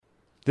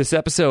this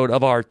episode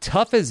of our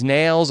Tough as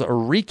Nails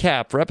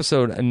recap for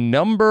episode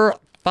number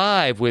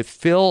 5 with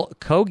Phil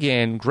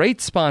Keoghan,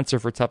 great sponsor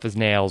for Tough as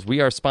Nails.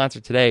 We are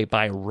sponsored today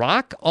by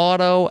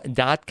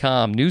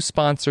RockAuto.com, new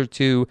sponsor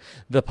to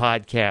the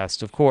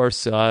podcast. Of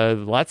course,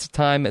 lots of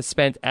time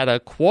spent at a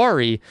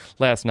quarry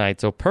last night,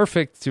 so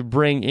perfect to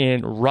bring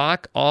in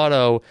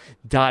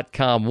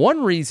RockAuto.com.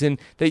 One reason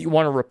that you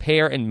want to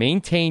repair and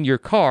maintain your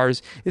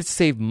cars is to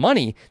save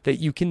money that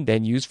you can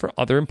then use for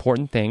other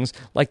important things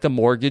like the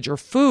mortgage or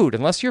food.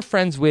 Unless you're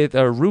friends with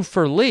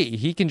Roofer Lee,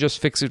 he can just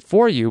fix it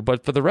for you.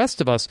 But for the rest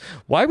of us,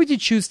 why would you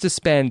choose to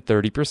spend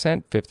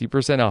 30%, 50%,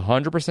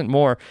 100%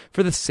 more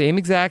for the same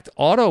exact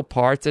auto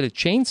parts at a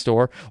chain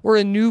store or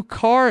a new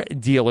car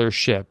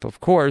dealership? Of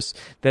course,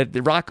 that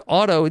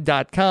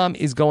RockAuto.com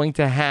is going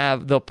to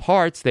have the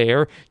parts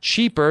there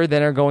cheaper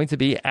than are going to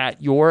be at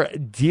your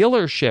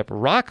dealership.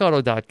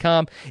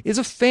 RockAuto.com is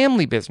a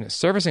family business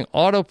servicing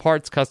auto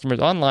parts customers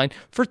online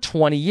for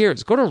 20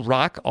 years. Go to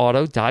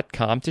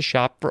RockAuto.com to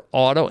shop for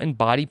auto and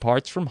body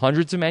parts from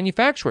hundreds of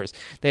manufacturers.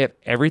 They have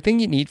everything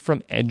you need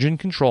from engine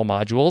control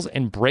modules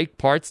and brake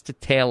parts to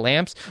tail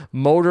lamps,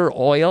 motor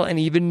oil, and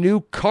even new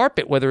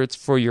carpet. Whether it's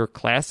for your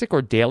classic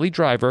or daily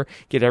driver,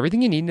 get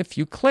everything you need in a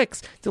few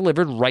clicks,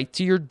 delivered right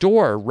to your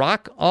door.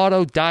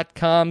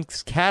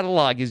 RockAuto.com's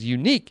catalog is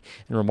unique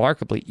and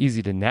remarkably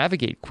easy to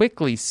navigate.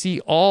 Quickly see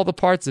all the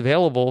parts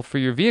available for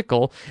your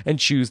vehicle and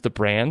choose the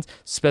brands,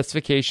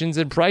 specifications,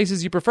 and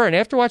prices you prefer. And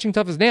after watching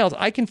Tough as Nails,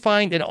 I can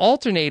find an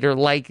alternator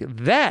like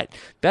that.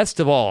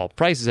 Best of all,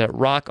 prices at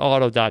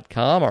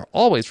RockAuto.com are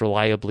always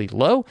reliably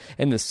low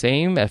and the same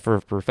for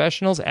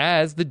professionals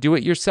as the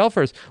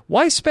do-it-yourselfers.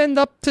 Why spend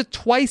up to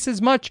twice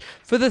as much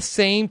for the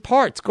same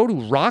parts? Go to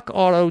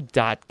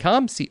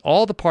RockAuto.com, see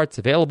all the parts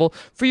available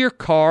for your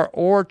car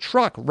or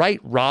truck. Right,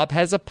 Rob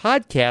has a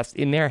podcast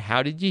in there,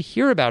 How Did You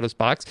Hear About Us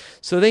box,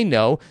 so they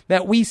know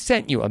that we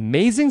sent you.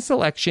 Amazing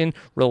selection,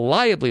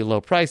 reliably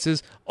low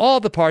prices, all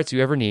the parts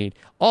you ever need,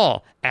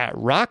 all at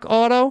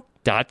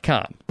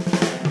RockAuto.com.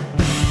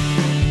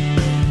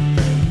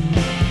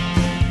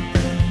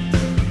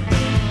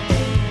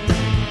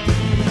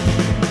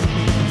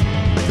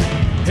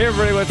 Hey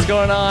everybody, what's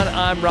going on?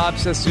 I'm Rob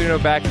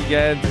Cesternino back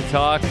again to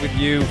talk with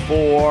you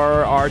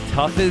for our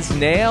Tough as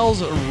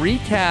Nails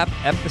recap,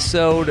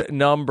 episode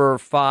number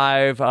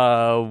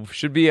 5.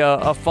 Should be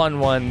a fun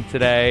one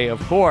today. Of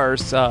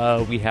course,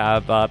 we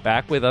have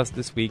back with us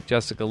this week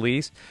Jessica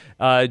Leese.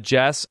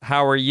 Jess,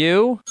 how are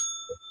you?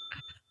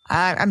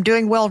 I'm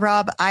doing well,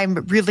 Rob. I'm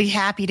really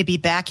happy to be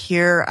back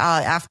here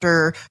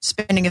after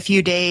spending a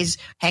few days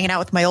hanging out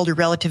with my older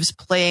relatives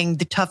playing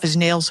the Tough as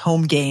Nails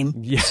home game.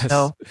 Yes.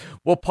 So,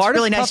 well, part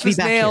really of nice Tough as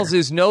Nails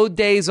is no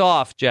days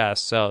off,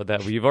 Jess, so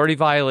that we've already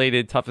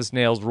violated Tough as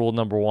Nails rule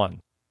number 1.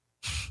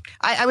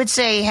 I would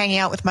say hanging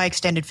out with my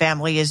extended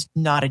family is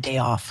not a day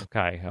off.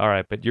 Okay, all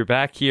right, but you're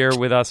back here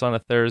with us on a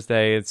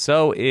Thursday, and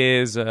so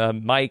is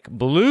Mike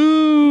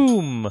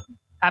Bloom.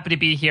 Happy to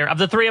be here. Of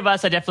the three of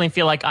us, I definitely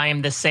feel like I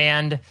am the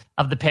sand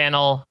of the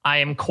panel. I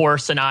am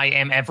coarse and I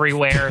am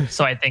everywhere.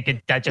 So I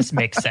think that just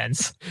makes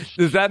sense.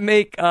 Does that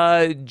make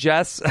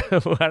Jess? I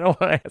don't want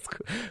to ask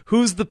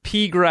who's the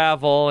pea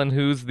gravel and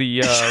who's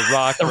the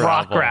rock the gravel?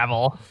 Rock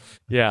gravel.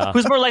 Yeah.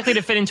 Who's more likely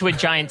to fit into a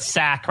giant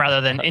sack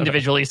rather than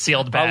individually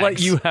sealed bags? I'll let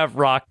you have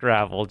rock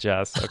gravel,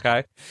 Jess.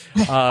 Okay.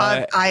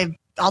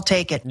 I'll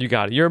take it. You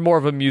got it. You're more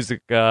of a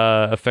music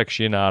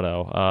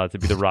aficionado to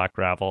be the rock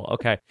gravel.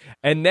 Okay.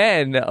 And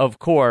then, of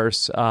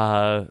course,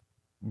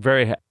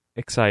 very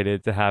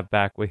excited to have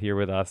back here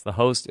with us the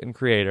host and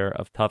creator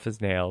of Tough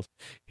as Nails.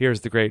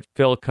 Here's the great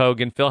Phil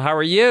Keoghan. Phil, how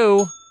are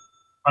you?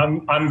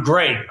 I'm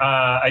great.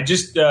 I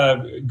just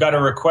got a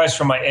request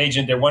from my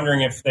agent. They're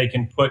wondering if they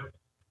can put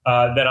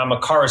that I'm a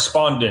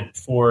correspondent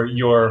for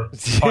your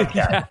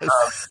podcast.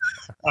 Yes.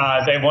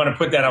 They want to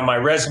put that on my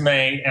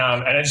resume,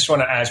 and I just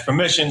want to ask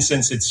permission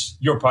since it's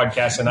your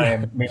podcast and I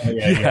am merely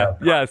a...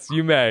 Yes,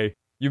 you may.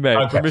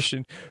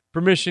 Okay.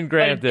 Permission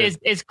granted.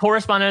 Is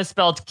correspondent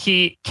spelled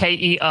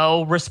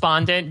Keo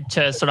respondent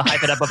to sort of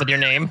hype it up with your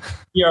name?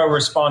 Keo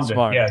respondent,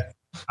 Smart. yeah.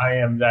 I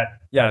am that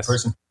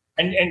person.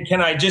 And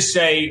can I just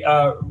say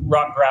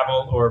Rock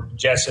Gravel, or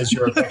Jess as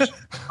your affection,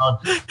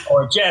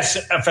 or Jess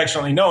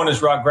affectionately known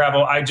as Rock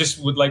Gravel, I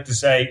just would like to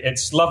say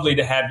it's lovely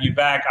to have you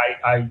back.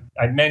 I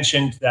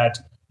mentioned that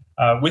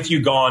with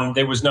you gone,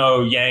 there was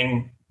no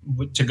yang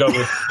to go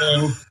with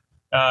Yin.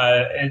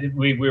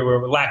 We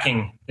were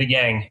lacking the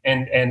yang,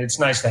 and it's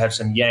nice to have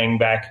some yang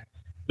back.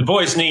 The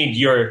boys need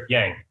your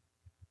yang.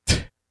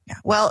 Yeah.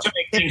 Well,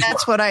 if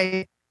that's what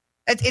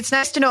it's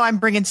nice to know I'm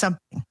bringing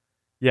something.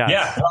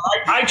 Yeah. Well,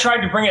 I tried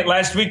to bring it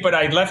last week, but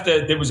I left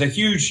there was a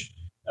huge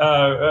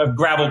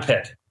gravel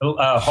pit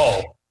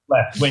hole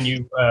left when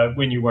you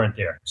weren't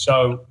there.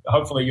 So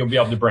hopefully you'll be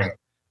able to bring it.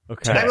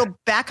 Okay. I will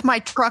back my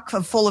truck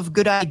full of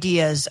good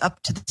ideas up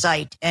to the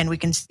site, and we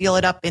can seal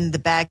it up in the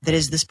bag that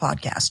is this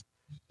podcast.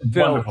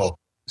 Wonderful.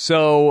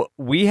 So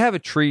we have a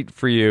treat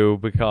for you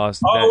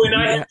because... and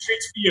I have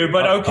treats for you,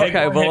 but okay.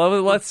 Okay, well,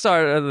 let's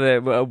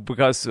start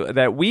because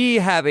that we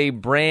have a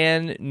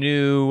brand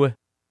new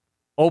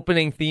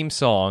opening theme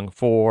song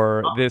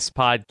for this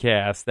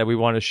podcast that we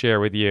want to share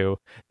with you.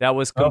 That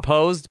was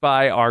composed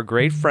by our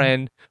great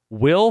friend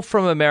Will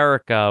from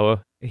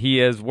America. He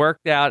has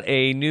worked out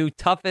a new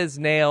Tough as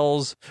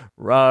Nails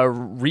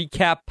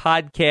recap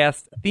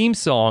podcast theme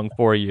song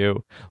for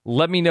you.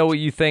 Let me know what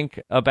you think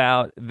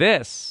about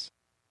this.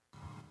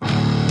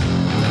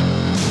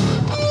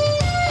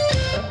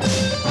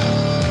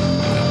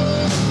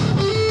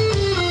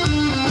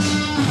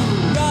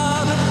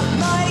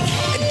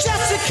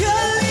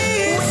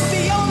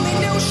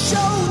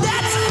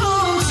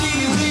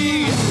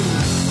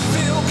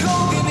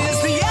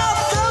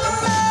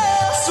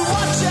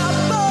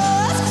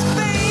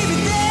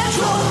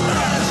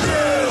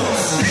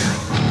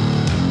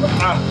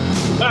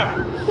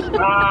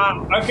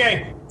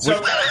 Okay.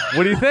 So,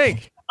 what do you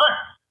think?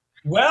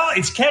 Well,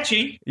 it's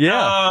catchy.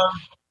 Yeah.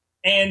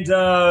 And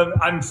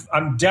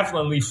I'm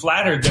definitely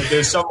flattered that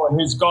there's someone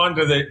who's gone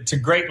to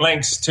great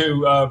lengths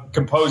to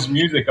compose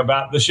music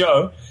about the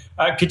show.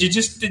 Could you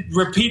just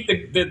repeat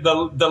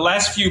the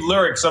last few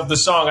lyrics of the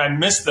song? I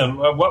missed them.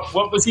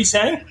 What was he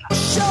saying?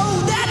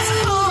 Show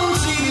that's on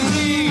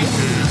TV.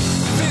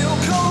 Phil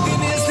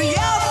Kogan is the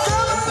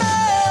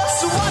aftermath.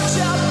 So watch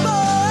out,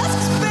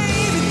 boys,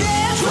 baby,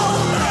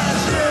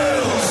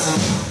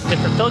 If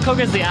Phil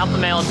Kogan's the alpha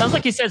male, it sounds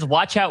like he says,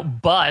 watch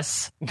out,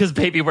 bus, because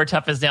baby, we're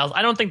tough as nails.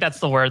 I don't think that's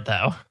the word,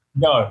 though.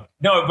 No,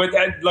 but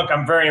look,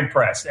 I'm very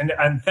impressed.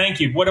 And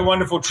thank you. What a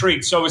wonderful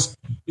treat. So is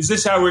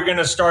this how we're going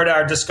to start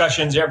our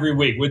discussions every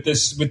week with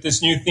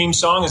this new theme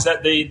song? Is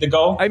that the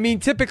goal? I mean,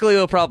 typically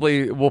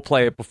we'll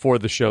play it before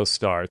the show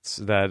starts.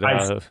 So you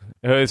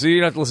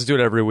don't have to listen to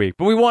it every week.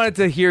 But we wanted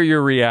to hear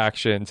your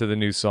reaction to the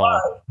new song.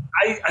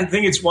 I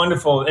think it's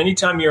wonderful.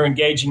 Anytime you're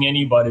engaging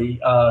anybody,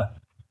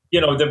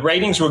 the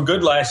ratings were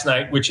good last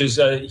night, which is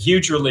a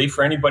huge relief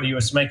for anybody who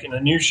is making a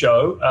new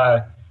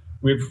show.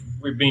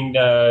 We've been,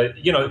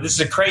 this is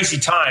a crazy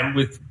time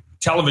with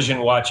television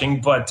watching,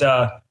 but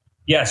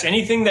yes,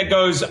 anything that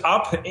goes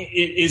up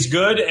is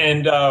good,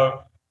 and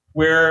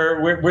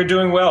we're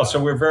doing well. So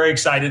we're very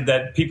excited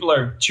that people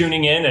are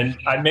tuning in. And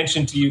I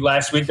mentioned to you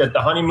last week that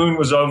the honeymoon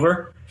was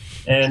over,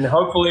 and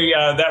hopefully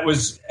that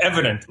was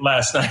evident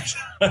last night.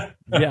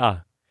 Yeah.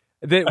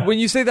 When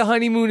you say the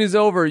honeymoon is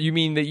over, you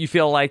mean that you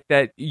feel like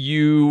that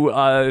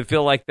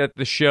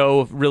the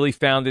show really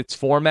found its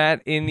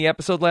format in the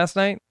episode last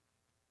night?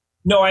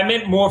 No, I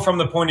meant more from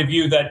the point of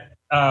view that,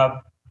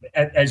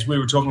 as we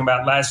were talking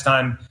about last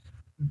time,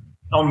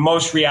 on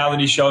most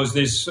reality shows,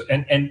 there's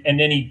and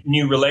any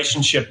new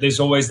relationship, there's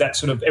always that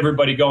sort of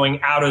everybody going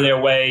out of their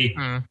way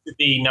to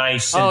be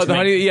nice. For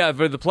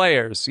the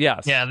players,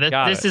 yes. Yeah,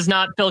 this is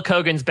not Phil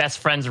Kogan's best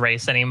friends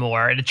race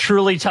anymore. It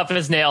truly tough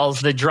as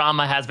nails. The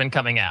drama has been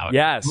coming out.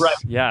 Yes, right.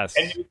 Yes,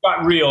 and it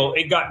got real.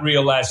 It got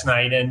real last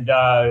night, and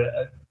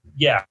I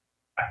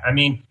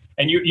mean.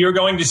 And you're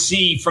going to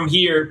see from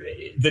here,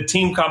 the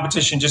team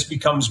competition just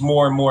becomes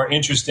more and more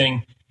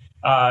interesting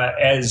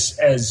as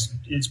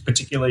it's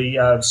particularly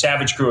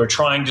Savage Crew are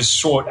trying to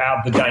sort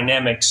out the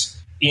dynamics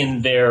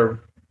in their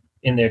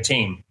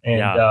team.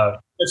 And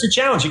it's a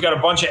challenge. You got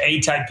a bunch of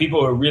A-type people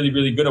who are really,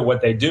 really good at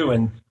what they do,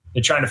 and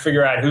they're trying to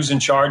figure out who's in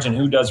charge and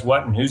who does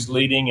what and who's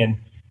leading.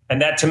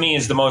 And that to me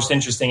is the most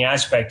interesting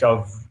aspect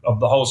of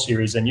the whole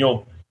series. And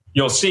you'll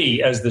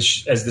see as the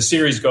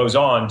series goes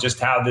on just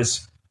how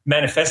this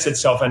manifests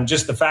itself, and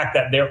just the fact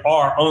that there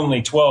are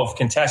only 12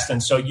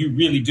 contestants, so you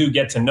really do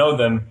get to know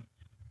them,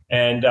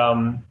 and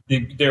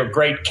there are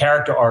great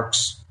character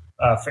arcs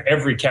for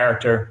every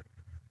character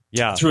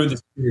through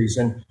the series.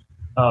 And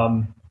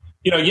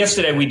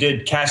yesterday we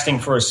did casting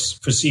for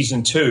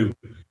season 2,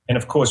 and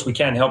of course we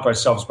can't help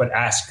ourselves but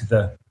ask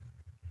the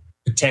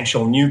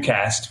potential new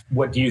cast,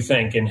 what do you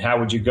think and how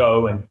would you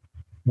go and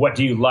what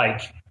do you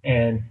like?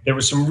 And there were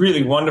some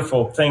really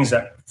wonderful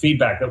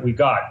feedback that we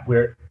got,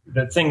 where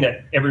the thing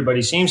that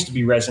everybody seems to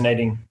be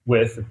resonating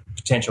with,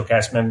 potential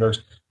cast members,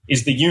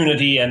 is the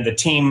unity and the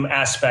team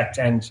aspect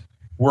and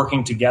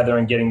working together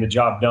and getting the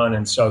job done.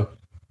 And so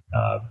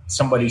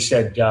somebody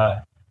said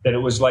that it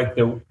was like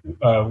the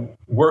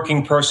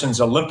working person's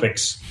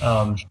Olympics,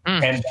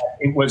 and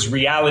it was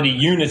reality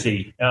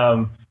unity,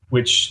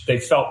 which they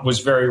felt was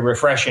very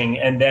refreshing.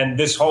 And then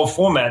this whole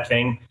format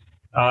thing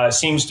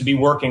seems to be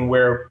working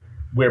where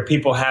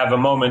people have a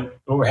moment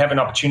or have an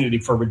opportunity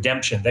for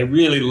redemption. They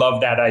really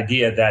love that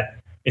idea that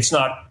it's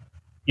not,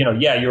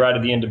 you're out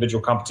of the individual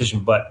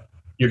competition, but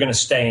you're going to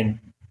stay in.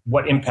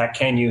 What impact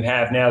can you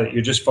have now that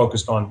you're just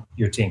focused on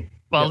your team?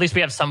 Well, at least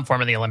we have some form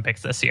of the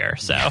Olympics this year.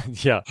 So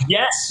yeah,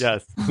 yes,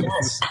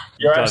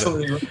 you're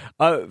absolutely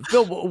right.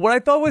 Phil, what I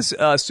thought was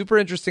super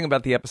interesting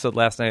about the episode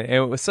last night, and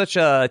it was such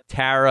a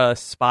Tara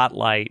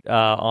spotlight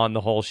on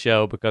the whole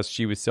show because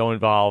she was so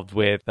involved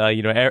with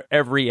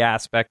every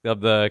aspect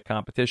of the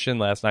competition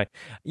last night.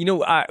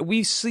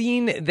 We've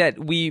seen that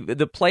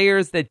the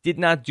players that did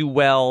not do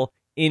well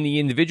in the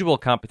individual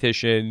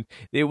competition,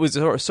 it was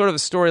sort of a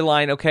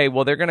storyline. Okay,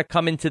 well, they're going to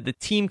come into the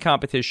team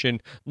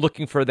competition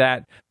looking for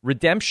that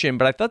redemption.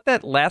 But I thought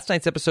that last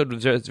night's episode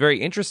was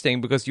very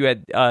interesting because you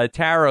had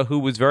Tara, who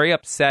was very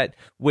upset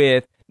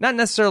with not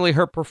necessarily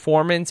her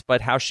performance,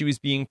 but how she was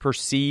being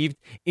perceived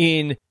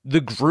in the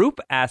group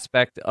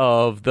aspect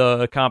of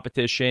the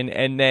competition.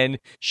 And then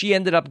she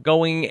ended up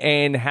going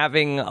and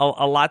having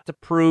a lot to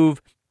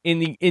prove in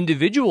the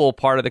individual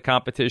part of the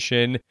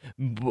competition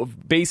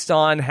based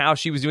on how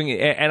she was doing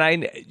it. And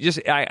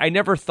I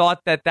never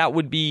thought that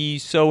would be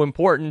so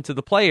important to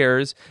the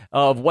players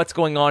of what's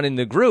going on in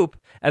the group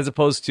as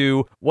opposed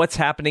to what's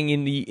happening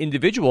in the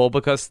individual,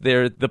 because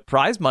the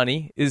prize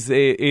money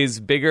is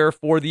bigger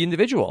for the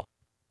individual.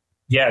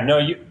 Yeah, no,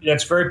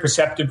 that's very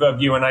perceptive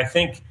of you. And I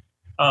think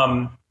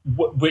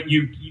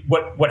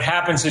what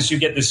happens is you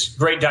get this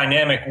great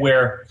dynamic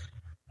where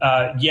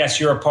yes,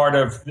 you're a part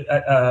of,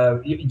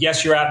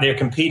 yes, you're out there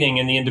competing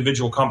in the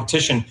individual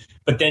competition,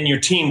 but then your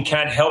team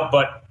can't help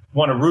but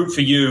want to root for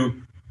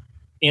you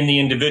in the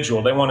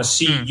individual. They want to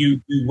see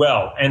you do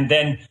well. And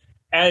then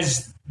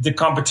as the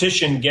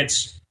competition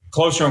gets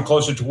closer and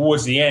closer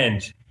towards the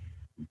end,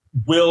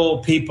 will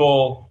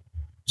people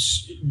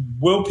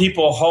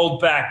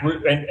hold back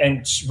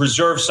and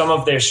reserve some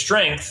of their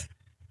strength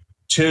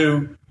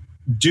to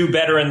do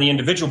better in the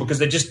individual because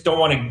they just don't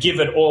want to give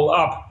it all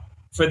up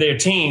for their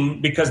team,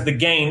 because the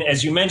gain,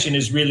 as you mentioned,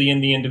 is really in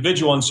the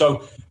individual. And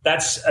so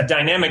that's a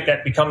dynamic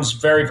that becomes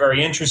very,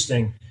 very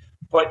interesting.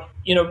 But,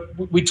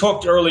 we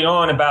talked early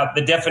on about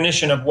the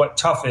definition of what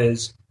tough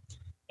is.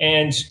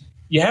 And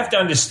you have to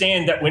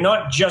understand that we're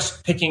not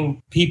just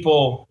picking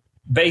people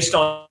based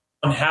on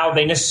how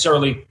they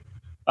necessarily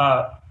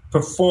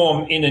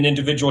perform in an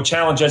individual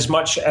challenge as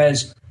much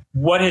as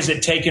what has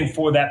it taken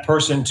for that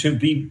person to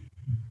be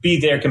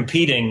there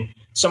competing.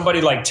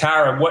 Somebody like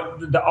Tara,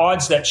 what the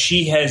odds that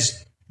she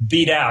has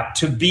beat out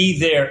to be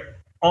there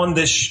on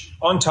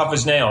Tough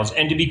as Nails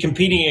and to be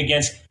competing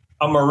against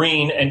a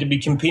Marine and to be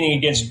competing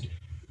against,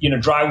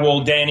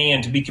 Drywall Danny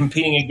and to be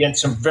competing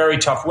against some very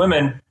tough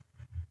women.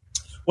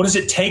 What has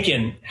it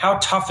taken? How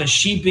tough has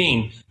she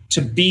been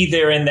to be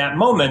there in that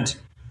moment?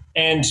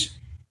 And,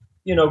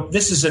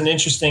 this is an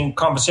interesting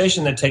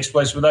conversation that takes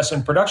place with us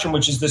in production,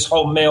 which is this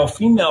whole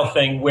male-female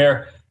thing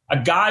where a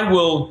guy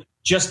will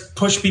just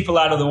push people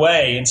out of the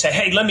way and say,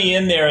 hey, let me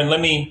in there and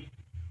let me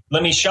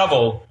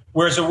shovel.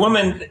 Whereas a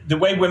woman, the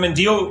way women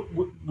deal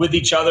with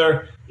each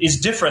other is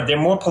different. They're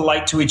more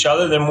polite to each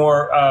other.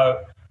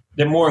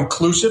 They're more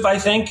inclusive, I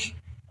think.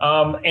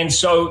 And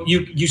so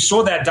you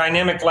saw that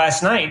dynamic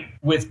last night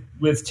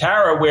with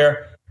Tara,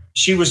 where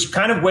she was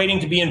kind of waiting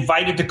to be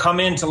invited to come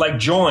in to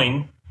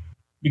join,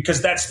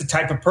 because that's the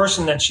type of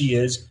person that she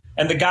is.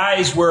 And the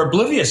guys were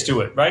oblivious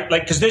to it, right?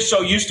 Because they're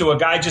so used to a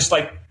guy just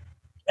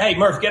hey,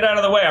 Murph, get out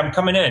of the way. I'm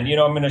coming in.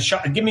 I'm going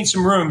to give me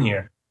some room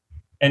here.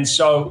 And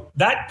so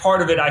that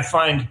part of it I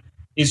find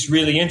is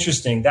really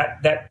interesting.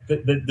 That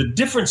the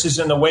differences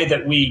in the way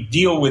that we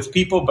deal with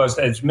people, both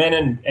as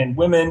men and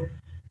women,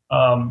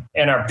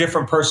 and our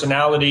different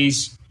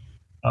personalities,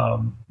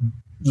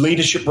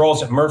 leadership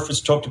roles that Murph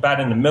has talked about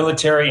in the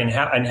military, and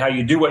how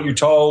you do what you're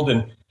told.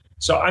 And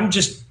so I'm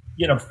just,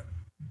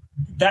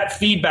 that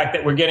feedback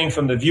that we're getting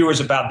from the viewers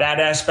about that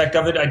aspect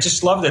of it, I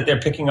just love that they're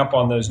picking up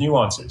on those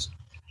nuances.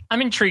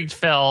 I'm intrigued,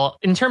 Phil,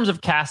 in terms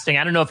of casting.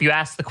 I don't know if you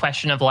asked the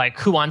question of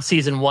who on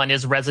season 1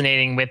 is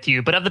resonating with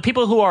you, but of the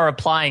people who are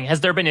applying,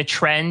 has there been a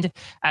trend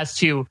as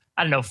to,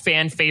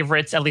 fan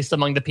favorites, at least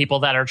among the people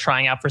that are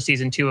trying out for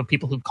season 2, of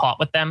people who caught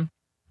with them?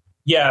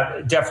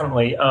 Yeah,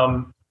 definitely.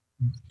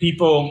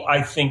 People,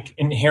 I think,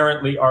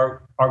 inherently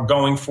are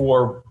going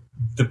for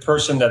the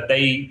person that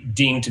they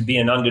deem to be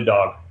an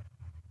underdog.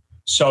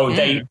 So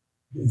they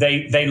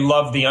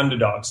love the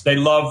underdogs. They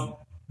love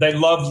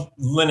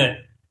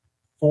Lynette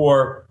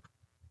for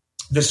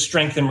the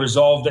strength and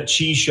resolve that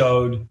she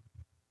showed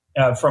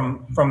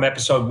from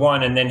episode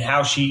 1, and then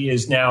how she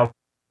is now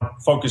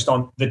focused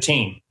on the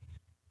team.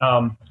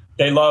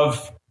 They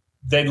love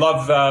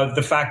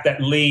the fact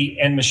that Lee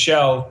and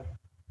Michelle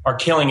are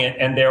killing it,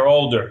 and they're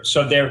older.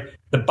 So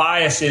the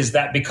bias is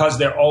that because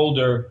they're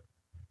older,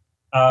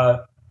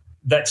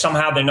 that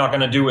somehow they're not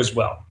going to do as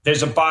well.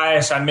 There's a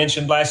bias. I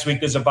mentioned last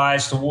week, there's a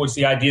bias towards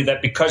the idea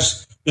that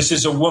because this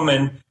is a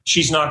woman,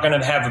 she's not going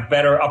to have a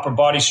better upper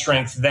body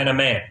strength than a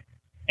man.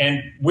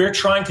 And we're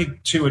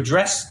trying to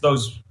address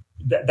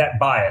that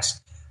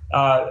bias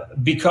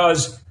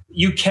because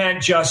you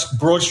can't just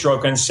broad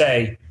stroke and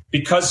say,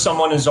 because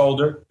someone is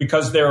older,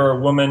 because they're a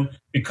woman,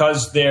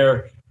 because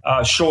they're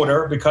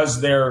shorter,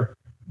 because their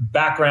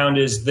background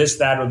is this,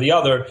 that, or the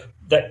other,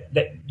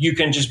 that you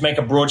can just make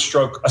a broad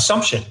stroke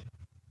assumption.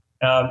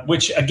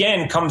 Which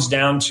again comes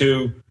down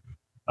to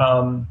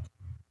what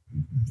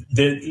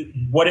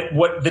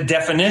the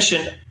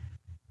definition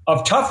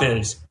of tough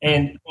is,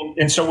 and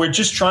so we're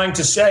just trying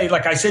to say,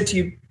 like I said to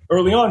you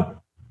early on,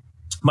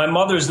 my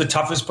mother is the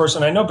toughest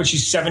person I know, but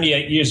she's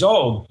 78 years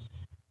old.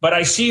 But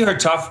I see her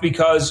tough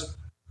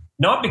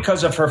not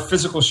because of her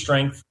physical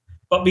strength,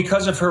 but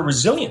because of her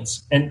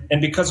resilience and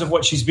because of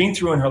what she's been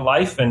through in her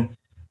life, and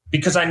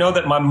because I know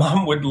that my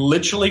mom would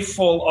literally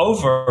fall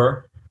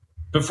over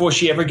before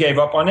she ever gave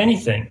up on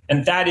anything.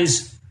 And that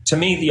is, to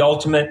me, the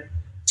ultimate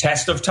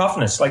test of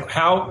toughness.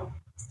 How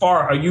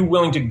far are you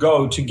willing to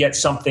go to get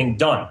something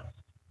done?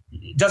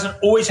 it doesn't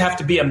always have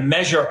to be a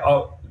measure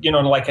of,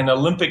 like an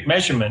Olympic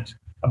measurement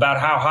about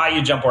how high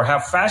you jump or how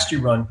fast you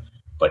run,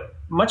 but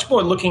much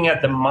more looking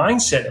at the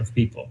mindset of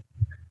people.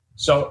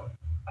 So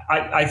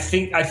I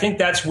think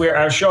that's where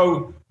our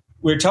show,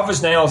 where Tough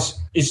as Nails,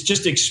 is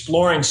just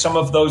exploring some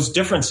of those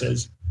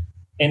differences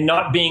and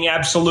not being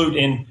absolute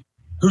in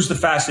who's the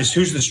fastest,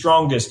 who's the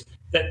strongest.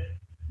 That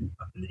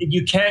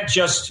you can't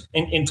just,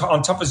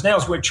 on Tough as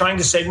Nails, we're trying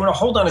to say, well,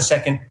 hold on a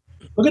second.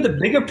 Look at the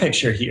bigger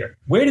picture here.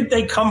 Where did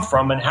they come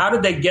from, and how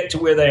did they get to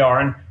where they are,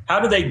 and how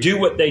do they do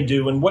what they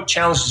do, and what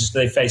challenges do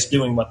they face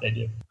doing what they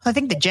do? I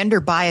think the gender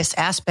bias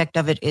aspect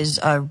of it is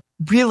a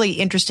really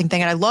interesting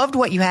thing. And I loved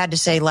what you had to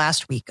say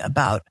last week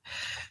about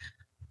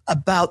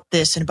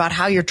this and about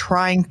how you're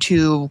trying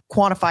to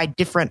quantify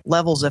different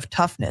levels of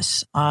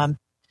toughness.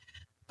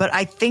 But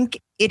I think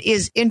it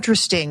is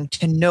interesting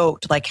to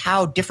note like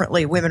how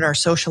differently women are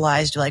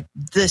socialized like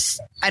this.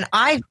 And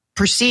I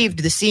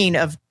perceived the scene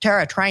of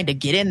Tara trying to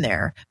get in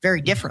there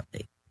very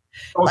differently.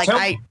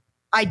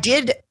 I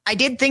did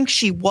think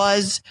she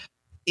was,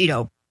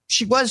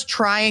 she was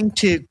trying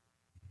to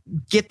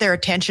get their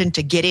attention,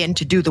 to get in,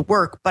 to do the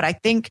work. But I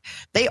think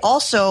they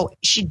also,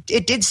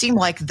 it did seem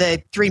like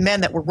the three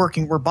men that were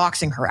working were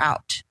boxing her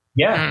out.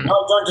 Yeah, no,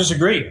 I don't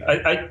disagree.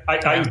 I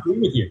agree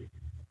with you.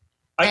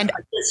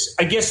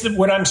 I guess that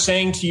what I'm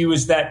saying to you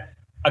is that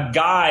a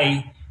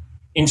guy,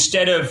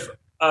 instead of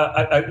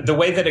the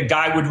way that a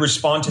guy would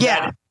respond to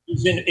that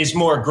is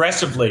more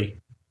aggressively.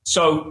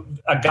 So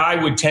a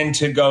guy would tend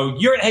to go,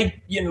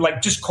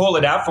 just call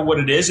it out for what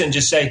it is and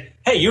just say,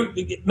 hey, you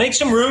make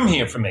some room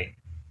here for me.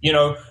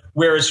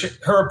 Whereas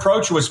her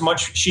approach was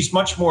she's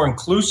much more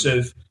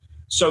inclusive.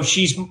 So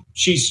she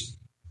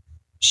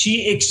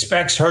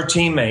expects her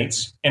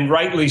teammates, and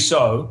rightly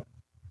so,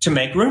 to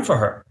make room for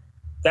her.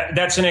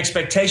 That's an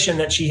expectation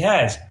that she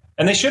has,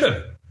 and they should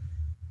have.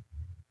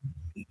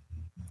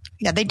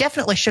 Yeah, they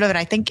definitely should have. And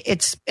I think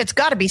it's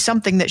got to be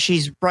something that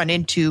she's run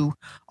into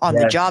on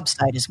the job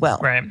site as well.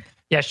 Right.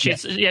 Yeah.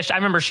 I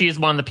remember she is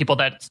one of the people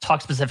that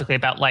talks specifically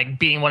about like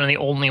being one of the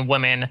only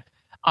women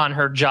on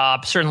her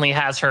job. Certainly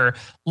has her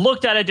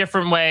looked at a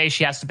different way.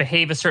 She has to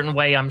behave a certain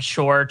way, I'm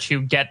sure,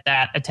 to get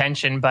that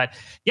attention. But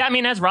yeah, I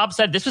mean, as Rob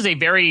said, this was a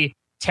very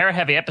Tara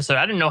heavy episode.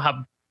 I didn't know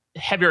how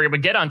heavier it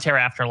would get on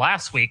Tara after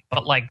last week,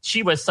 but like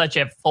she was such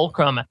a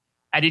fulcrum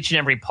at each and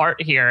every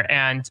part here.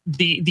 And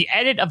the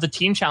edit of the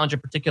team challenge in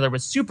particular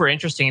was super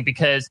interesting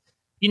because,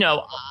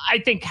 I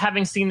think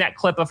having seen that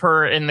clip of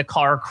her in the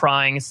car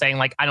crying, saying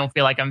like, I don't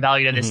feel like I'm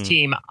valued in this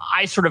team,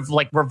 I sort of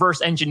like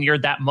reverse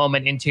engineered that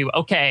moment into,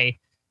 okay,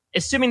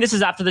 assuming this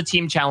is after the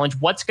team challenge,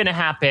 what's going to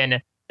happen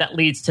that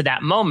leads to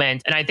that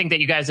moment? And I think that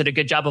you guys did a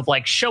good job of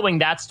like showing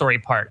that story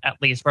part,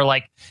 at least, where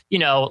like,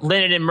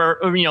 Lynette and Murph,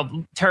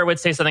 Tara would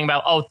say something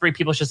about, 3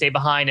 people should stay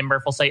behind. And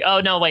Murph will say, oh,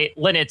 no, wait,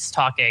 Lynette's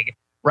talking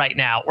right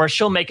now. Or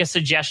she'll make a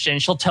suggestion.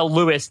 She'll tell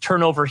Lewis,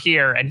 turn over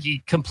here. And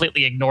he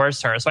completely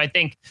ignores her. So I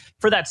think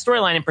for that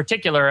storyline in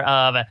particular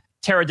of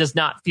Tara does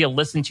not feel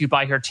listened to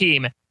by her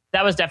team,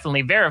 that was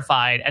definitely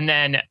verified, and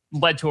then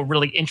led to a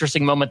really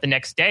interesting moment the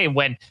next day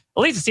when,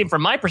 at least it seemed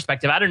from my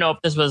perspective, I don't know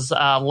if this was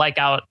like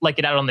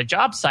it out on the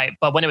job site,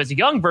 but when it was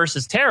Young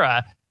versus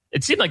Tara,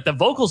 it seemed like the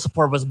vocal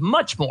support was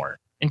much more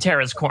in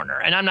Tara's corner.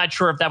 And I'm not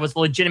sure if that was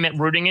legitimate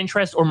rooting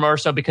interest or more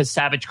so because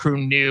Savage Crew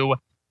knew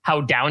how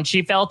down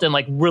she felt and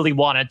like really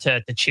wanted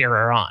to cheer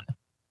her on.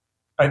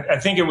 I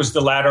think it was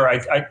the latter.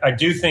 I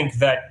do think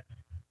that,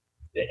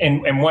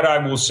 and what I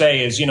will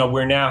say is,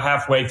 we're now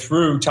halfway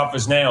through Tough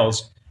as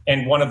Nails.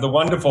 And one of the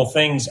wonderful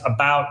things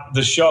about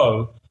the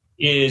show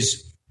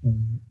is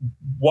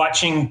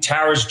watching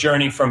Tara's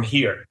journey from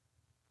here.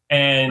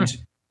 And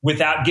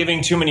without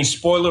giving too many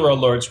spoiler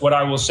alerts, what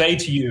I will say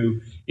to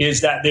you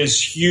is that there's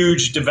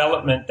huge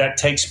development that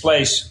takes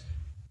place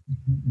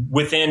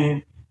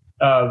within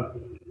a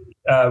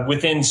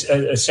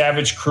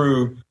Savage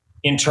Crew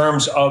in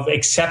terms of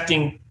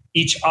accepting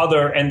each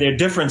other and their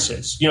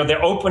differences.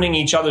 They're opening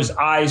each other's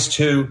eyes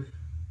to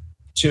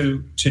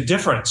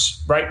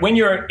difference, right? When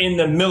you're in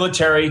the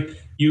military,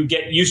 you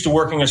get used to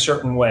working a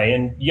certain way,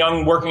 and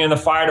Young working in the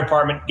fire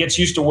department gets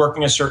used to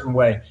working a certain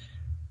way.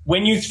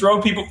 When you throw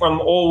people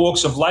from all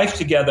walks of life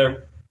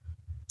together,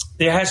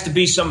 there has to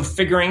be some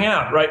figuring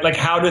out, right? Like,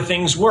 how do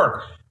things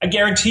work? I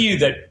guarantee you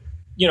that,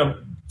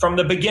 from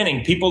the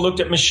beginning, people looked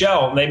at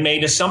Michelle and they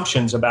made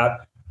assumptions about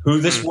who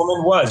this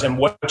woman was and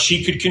what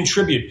she could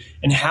contribute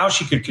and how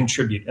she could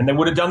contribute. And they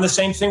would have done the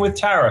same thing with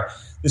Tara,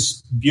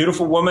 this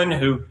beautiful woman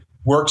who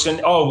works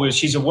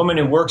she's a woman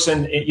who works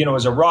in,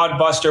 as a rod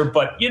buster,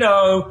 but,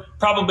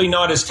 probably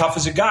not as tough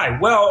as a guy.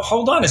 Well,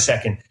 hold on a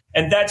second.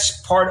 And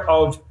that's part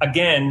of,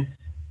 again,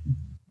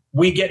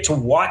 we get to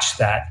watch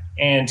that.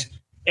 And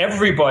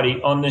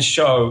everybody on this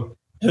show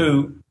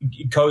who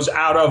goes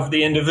out of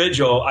the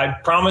individual, I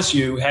promise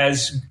you,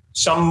 has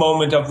some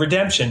moment of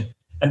redemption.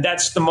 And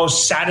that's the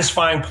most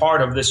satisfying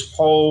part of this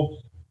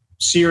whole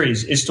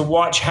series, is to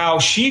watch how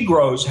she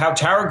grows, how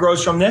Tara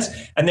grows from this,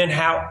 and then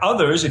how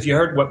others, if you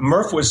heard what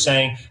Murph was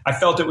saying, I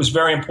felt it was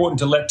very important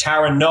to let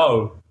Tara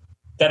know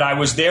that I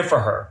was there for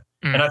her.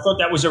 And I thought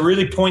that was a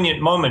really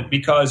poignant moment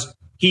because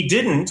he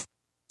didn't.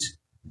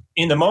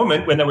 In the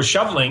moment when they were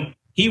shoveling,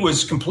 he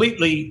was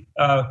completely,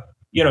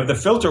 the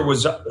filter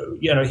was,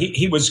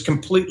 he was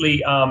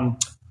completely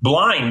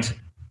blind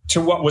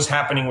to what was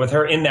happening with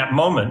her in that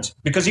moment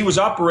because he was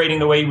operating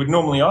the way he would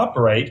normally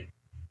operate.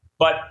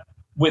 But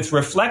with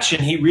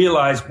reflection, he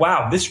realized,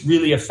 wow, this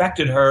really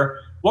affected her.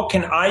 What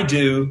can I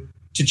do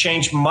to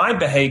change my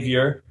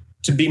behavior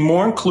to be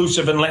more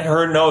inclusive and let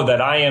her know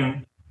that I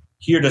am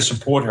here to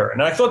support her?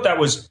 And I thought that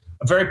was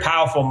a very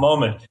powerful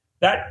moment.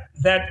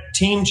 That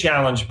team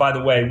challenge, by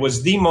the way,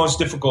 was the most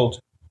difficult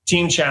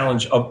team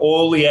challenge of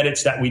all the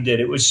edits that we did.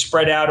 It was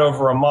spread out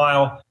over a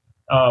mile.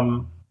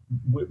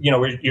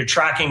 You're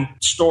tracking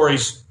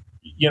stories,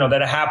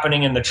 that are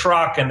happening in the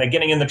truck, and they're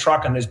getting in the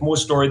truck, and there's more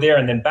story there,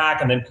 and then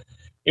back, and then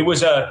it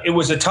was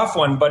a tough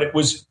one, but it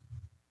was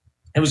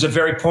a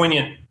very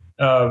poignant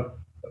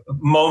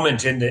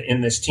moment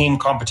in this team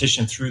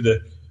competition through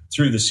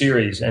the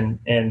series, and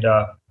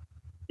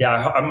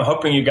I'm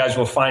hoping you guys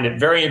will find it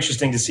very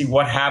interesting to see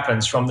what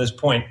happens from this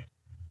point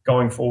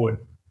going forward.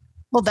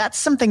 Well, that's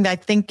something that I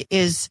think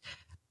is,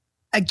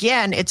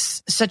 again,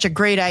 it's such a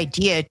great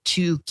idea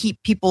to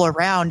keep people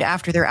around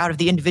after they're out of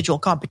the individual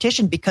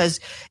competition, because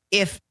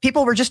if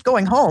people were just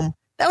going home,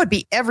 that would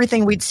be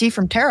everything we'd see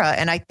from Tara.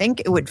 And I think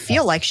it would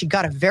feel like she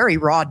got a very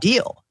raw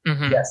deal.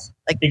 Mm-hmm. Yes,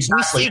 like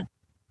exactly.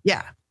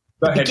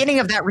 The beginning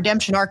of that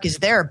redemption arc is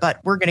there,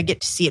 but we're going to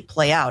get to see it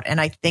play out. And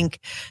I think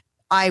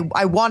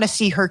I want to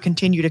see her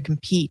continue to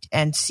compete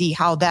and see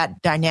how that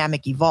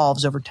dynamic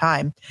evolves over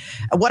time.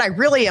 What I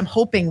really am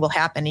hoping will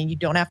happen, and you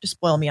don't have to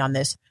spoil me on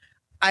this,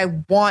 I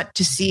want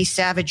to see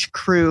Savage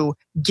Crew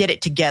get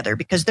it together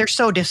because they're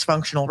so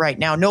dysfunctional right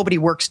now. Nobody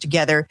works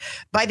together.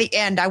 By the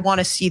end, I want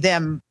to see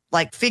them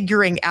like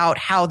figuring out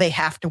how they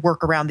have to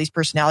work around these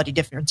personality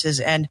differences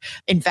and,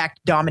 in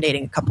fact,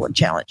 dominating a couple of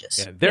challenges.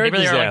 Yeah, they're a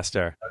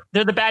disaster.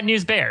 They're the Bad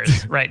News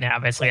Bears right now,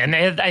 basically. And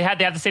they have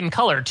the same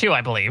color, too,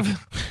 I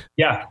believe.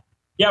 Yeah.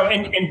 Yeah,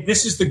 and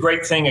this is the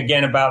great thing,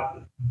 again,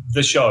 about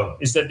the show,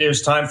 is that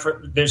there's time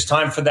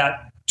for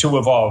that to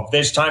evolve.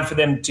 There's time for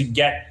them to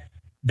get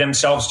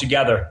themselves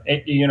together.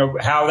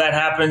 How that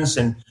happens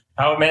and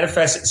how it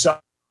manifests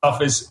itself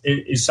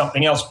is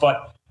something else.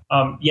 But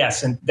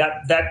yes, and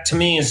that to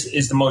me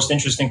is the most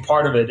interesting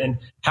part of it. And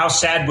how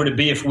sad would it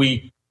be if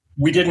we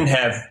didn't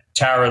have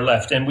Tara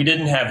left and we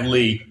didn't have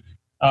Lee,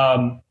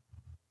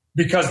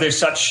 because there's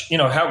such,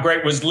 how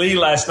great was Lee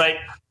last night,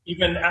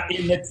 even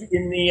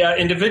in the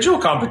individual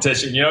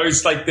competition.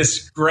 It's like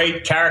this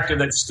great character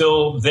that's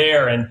still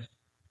there. And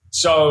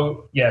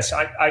so, yes,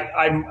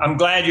 I'm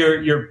glad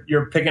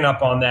you're picking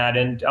up on that.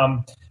 And,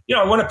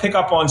 I want to pick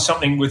up on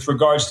something with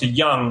regards to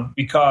Young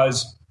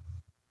because,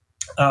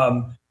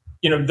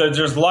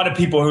 there's a lot of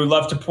people who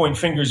love to point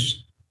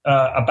fingers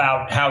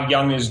about how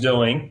Young is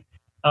doing.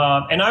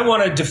 And I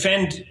want to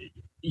defend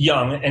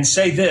Young and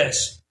say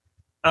this.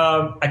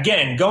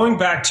 Again, going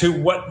back to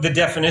what the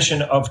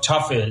definition of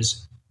tough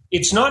is,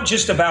 it's not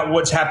just about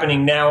what's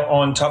happening now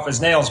on Tough as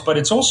Nails, but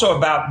it's also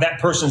about that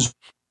person's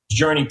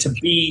journey to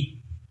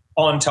be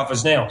on Tough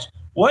as Nails.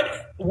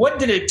 What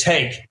did it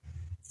take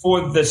for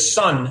the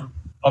son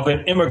of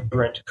an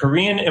immigrant,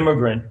 Korean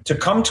immigrant, to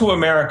come to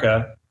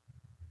America,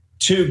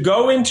 to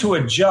go into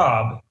a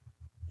job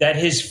that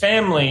his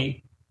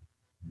family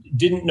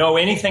didn't know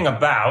anything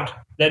about,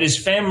 that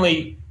his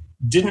family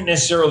didn't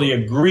necessarily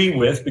agree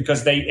with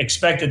because they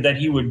expected that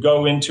he would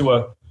go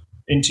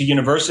into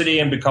university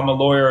and become a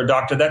lawyer or a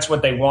doctor. That's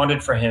what they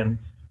wanted for him.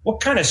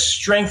 What kind of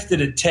strength did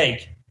it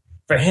take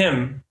for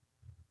him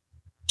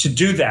to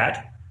do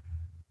that?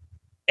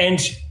 And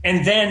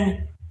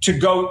then to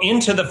go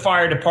into the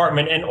fire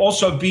department and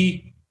also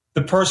be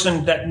the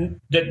person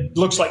that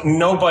looks like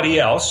nobody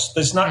else.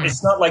 It's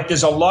not like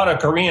there's a lot of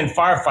Korean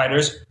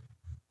firefighters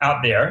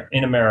out there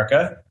in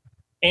America.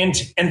 And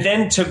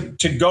then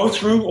to go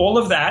through all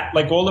of that,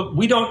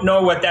 we don't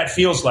know what that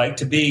feels like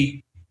to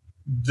be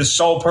the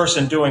sole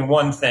person doing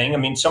one thing. I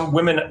mean, some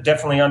women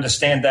definitely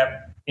understand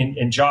that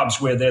in jobs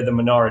where they're the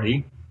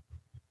minority.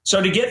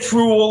 So to get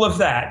through all of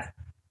that,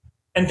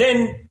 and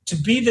then to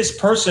be this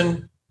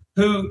person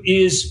who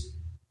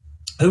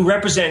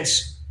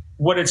represents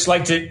what it's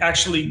like to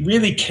actually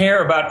really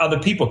care about other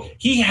people.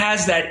 He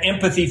has that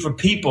empathy for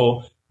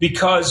people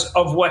because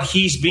of what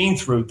he's been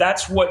through.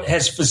 That's what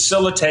has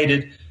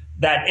facilitated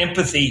that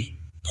empathy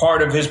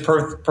part of his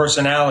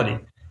personality.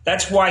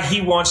 That's why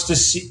he wants to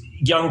see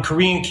young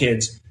Korean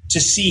kids to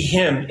see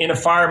him in a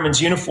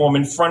fireman's uniform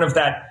in front of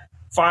that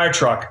fire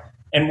truck,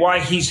 and why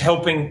he's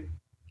helping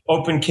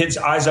open kids'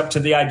 eyes up to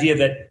the idea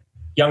that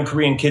young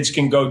Korean kids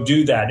can go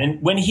do that.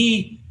 And when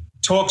he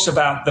talks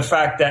about the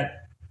fact that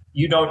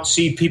you don't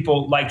see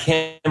people like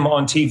him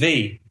on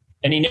TV,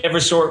 and he never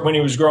saw it when he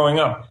was growing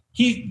up,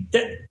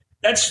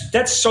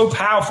 that's so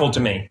powerful to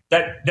me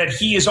that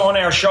he is on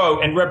our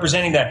show and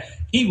representing that.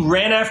 He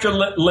ran after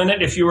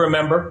Lynette, if you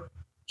remember.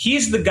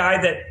 He's the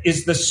guy that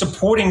is the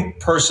supporting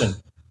person.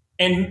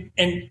 And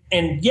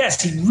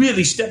yes, he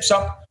really steps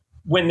up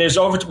when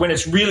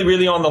it's really,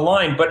 really on the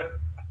line. But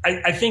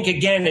I think,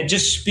 again, it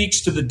just speaks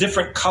to the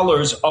different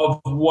colors of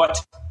what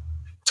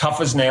tough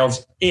as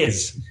nails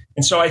is.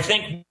 And so I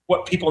think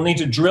what people need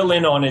to drill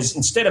in on is,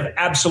 instead of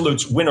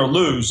absolutes win or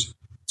lose,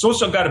 it's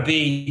also got to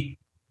be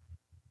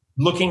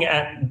looking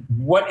at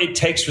what it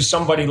takes for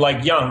somebody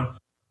like Young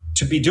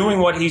to be doing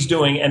what he's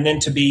doing and then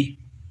to be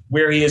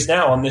where he is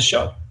now on this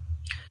show.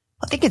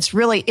 I think it's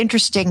really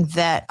interesting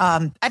that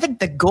I think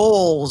the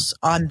goals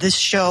on this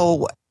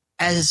show,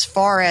 as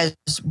far as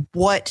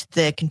what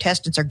the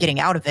contestants are getting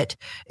out of it,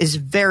 is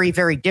very,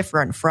 very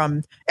different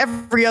from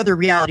every other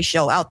reality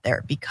show out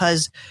there,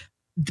 because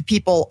the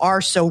people are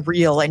so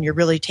real and you're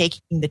really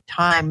taking the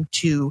time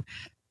to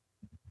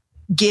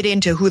get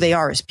into who they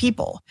are as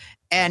people.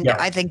 And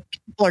I think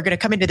people are going to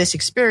come into this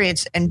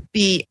experience and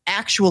be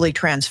actually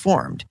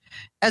transformed,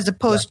 as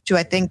opposed to,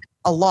 I think,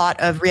 a lot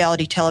of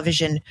reality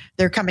television,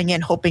 they're coming in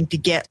hoping to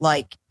get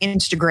like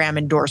Instagram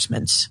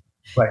endorsements.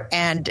 Right.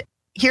 And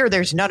here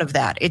there's none of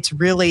that. It's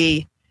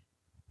really,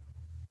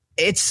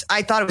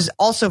 I thought it was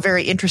also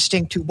very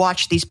interesting to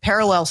watch these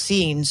parallel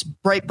scenes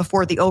right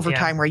before the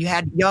overtime where you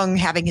had Young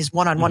having his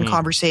one-on-one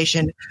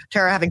conversation,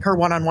 Tara having her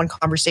one-on-one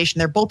conversation.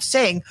 They're both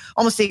saying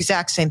almost the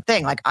exact same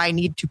thing. Like, I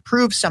need to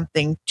prove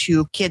something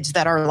to kids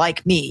that are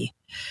like me.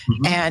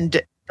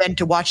 And then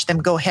to watch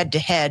them go head to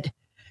head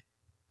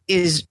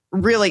is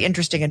really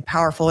interesting and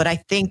powerful. And I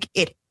think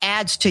it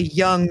adds to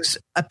Young's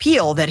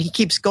appeal that he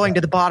keeps going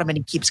to the bottom and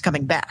he keeps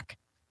coming back.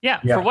 Yeah,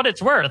 for what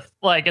it's worth,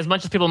 like, as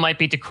much as people might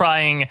be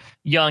decrying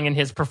Young in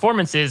his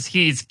performances,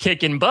 he's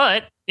kicking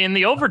butt in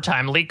the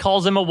overtime. Lee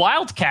calls him a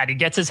wildcat. He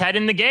gets his head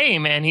in the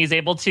game, and he's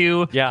able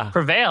to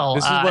prevail.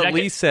 This is what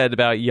Lee said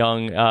about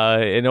Young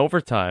in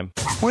overtime.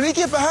 When he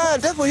get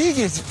behind, that's when he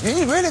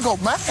really go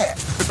mad.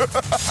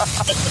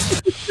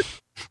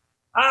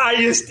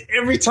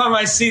 Every time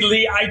I see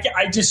Lee,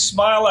 I just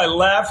smile, I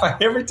laugh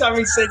every time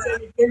he says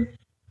anything.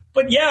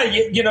 But yeah,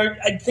 you know,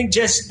 I think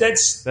just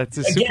that's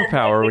his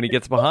superpower when he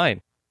gets behind.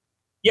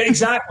 Yeah,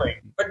 exactly.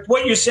 But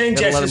what you're saying,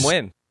 Jess, let him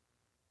win.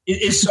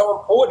 Is so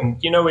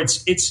important. You know,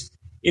 it's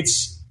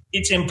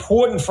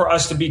important for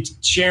us to be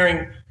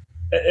sharing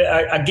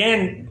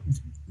again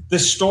the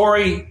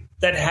story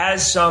that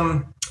has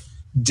some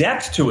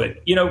depth to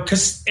it. You know,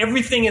 because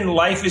everything in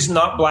life is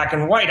not black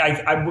and white.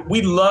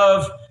 We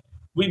love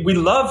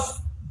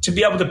to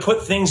be able to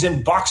put things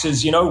in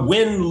boxes. You know,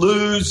 win,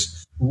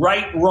 lose,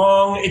 right,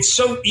 wrong. It's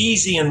so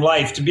easy in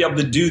life to be able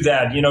to do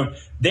that. You know,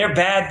 they're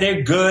bad,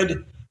 they're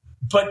good,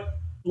 but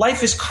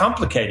life is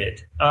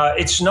complicated.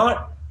 It's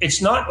not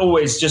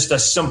always just a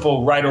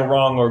simple right or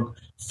wrong or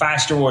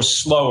faster or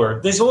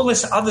slower. There's all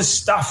this other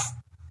stuff.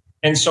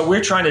 And so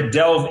we're trying to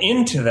delve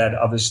into that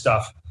other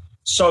stuff.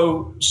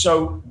 So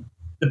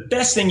the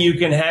best thing you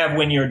can have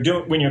when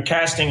you're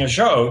casting a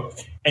show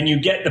and you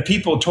get the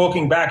people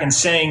talking back and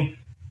saying,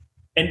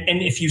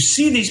 and if you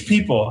see these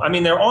people, I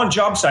mean, they're on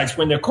job sites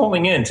when they're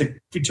calling in to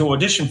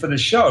audition for the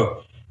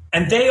show.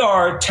 And they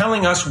are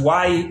telling us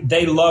why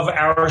they love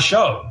our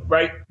show,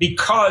 right?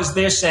 Because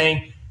they're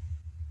saying,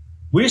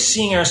 we're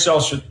seeing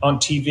ourselves on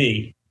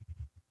TV,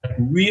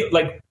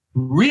 like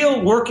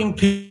real working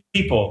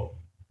people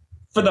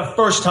for the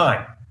first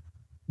time.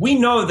 We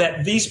know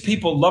that these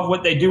people love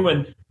what they do,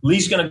 and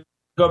Lee's going to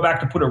go back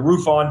to put a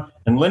roof on,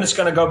 and Lynette's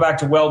going to go back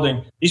to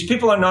welding. These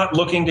people are not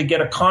looking to get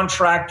a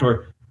contract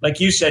or, like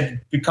you said,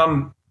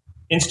 become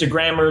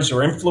Instagrammers or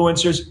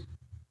influencers.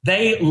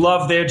 They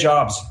love their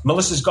jobs.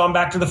 Melissa's gone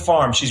back to the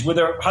farm. She's with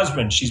her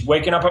husband. She's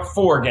waking up at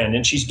 4 again,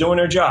 and she's doing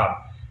her job.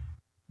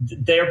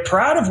 They're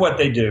proud of what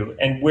they do,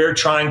 and we're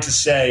trying to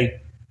say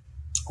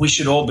we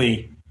should all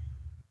be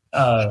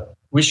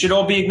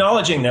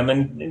acknowledging them.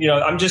 And you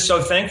know, I'm just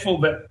so thankful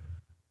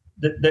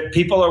that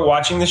people are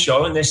watching the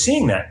show and they're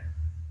seeing that.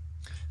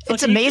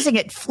 It's amazing.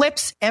 It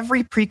flips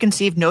every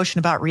preconceived notion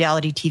about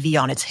reality TV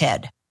on its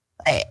head.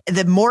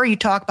 The more you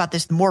talk about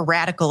this, the more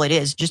radical it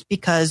is, just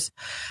because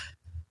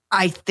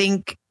I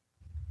think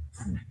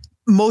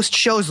most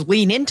shows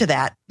lean into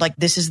that. Like,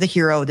 this is the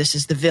hero. This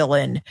is the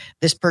villain.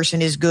 This person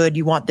is good.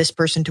 You want this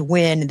person to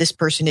win. This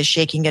person is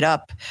shaking it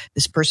up.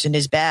 This person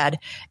is bad.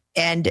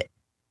 And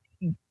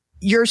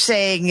you're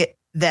saying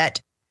that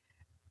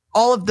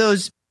all of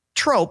those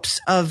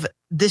tropes of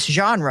this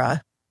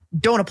genre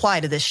don't apply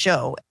to this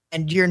show.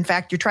 And you're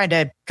trying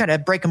to kind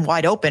of break them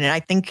wide open. And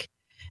I think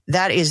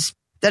that is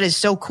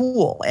so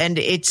cool. And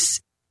it's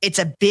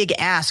a big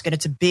ask and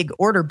it's a big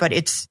order, but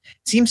it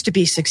seems to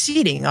be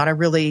succeeding on a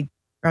really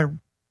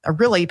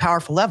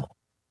powerful level.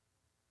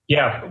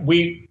 Yeah,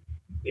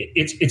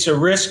 it's a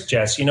risk,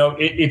 Jess. You know,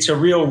 it's a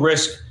real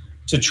risk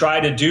to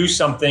try to do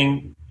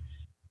something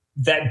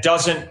that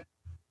doesn't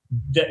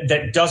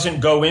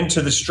go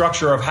into the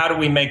structure of how do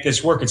we make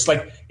this work. It's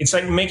like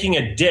making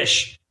a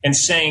dish and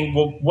saying,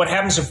 well, what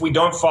happens if we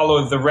don't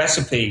follow the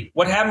recipe?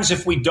 What happens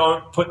if we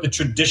don't put the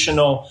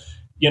traditional,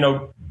 you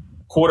know,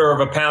 quarter of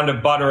a pound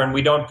of butter and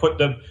we don't put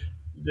the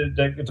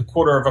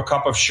quarter of a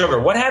cup of sugar?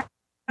 What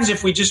happens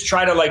if we just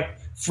try to like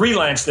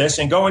freelance this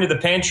and go into the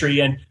pantry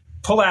and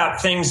pull out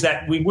things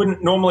that we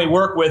wouldn't normally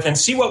work with and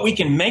see what we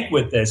can make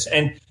with this?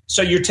 And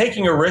so you're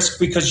taking a risk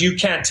because you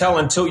can't tell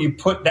until you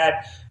put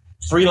that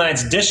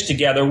freelance dish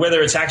together,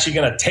 whether it's actually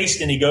going to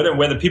taste any good, or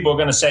whether people are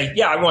going to say,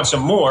 yeah, I want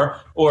some more,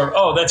 or,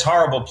 oh, that's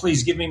horrible,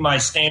 please give me my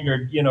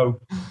standard,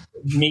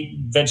 meat,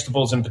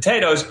 vegetables, and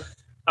potatoes.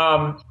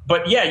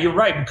 But yeah, you're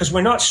right, because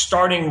we're not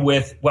starting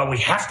with, well, we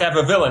have to have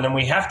a villain and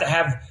we have to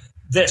have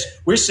this.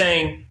 We're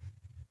saying,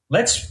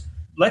 let's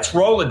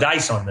roll a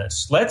dice on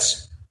this.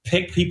 Let's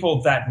pick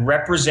people that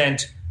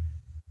represent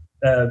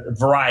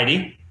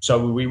variety,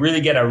 so we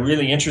really get a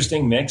really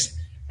interesting mix,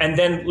 and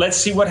then let's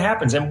see what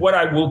happens. And what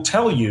I will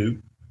tell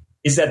you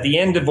is at the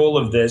end of all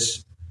of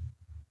this,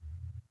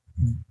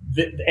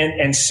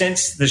 and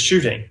since the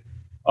shooting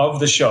of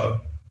the show,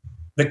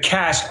 the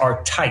cast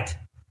are tight.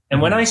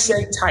 And when I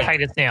say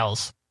tight as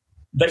nails.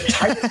 You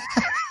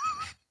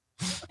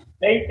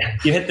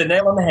hit the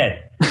nail on the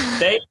head.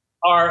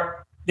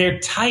 They're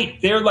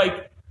tight. They're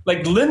like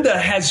Linda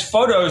has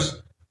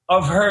photos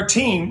of her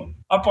team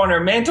up on her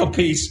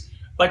mantelpiece,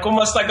 like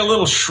almost like a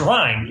little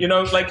shrine,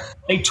 like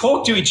they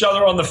talk to each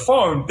other on the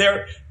phone.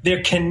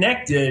 They're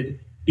connected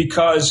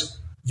because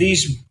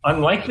these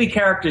unlikely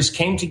characters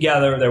came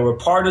together. They were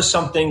part of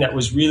something that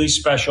was really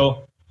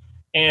special.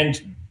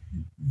 And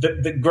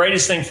the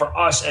greatest thing for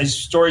us as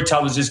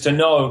storytellers is to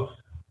know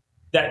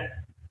that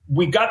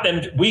we got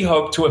them, we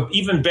hope, to an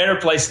even better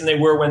place than they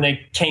were when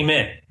they came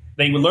in.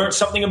 They learned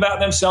something about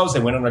themselves. They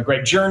went on a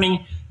great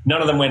journey. None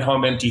of them went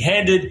home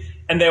empty-handed.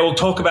 And they will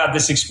talk about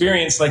this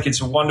experience like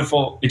it's a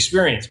wonderful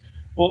experience.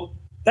 Well,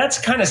 that's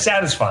kind of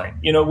satisfying.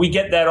 We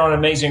get that on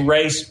Amazing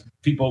Race.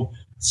 People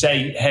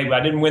say, hey,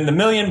 I didn't win the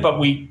million, but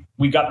we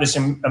got this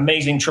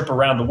amazing trip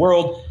around the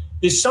world.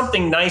 There's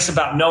something nice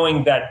about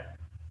knowing that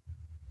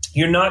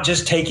you're not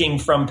just taking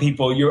from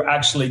people, you're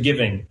actually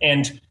giving.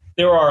 And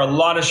there are a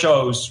lot of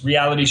shows,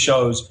 reality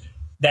shows,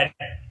 that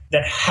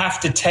have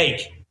to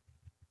take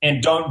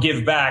and don't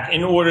give back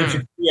in order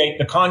to create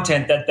the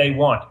content that they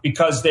want,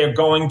 because they're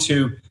going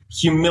to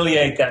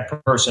humiliate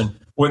that person,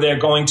 or they're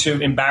going to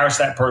embarrass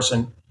that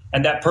person.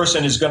 And that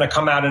person is going to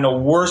come out in a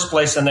worse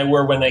place than they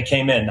were when they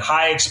came in.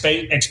 High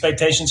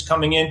expectations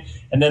coming in,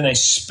 and then they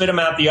spit them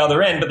out the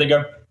other end, but they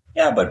go,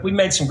 yeah, but we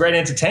made some great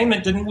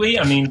entertainment, didn't we?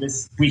 I mean,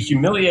 we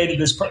humiliated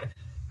this person.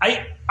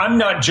 I'm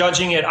not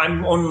judging it.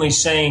 I'm only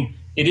saying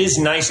it is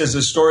nice as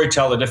a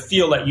storyteller to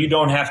feel that you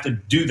don't have to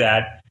do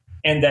that,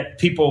 and that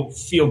people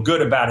feel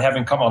good about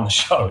having come on the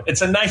show.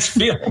 It's a nice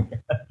feeling.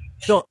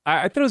 So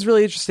I thought it was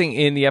really interesting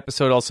in the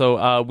episode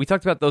also. We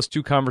talked about those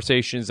two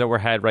conversations that were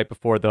had right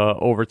before the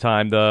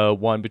overtime, the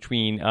one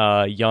between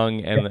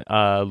Young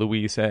and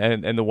Luis,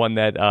 and the one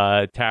that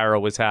Tara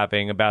was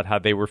having about how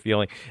they were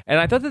feeling. And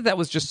I thought that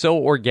was just so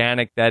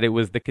organic that it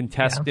was the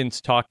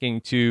contestants talking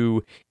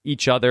to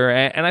each other.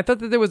 And I thought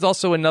that there was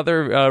also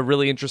another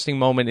really interesting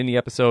moment in the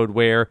episode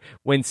where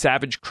when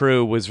Savage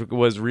Crew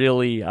was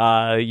really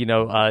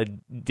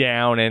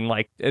down, and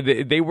like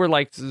they were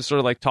like sort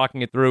of like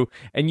talking it through,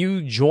 and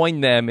you joined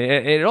them.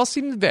 It all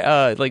seemed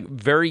like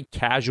very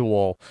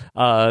casual,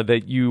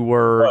 that you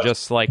were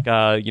just like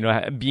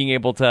being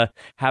able to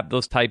have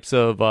those types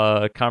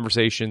of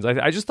conversations.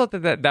 I just thought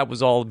that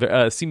was all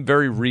seemed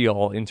very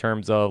real in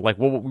terms of like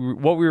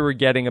what we were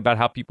getting about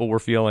how people were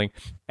feeling,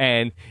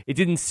 and it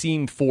didn't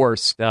seem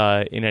forced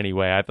in any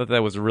way. I thought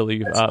that was a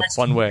really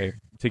fun way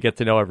to get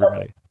to know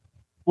everybody.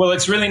 Well,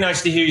 it's really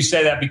nice to hear you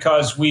say that,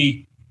 because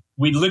we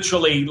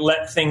literally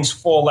let things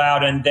fall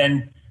out, and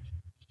then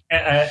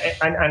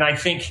and I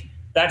think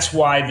that's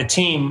why the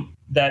team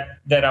that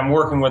I'm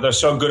working with are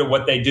so good at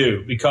what they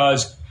do,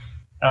 because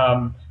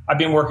I've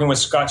been working with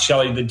Scott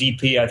Shelley, the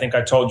DP. I think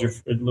I told you,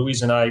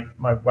 Louise and I,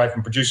 my wife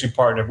and producing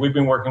partner, we've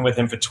been working with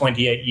him for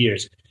 28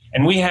 years.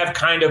 And we have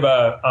kind of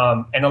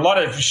and a lot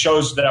of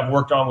shows that I've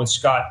worked on with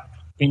Scott,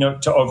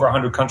 to over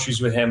 100 countries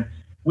with him,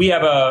 we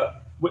have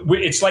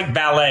it's like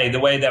ballet, the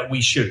way that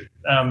we shoot.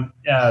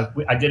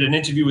 I did an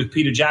interview with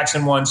Peter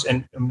Jackson once,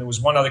 and there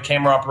was one other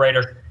camera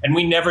operator, and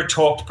we never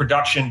talked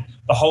production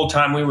the whole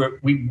time.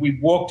 We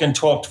walked and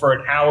talked for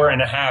an hour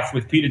and a half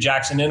with Peter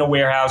Jackson in a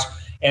warehouse.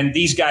 And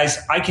these guys,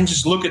 I can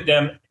just look at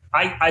them.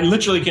 I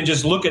literally can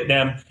just look at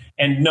them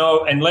and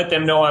know and let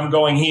them know I'm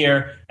going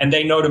here, and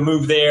they know to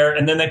move there,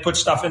 and then they put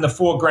stuff in the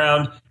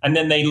foreground, and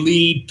then they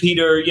lead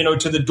Peter,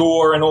 to the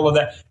door and all of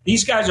that.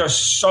 These guys are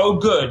so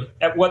good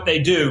at what they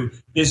do.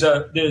 There's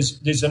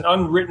an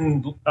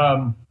unwritten.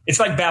 It's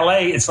like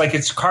ballet. It's like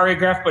it's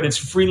choreographed, but it's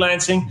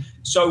freelancing.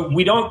 So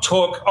we don't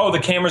talk, oh, the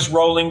camera's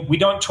rolling. We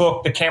don't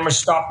talk, the camera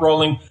stopped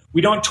rolling.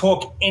 We don't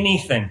talk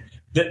anything.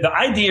 The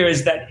idea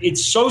is that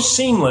it's so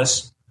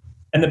seamless.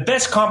 And the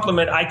best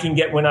compliment I can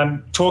get when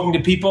I'm talking to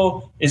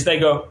people is they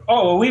go,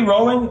 oh, are we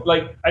rolling?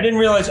 Like, I didn't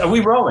realize, are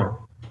we rolling?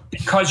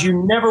 Because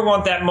you never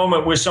want that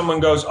moment where someone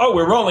goes, oh,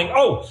 we're rolling.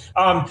 Oh,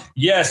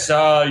 yes,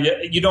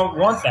 you don't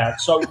want that.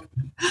 So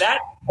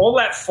all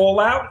that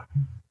fallout,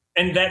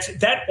 and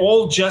that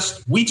all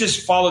we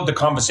just followed the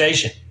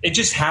conversation. It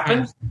just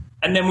happened.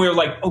 And then we were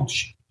like, oh,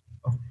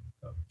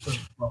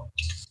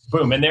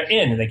 boom. And they're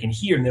in, and they can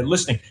hear, and they're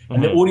listening.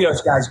 And the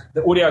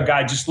audio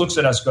guy just looks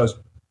at us, goes,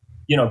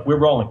 we're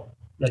rolling.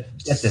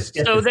 Get this.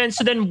 So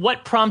then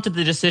what prompted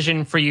the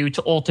decision for you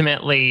to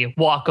ultimately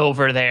walk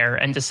over there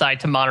and decide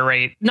to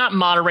not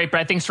moderate, but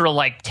I think sort of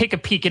like take a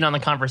peek in on the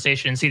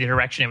conversation and see the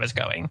direction it was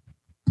going?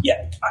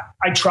 Yeah,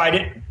 I tried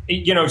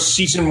it.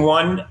 Season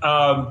 1,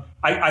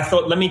 I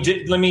thought, let me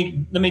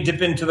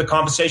dip into the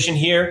conversation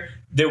here.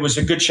 There was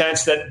a good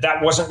chance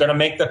that wasn't going to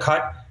make the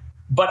cut,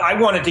 but I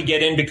wanted to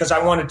get in because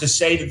I wanted to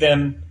say to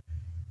them,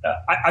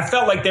 I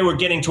felt like they were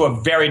getting to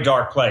a very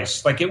dark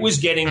place. Like it was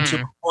getting to a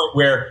point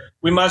where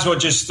we might as well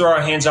just throw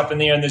our hands up in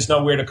the air and there's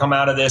nowhere to come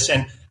out of this.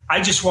 And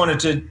I just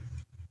wanted to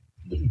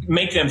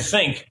make them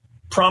think,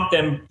 prompt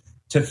them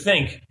to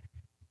think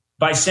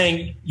by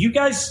saying, you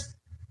guys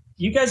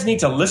need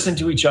to listen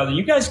to each other.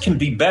 You guys can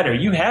be better.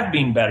 You have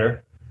been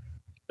better.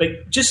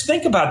 Like, just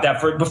think about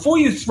that before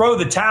you throw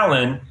the towel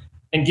in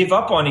and give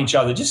up on each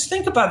other. Just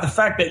think about the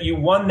fact that you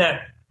won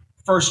that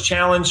first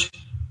challenge,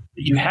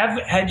 that you have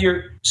had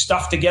your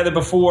stuff together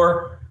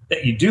before,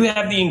 that you do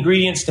have the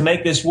ingredients to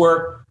make this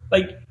work.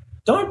 Like,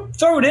 don't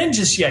throw it in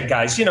just yet,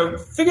 guys.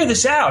 Figure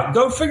this out.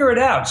 Go figure it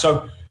out.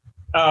 So,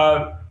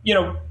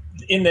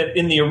 in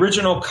the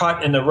original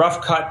cut, in the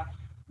rough cut,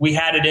 we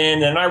had it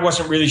in, and I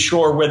wasn't really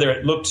sure whether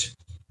it looked,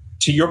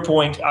 to your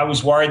point, I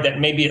was worried that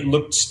maybe it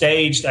looked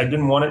staged. I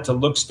didn't want it to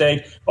look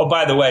staged. Oh,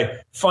 by the way,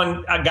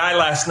 a guy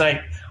last night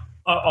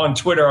on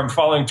Twitter, I'm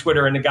following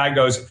Twitter, and the guy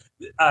goes,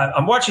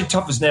 I'm watching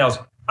Tough as Nails.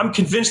 I'm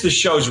convinced the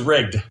show's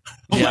rigged.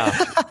 Yeah.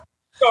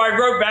 So I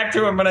wrote back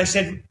to him and I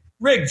said,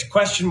 rigged, ?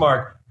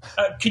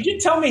 Could you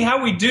tell me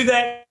how we do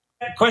that? ?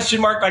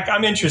 Like,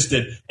 I'm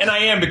interested. And I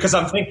am, because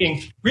I'm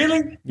thinking,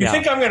 really? You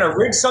think I'm going to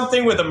rig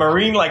something with a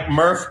Marine like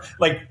Murph?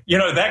 Like,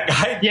 that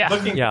guy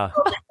looking. Yeah.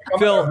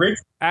 Phil,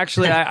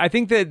 actually, I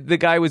think that the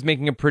guy was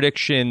making a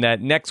prediction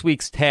that next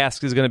week's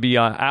task is going to be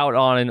out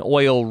on an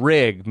oil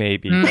rig,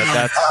 maybe. But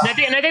that's...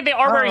 and I think they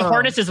are wearing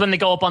harnesses when they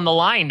go up on the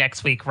line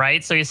next week,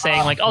 right? So he's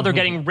saying they're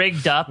getting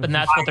rigged up, and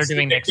that's what they're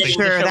doing next week.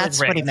 Sure, that's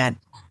what he meant.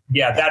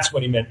 Yeah, that's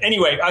what he meant.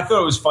 Anyway, I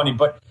thought it was funny,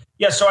 but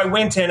yeah, so I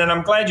went in, and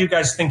I'm glad you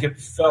guys think it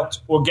felt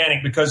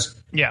organic because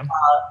none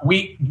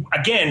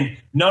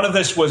of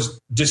this was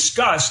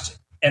discussed,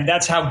 and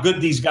that's how good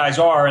these guys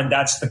are, and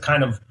that's the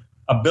kind of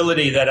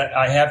ability that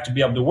I have to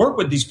be able to work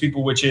with these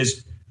people, which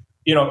is,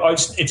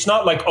 it's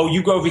not like, oh,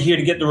 you go over here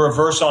to get the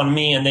reverse on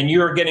me, and then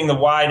you're getting the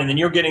wide, and then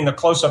you're getting the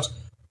close-ups.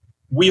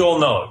 We all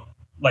know,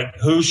 like,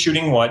 who's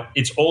shooting what.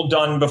 It's all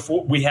done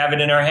before we have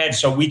it in our head,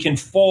 so we can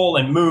fall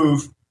and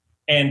move.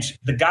 And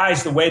the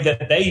guys, the way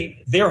that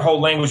their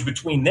whole language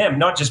between them,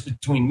 not just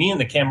between me and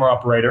the camera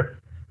operator,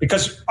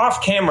 because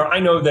off camera, I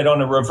know that on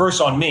a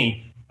reverse on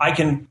me, I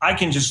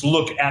can just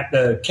look at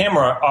the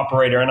camera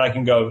operator and I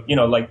can go,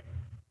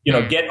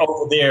 get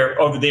over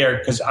there,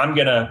 because I'm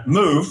going to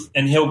move,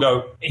 and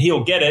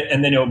he'll get it,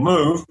 and then he'll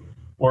move,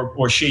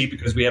 or she,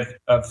 because we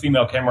have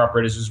female camera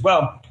operators as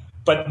well.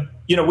 But,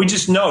 we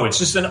just know it's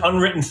just an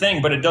unwritten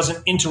thing, but it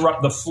doesn't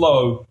interrupt the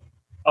flow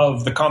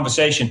of the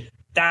conversation.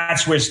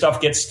 That's where stuff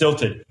gets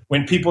stilted,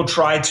 when people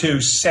try to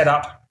set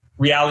up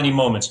reality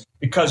moments,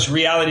 because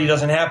reality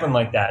doesn't happen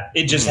like that.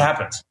 It just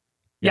happens.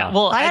 Yeah.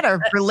 Well, I had a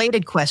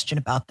related question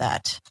about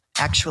that,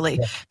 actually,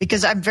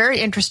 because I'm very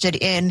interested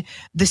in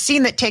the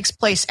scene that takes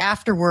place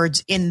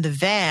afterwards in the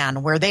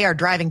van where they are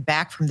driving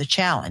back from the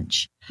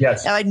challenge.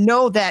 Yes. Now, I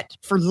know that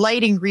for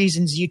lighting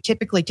reasons, you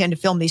typically tend to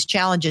film these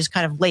challenges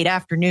kind of late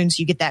afternoon,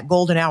 so you get that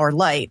golden hour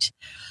light.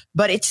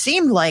 But it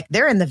seemed like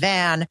they're in the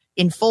van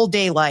in full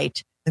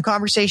daylight. The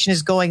conversation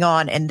is going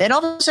on, and then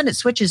all of a sudden it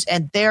switches,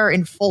 and they're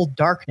in full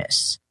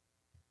darkness.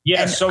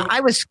 Yeah. And so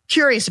I was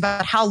curious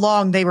about how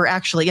long they were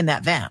actually in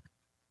that van.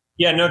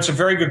 Yeah, no, it's a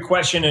very good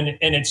question, and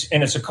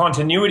it's a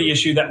continuity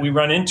issue that we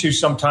run into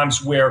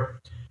sometimes,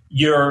 where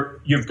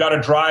you've got a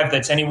drive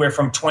that's anywhere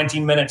from 20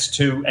 minutes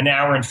to an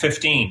hour and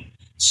 15.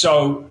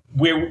 So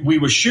we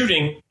were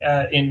shooting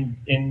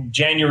in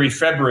January,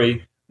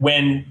 February,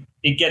 when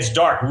it gets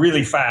dark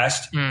really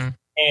fast.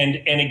 And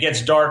it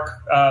gets dark,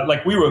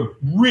 like we were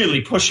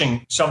really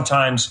pushing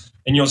sometimes,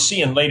 and you'll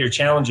see in later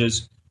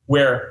challenges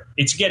where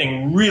it's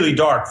getting really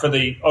dark for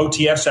the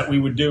OTFs that we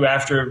would do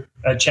after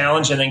a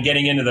challenge, and then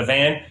getting into the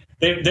van.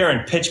 They're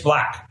in pitch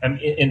black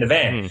in the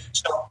van.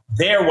 So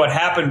there, what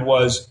happened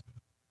was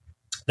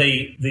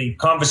the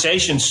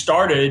conversation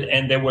started,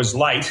 and there was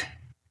light,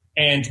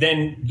 and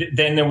then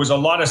there was a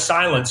lot of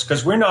silence,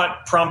 because we're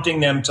not prompting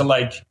them to,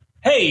 like,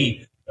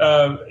 hey,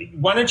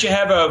 why don't you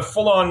have a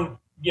full on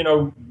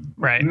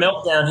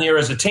meltdown here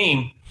as a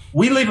team.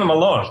 We leave them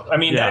alone. I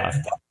mean, that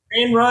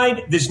van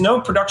ride, there's no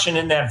production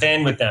in that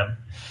van with them.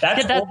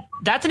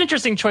 That's an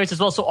interesting choice as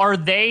well. So are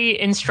they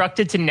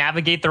instructed to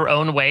navigate their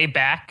own way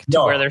back to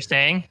where they're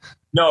staying?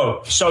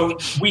 No. So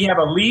we have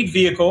a lead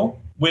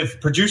vehicle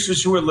with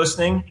producers who are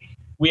listening.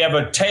 We have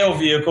a tail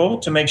vehicle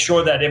to make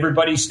sure that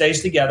everybody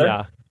stays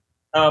together.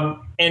 Yeah.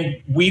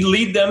 And we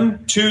lead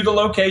them to the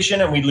location,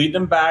 and we lead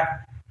them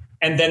back.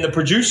 And then the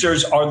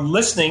producers are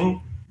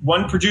listening.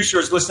 One producer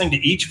is listening to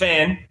each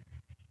van,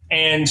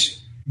 and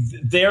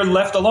they're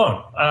left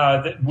alone.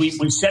 We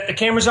set the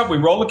cameras up. We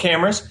roll the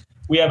cameras.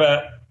 We have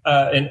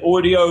an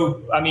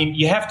audio. I mean,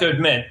 you have to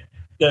admit,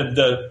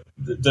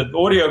 the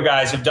audio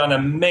guys have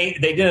done they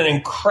did an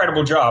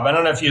incredible job. I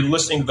don't know if you're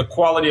listening to the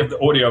quality of the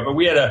audio, but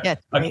we had an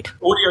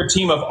audio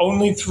team of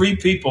only 3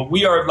 people.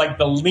 We are like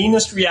the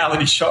leanest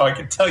reality show, I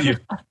can tell you.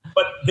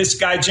 But this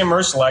guy, Jim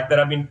Ursulak, that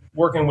I've been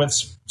working with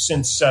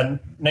since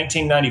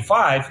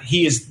 1995,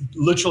 he is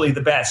literally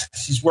the best.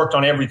 He's worked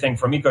on everything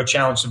from Eco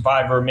Challenge,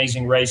 Survivor,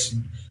 Amazing Race.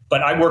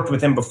 But I worked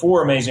with him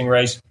before Amazing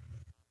Race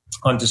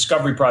on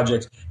Discovery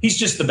projects. He's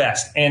just the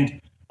best.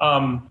 And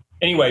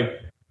anyway,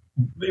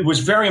 it was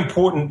very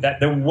important that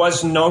there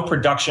was no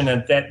production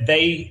and that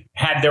they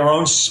had their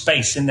own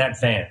space in that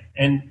van.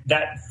 And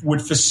that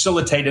would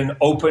facilitate an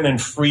open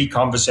and free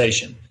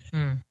conversation.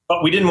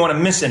 But we didn't want to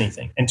miss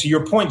anything. And to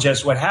your point,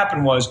 Jess, what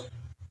happened was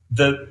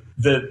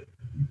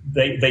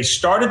they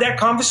started that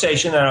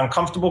conversation, that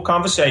uncomfortable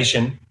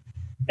conversation,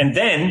 and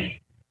then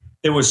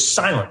there was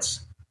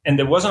silence. And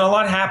there wasn't a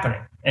lot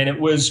happening. And it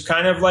was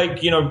kind of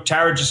like,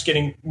 Tara just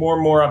getting more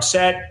and more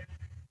upset.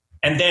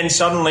 And then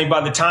suddenly,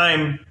 by the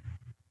time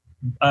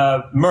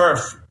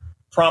Murph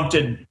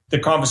prompted the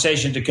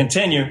conversation to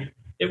continue,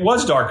 it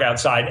was dark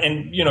outside.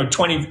 And,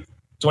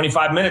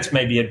 25 minutes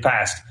maybe had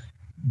passed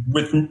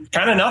with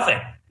kind of nothing,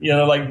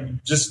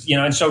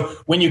 and so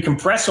when you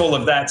compress all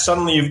of that,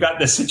 suddenly you've got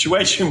this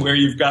situation where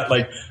you've got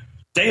like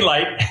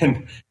daylight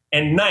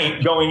and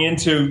night going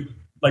into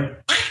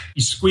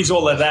you squeeze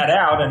all of that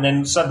out, and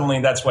then suddenly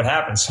that's what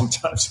happens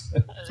sometimes.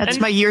 That's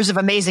my years of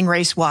Amazing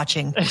Race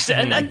watching.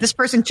 Like this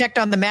person checked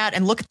on the mat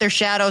and look at their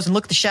shadows and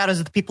look at the shadows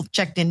of the people that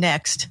checked in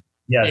next.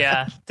 Yes.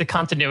 Yeah, the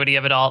continuity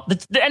of it all.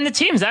 And the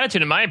team's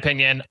attitude, in my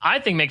opinion, I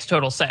think makes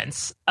total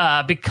sense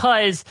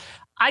because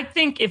I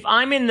think if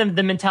I'm in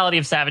the mentality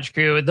of Savage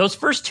Crew, those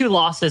first 2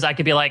 losses, I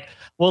could be like,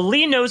 well,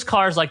 Lee knows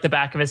cars like the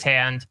back of his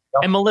hand,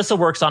 and Melissa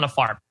works on a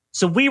farm.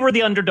 So we were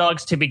the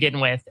underdogs to begin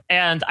with.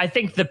 And I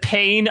think the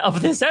pain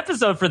of this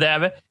episode for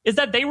them is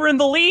that they were in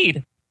the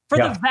lead for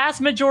the vast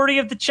majority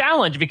of the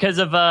challenge because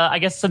of, I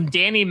guess, some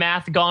Danny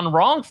math gone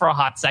wrong for a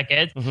hot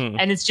second. Mm-hmm.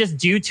 And it's just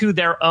due to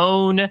their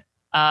own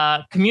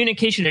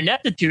communication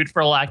ineptitude,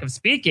 for lack of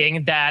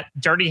speaking, that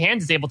Dirty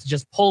Hands is able to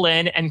just pull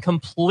in and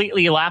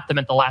completely lap them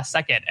at the last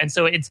second. And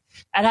so it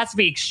has to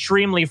be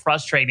extremely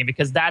frustrating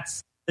because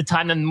that's the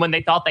time when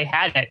they thought they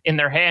had it in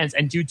their hands,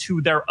 and due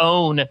to their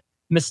own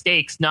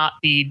mistakes, not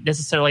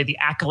necessarily the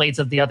accolades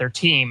of the other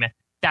team,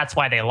 that's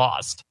why they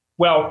lost.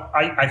 Well,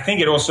 I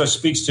think it also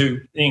speaks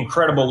to the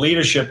incredible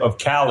leadership of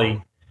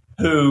Callie,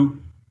 who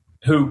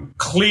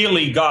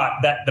clearly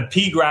got that the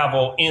pea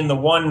gravel in the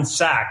one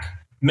sack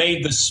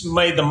made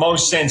the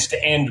most sense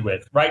to end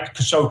with, right?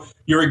 So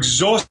you're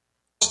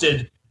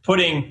exhausted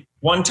putting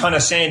 1 ton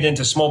of sand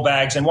into small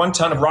bags and 1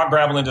 ton of rock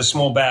gravel into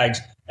small bags,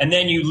 and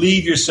then you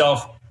leave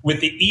yourself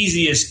with the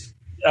easiest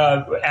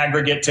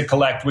aggregate to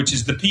collect, which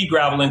is the pea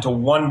gravel, into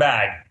 1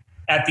 bag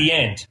at the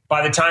end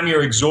by the time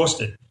you're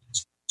exhausted.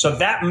 So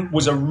that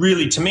was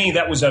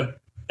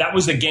that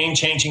was a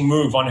game-changing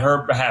move on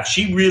her behalf.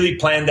 She really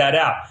planned that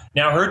out.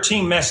 Now, her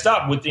team messed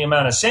up with the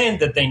amount of sand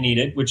that they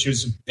needed, which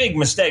was a big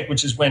mistake,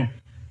 which is when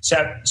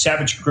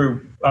Savage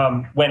Crew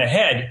went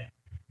ahead.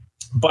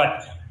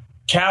 But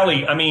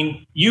Callie, I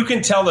mean, you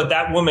can tell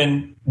that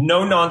woman,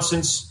 no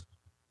nonsense.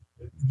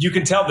 You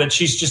can tell that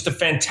she's just a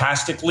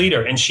fantastic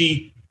leader. And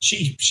she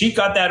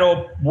got that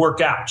all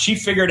worked out. She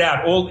figured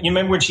out you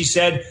remember when she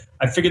said,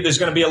 I figured there's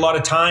going to be a lot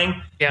of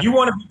tying. Yeah. You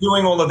want to be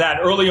doing all of that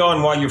early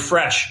on while you're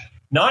fresh,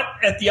 not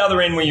at the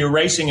other end when you're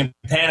racing and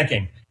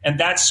panicking. And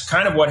that's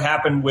kind of what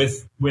happened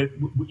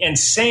and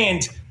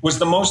sand was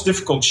the most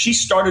difficult. She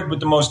started with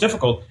the most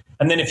difficult.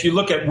 And then if you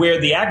look at where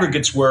the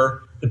aggregates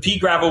were, the pea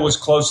gravel was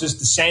closest,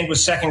 the sand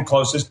was second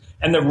closest,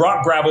 and the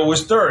rock gravel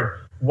was third.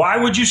 Why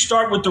would you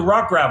start with the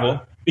rock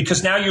gravel?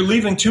 Because now you're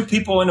leaving 2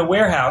 people in a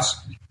warehouse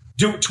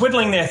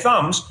twiddling their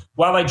thumbs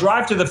while they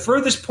drive to the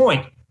furthest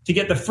point to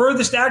get the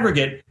furthest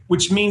aggregate,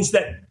 which means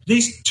that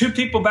these 2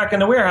 people back in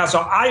the warehouse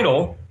are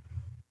idle.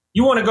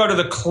 You want to go to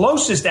the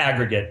closest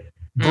aggregate,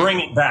 bring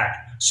it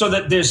back, so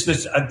that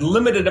there's a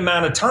limited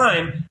amount of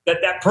time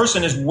that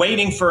person is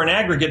waiting for an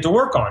aggregate to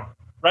work on,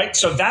 right?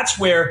 So that's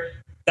where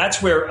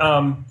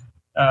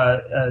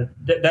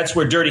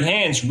Dirty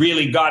Hands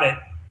really got it,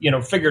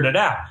 figured it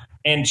out.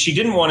 And she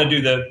didn't want to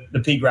do the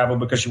pea gravel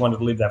because she wanted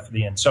to leave that for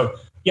the end. So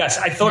yes,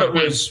 I thought it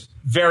was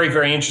very,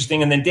 very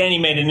interesting. And then Danny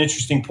made an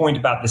interesting point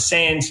about the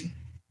sand.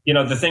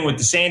 The thing with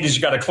the sand is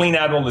you got to clean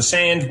out all the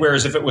sand,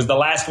 whereas if it was the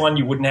last one,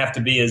 you wouldn't have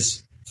to be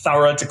as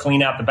thorough to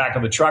clean out the back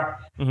of the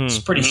truck. Mm-hmm. It's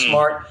pretty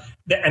smart.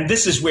 And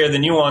this is where the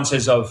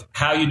nuances of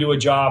how you do a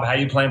job, how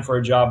you plan for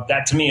a job,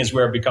 that to me is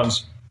where it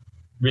becomes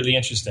really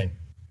interesting.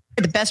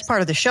 The best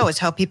part of the show is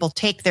how people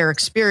take their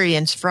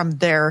experience from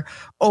their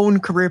own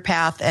career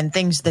path and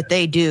things that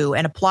they do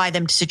and apply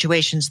them to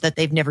situations that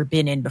they've never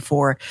been in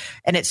before.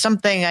 And it's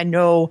something I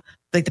know,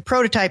 like the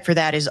prototype for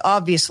that is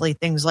obviously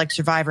things like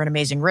Survivor and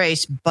Amazing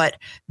Race, but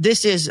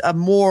this is a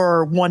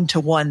more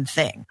one-to-one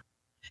thing.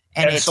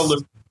 And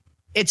absolutely.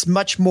 It's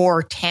much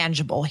more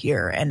tangible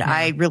here. And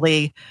I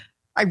really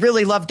I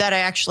really loved that.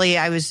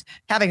 I was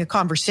having a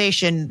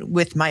conversation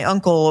with my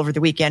uncle over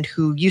the weekend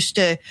who used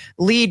to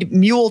lead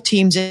mule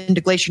teams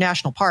into Glacier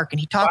National Park. And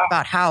he talked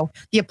about how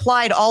he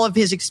applied all of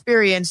his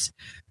experience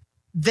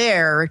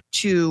there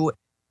to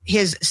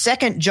his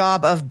second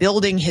job of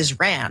building his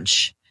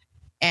ranch,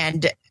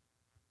 and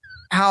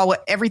how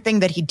everything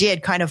that he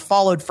did kind of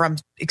followed from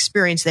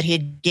experience that he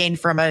had gained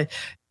from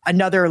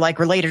another like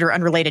related or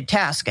unrelated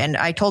task. And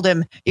I told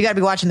him, you got to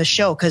be watching the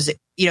show because,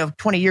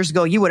 20 years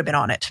ago, you would have been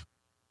on it.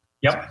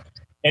 Yep.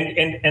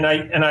 And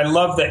I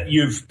love that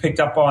you've picked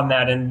up on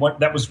that. And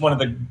that was one of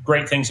the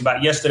great things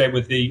about yesterday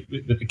with the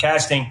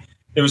casting.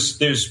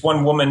 There's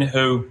one woman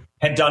who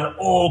had done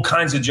all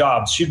kinds of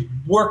jobs. She'd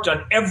worked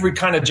on every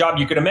kind of job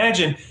you could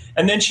imagine.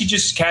 And then she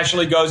just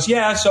casually goes,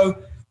 yeah,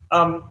 so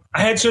I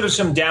had sort of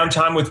some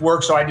downtime with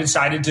work, so I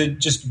decided to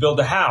just build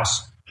a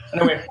house.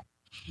 And I went,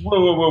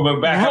 whoa,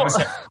 back up a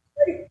second.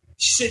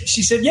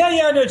 She said, yeah,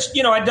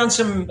 I'd done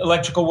some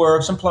electrical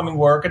work, some plumbing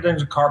work. I'd done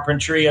some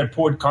carpentry. I'd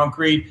poured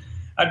concrete.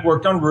 I'd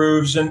worked on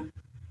roofs, and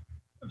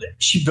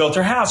she built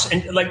her house.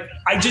 And like,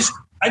 I just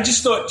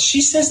thought,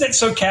 she says that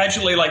so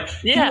casually. Like,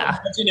 yeah.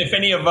 Imagine if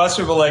any of us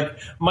were like,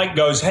 Mike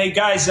goes, hey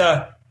guys,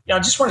 I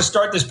just want to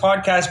start this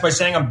podcast by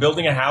saying I'm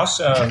building a house.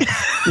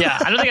 Yeah,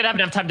 I don't think I'd have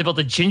enough time to build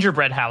a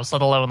gingerbread house,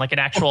 let alone like an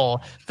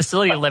actual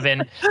facility to live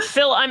in.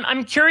 Phil,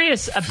 I'm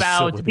curious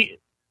about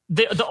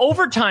the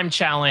overtime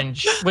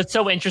challenge was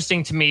so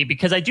interesting to me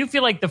because I do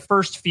feel like the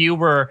first few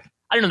were,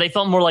 I don't know, they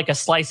felt more like a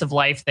slice of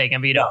life thing. I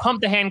mean,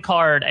 pump the hand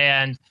card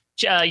and,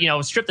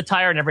 strip the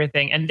tire and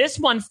everything. And this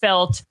one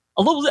felt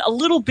a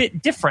little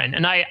bit different.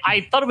 And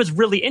I thought it was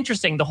really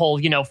interesting, the whole,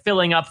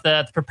 filling up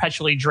the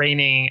perpetually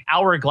draining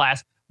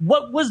hourglass.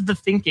 What was the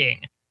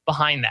thinking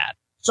behind that?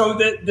 So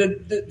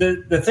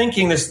the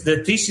thinking,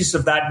 the thesis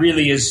of that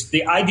really is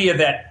the idea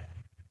that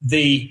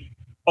the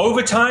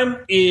overtime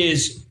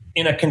is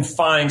in a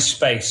confined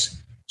space.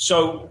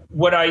 So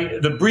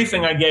the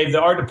briefing I gave the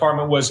art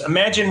department was,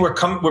 imagine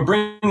we're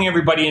bringing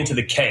everybody into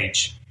the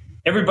cage.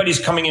 Everybody's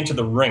coming into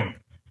the ring.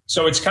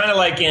 So it's kind of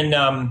like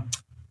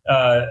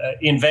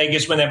in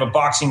Vegas when they have a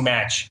boxing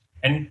match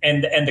and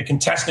the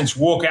contestants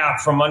walk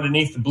out from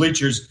underneath the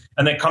bleachers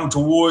and they come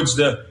towards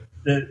the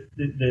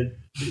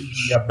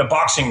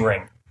boxing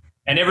ring,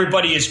 and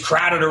everybody is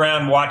crowded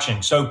around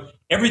watching. So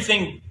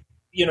everything,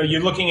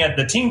 you're looking at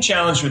the team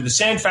challenge with the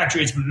Sand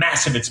Factory. It's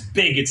massive. It's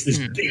big. It's this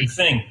big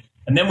thing.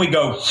 And then we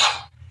go,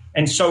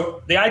 and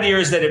so the idea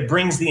is that it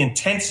brings the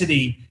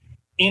intensity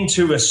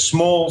into a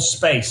small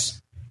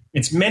space.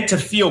 It's meant to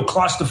feel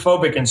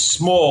claustrophobic and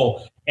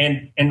small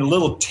and a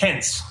little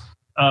tense.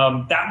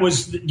 That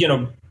was,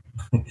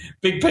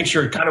 big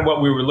picture, kind of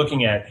what we were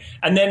looking at.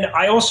 And then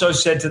I also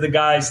said to the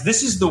guys,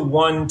 this is the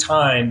one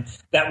time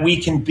that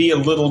we can be a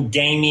little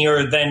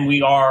gamier than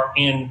we are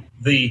in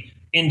the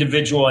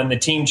individual and the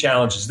team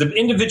challenges. The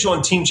individual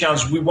and team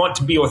challenges, we want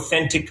to be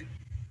authentic.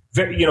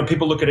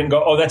 People look at it and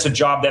go, oh, that's a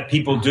job that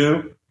people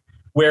do.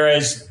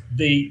 Whereas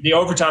the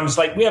overtime is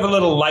like, we have a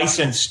little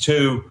license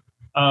to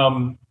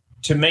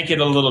make it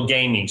a little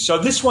gamey. So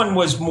this one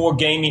was more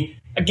gamey.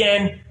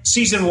 Again,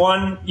 season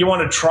one, you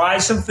want to try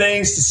some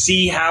things to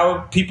see how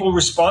people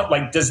respond.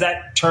 Like, does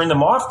that turn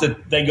them off?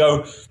 That they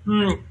go,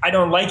 I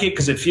don't like it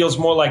because it feels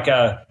more like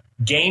a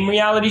game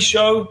reality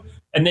show.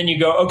 And then you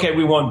go, okay,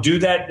 we won't do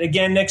that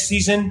again next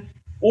season.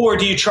 Or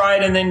do you try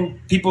it and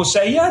then people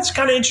say, yeah, it's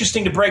kind of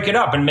interesting to break it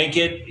up and make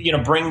it,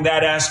 bring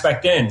that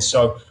aspect in.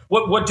 So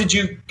what did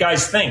you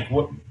guys think?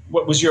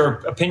 What was your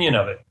opinion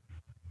of it?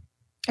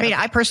 I mean,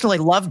 I personally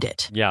loved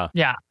it. Yeah.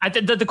 Yeah.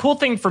 The cool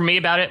thing for me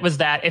about it was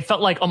that it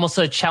felt like almost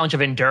a challenge of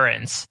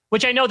endurance,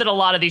 which I know that a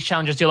lot of these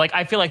challenges do. Like,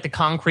 I feel like the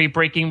concrete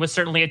breaking was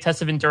certainly a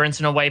test of endurance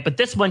in a way, but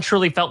this one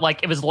truly felt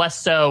like it was less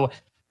so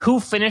who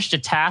finished a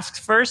task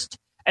first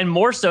and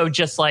more so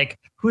just like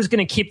who's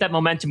going to keep that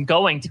momentum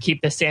going to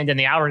keep the sand in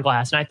the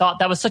hourglass. And I thought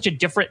that was such a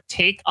different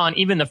take on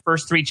even the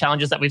first three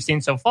challenges that we've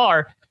seen so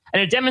far.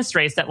 And it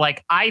demonstrates that,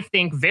 like, I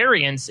think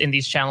variance in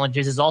these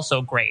challenges is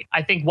also great.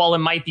 I think while it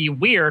might be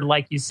weird,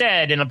 like you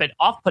said, and a bit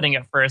off-putting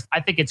at first, I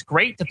think it's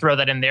great to throw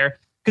that in there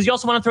because you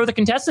also want to throw the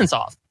contestants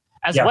off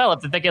as well.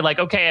 If they're thinking like,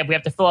 okay, we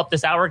have to fill up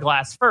this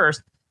hourglass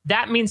first,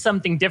 that means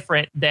something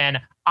different than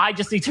I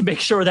just need to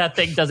make sure that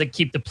thing doesn't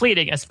keep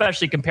depleting,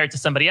 especially compared to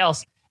somebody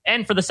else.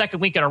 And for the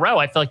second week in a row,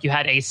 I feel like you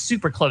had a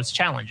super close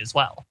challenge as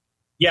well.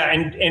 Yeah,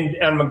 and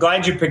I'm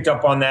glad you picked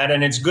up on that,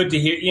 and it's good to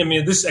hear. I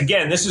mean, this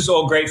is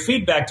all great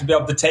feedback to be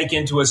able to take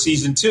into a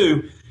season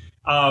two.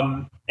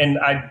 And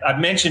I've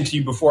mentioned to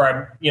you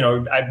before, I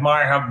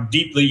admire how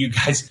deeply you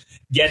guys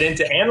get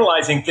into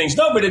analyzing things.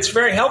 No, but it's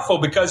very helpful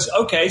because,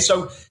 okay,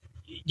 so,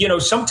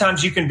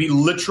 sometimes you can be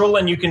literal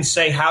and you can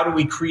say, how do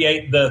we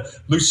create the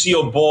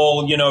Lucille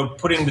Ball,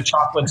 putting the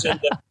chocolates in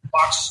the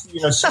box,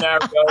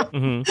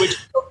 scenario,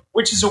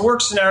 which is a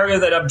work scenario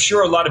that I'm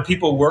sure a lot of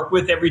people work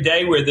with every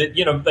day where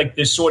like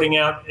they're sorting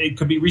out, it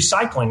could be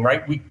recycling,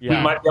 right? We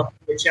might be able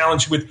to do a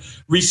challenge with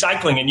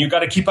recycling and you've got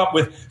to keep up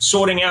with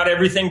sorting out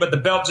everything, but the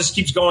belt just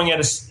keeps going at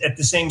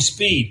the same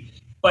speed.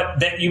 But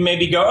that you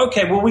maybe go,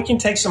 okay, well, we can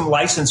take some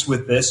license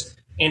with this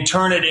and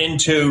turn it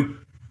into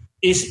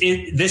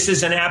this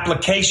is an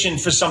application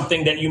for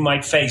something that you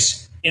might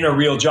face in a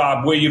real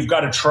job where you've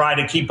got to try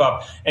to keep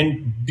up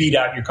and beat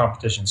out your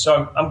competition.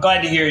 So I'm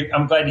glad to hear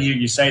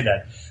you say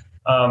that.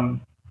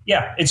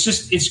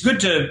 It's good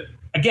to,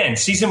 again,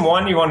 season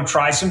 1, you want to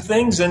try some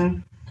things,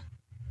 and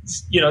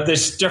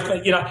there's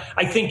different,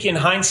 I think in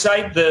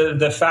hindsight,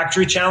 the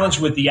factory challenge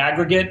with the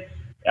aggregate,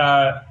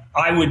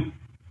 I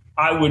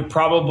would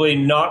probably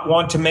not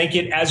want to make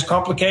it as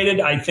complicated.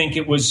 I think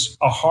it was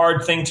a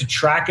hard thing to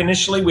track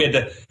initially. We had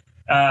to,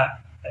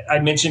 I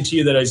mentioned to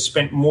you that I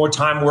spent more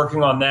time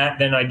working on that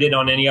than I did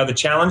on any other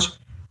challenge.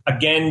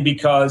 Again,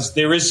 because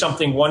there is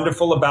something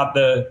wonderful about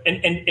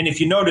and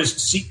if you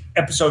noticed,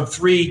 episode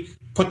 3,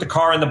 put the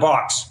car in the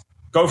box,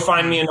 go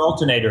find me an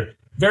alternator.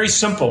 Very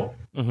simple.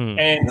 Mm-hmm.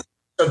 And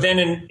so then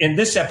in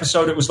this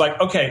episode, it was like,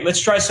 okay, let's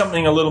try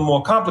something a little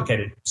more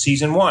complicated.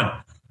 Season 1,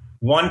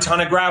 1 ton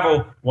of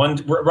gravel,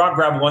 1 rock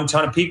gravel, 1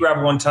 ton of pea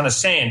gravel, 1 ton of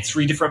sand,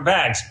 3 different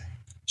bags.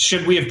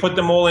 Should we have put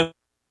them all in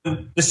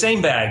the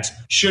same bags?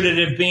 Should it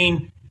have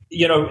been,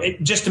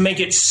 just to make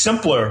it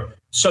simpler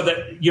so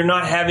that you're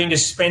not having to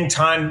spend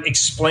time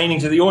explaining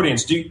to the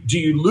audience? Do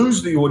you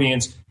lose the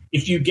audience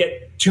if you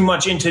get too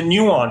much into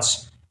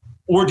nuance?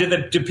 Or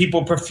do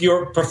people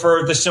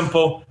prefer the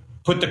simple,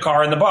 put the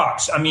car in the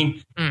box? I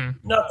mean,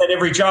 not that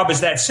every job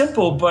is that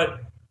simple, but,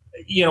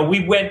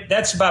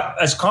 that's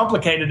about as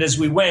complicated as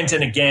we went.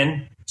 And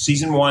again,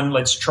 season 1,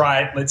 let's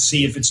try it. Let's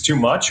see if it's too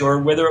much or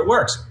whether it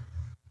works.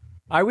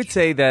 I would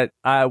say that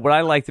what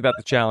I liked about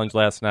the challenge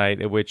last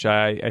night, which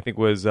I think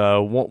was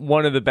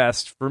one of the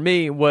best for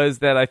me, was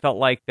that I felt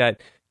like that,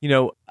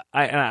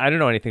 I don't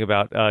know anything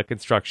about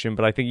construction,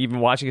 but I think even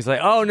watching it's like,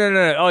 oh,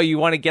 no. Oh, you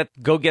want to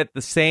go get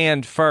the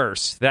sand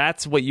first.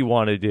 That's what you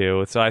want to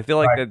do. So I feel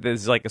like that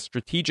there's like a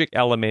strategic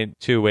element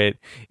to it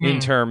in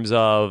terms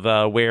of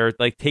where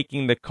like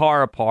taking the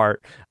car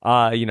apart,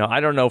 I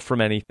don't know from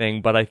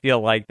anything, but I feel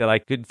like that I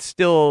could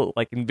still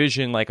like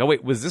envision like, oh,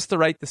 wait, was this the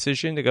right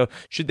decision to go?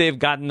 Should they have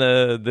gotten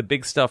the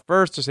big stuff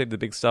first or save the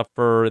big stuff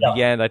for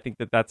the end? I think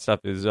that stuff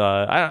is,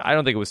 I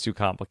don't think it was too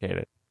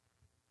complicated.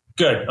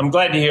 Good. I'm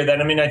glad to hear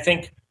that. I mean, I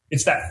think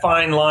it's that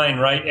fine line,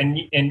 right? And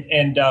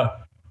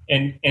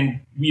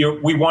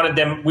we wanted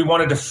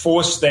to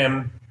force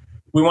them.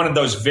 We wanted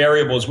those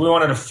variables. We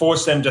wanted to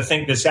force them to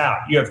think this out.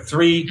 You have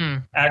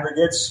 3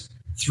 aggregates,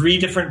 3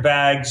 different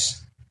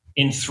bags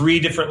in 3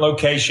 different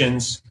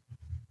locations.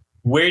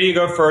 Where do you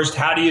go first?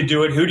 How do you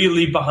do it? Who do you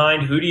leave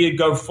behind? Who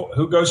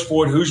goes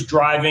forward? Who's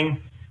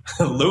driving?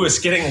 Lewis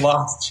getting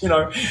lost.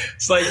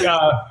 It's like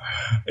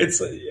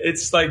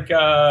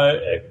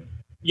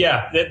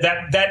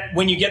that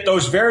when you get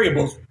those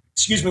variables,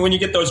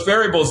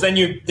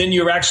 then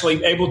you're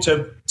actually able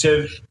to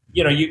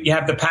you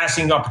have the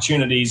passing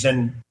opportunities,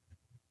 and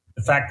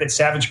the fact that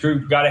Savage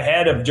Crew got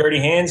ahead of Dirty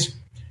Hands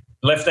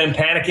left them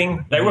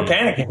panicking. They were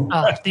panicking.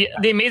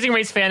 The Amazing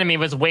Race fan of me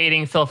was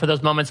waiting, Phil, for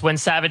those moments when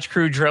Savage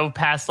Crew drove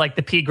past like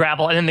the pea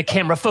gravel, and then the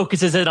camera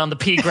focuses in on the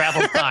pea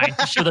gravel sign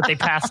to show that they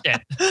passed it.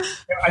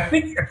 I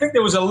think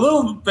there was a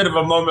little bit of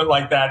a moment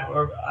like that.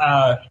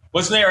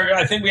 Wasn't there?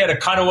 I think we had a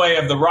cutaway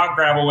of the rock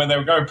gravel when they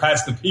were going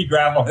past the pea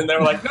gravel, and they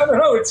were like,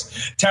 no,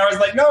 it's Tara's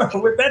like, no,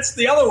 that's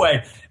the other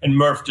way. And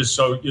Murph just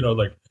that's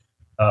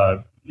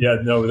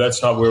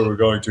not where we're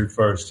going to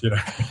first,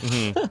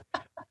 Mm-hmm.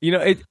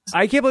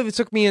 I can't believe it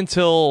took me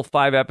until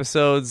 5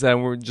 episodes,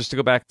 and we're just to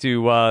go back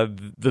to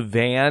the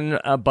van.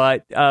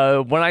 But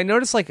when I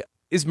noticed, like,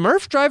 is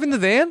Murph driving the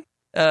van?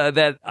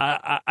 That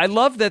I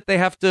love that they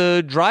have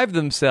to drive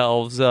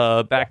themselves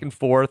back and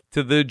forth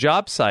to the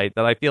job site.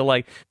 That I feel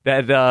like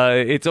that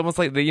it's almost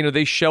like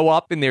they show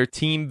up in their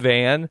team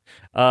van.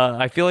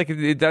 I feel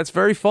like that's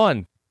very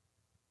fun.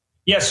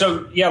 Yeah.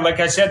 So like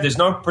I said, there's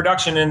no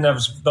production in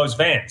those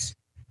vans.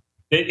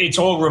 It's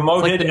all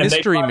remoted. Like the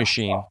Mystery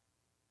Machine.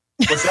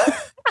 What's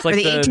that? It's like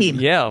the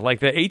A-Team. Yeah, like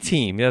the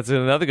A-Team. That's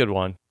another good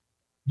one.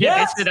 Yeah,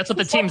 basically that's what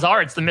the teams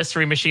are. It's the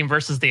Mystery Machine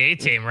versus the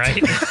A-Team,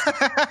 right?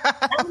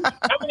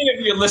 How many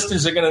of your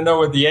listeners are going to know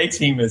what the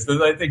A-Team is?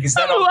 I think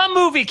a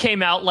movie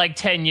came out like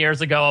 10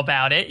 years ago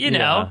about it. You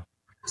know,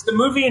 is the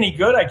movie any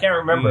good? I can't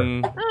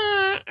remember.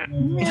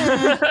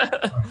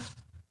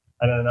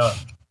 I don't know.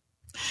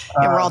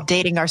 Yeah, we're all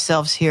dating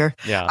ourselves here.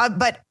 Yeah.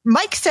 But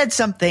Mike said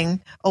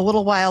something a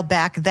little while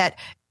back that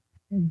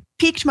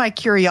piqued my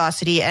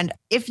curiosity, and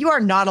if you are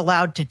not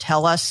allowed to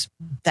tell us,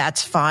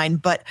 that's fine,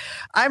 but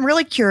I'm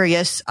really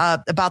curious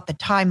about the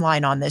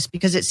timeline on this,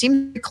 because it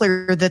seemed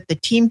clear that the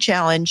team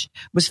challenge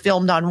was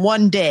filmed on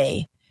one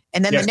day,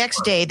 and then the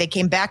next day they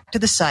came back to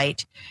the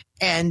site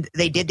and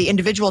they did the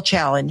individual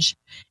challenge,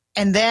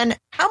 and then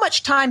how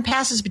much time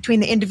passes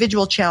between the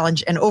individual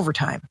challenge and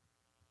overtime?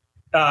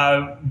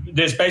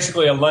 There's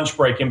basically a lunch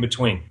break in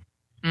between.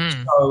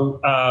 So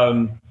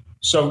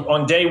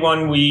on day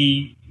 1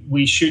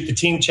 we shoot the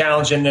team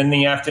challenge, and then in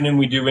the afternoon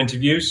we do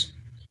interviews,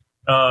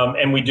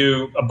 and we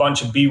do a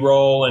bunch of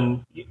B-roll,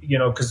 and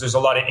because there's a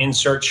lot of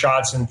insert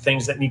shots and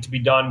things that need to be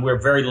done. We're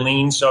very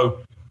lean, so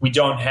we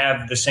don't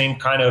have the same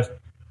kind of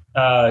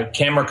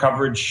camera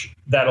coverage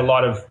that a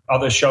lot of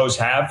other shows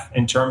have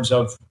in terms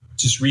of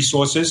just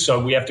resources.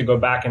 So we have to go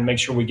back and make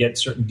sure we get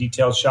certain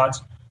detailed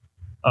shots.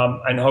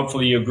 And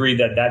hopefully you agree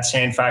that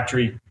Sand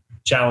Factory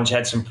challenge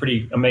had some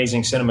pretty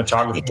amazing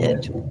cinematography. It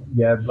did.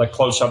 Yeah, like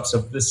close-ups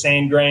of the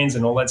sand grains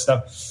and all that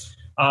stuff.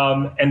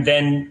 And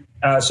then,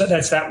 so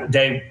that's that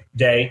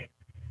day.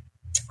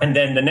 And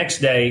then the next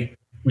day,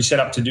 we set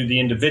up to do the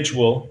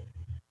individual.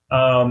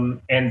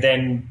 And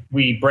then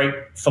we break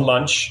for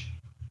lunch.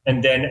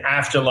 And then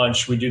after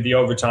lunch, we do the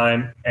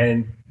overtime.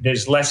 And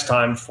there's less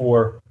time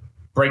for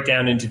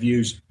breakdown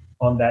interviews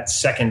on that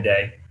second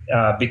day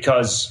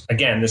because,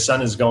 again, the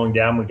sun is going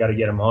down. We got to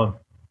get them home.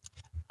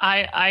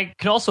 I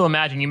can also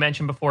imagine, you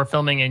mentioned before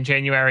filming in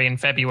January and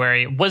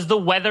February. Was the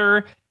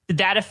weather, did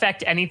that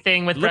affect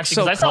anything with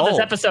Rescue? Because I saw this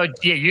episode,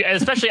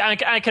 especially,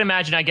 I can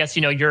imagine, I guess,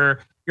 you're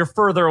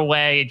further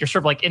away. You're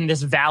sort of like in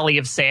this valley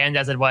of sand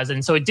as it was.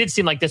 And so it did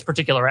seem like this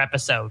particular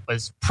episode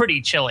was pretty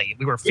chilly.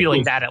 We were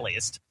feeling that at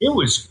least. It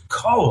was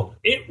cold.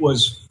 It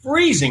was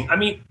freezing. I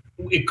mean,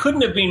 it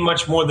couldn't have been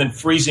much more than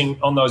freezing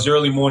on those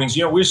early mornings.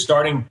 We're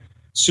starting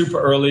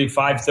super early,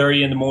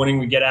 5:30 in the morning.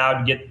 We get out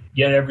and get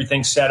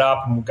everything set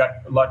up, and we've got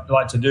a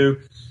lot to do.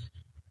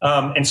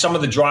 And some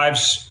of the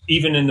drives,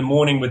 even in the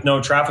morning with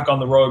no traffic on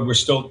the road, were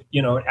still,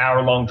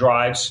 hour-long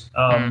drives.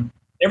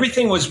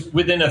 Everything was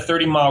within a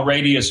 30-mile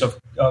radius of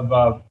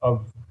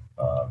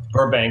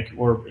Burbank,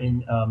 or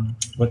in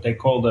what they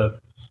call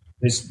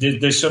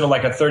there's sort of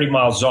like a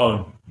 30-mile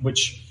zone,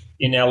 which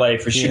in LA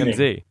for shooting.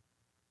 TMZ.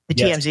 The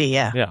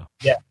TMZ,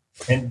 Yeah.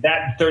 And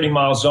that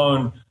 30-mile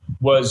zone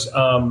was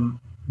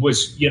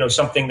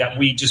something that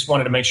we just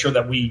wanted to make sure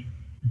that we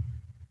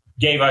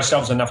gave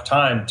ourselves enough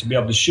time to be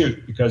able to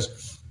shoot,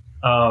 because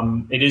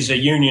it is a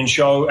union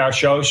show, our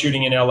show,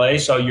 shooting in LA.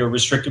 So you're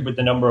restricted with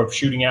the number of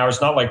shooting hours,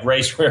 not like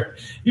race where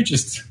you're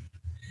just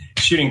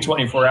shooting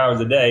 24 hours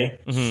a day.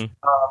 Mm-hmm.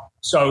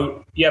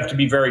 So you have to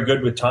be very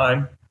good with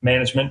time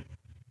management.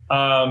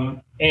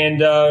 We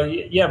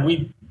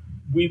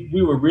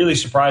were really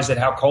surprised at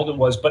how cold it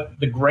was. But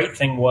the great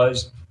thing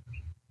was,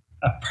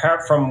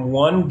 apart from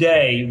one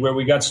day where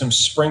we got some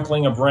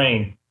sprinkling of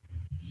rain,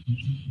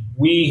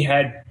 we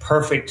had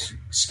perfect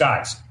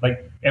skies,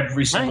 like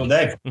every single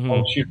day.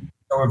 Mm-hmm.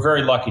 So we're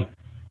very lucky,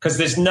 because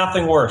there's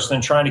nothing worse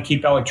than trying to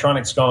keep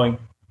electronics going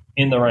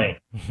in the rain.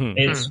 Mm-hmm.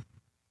 It's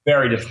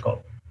very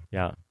difficult.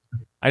 Yeah.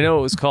 I know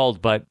it was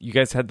cold, but you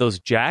guys had those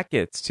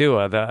jackets too.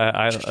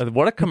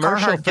 What a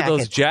commercial for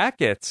those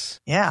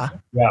jackets. Yeah.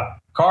 Yeah.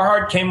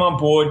 Carhartt came on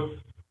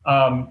board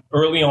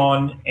early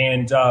on,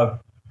 and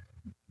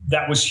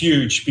that was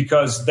huge,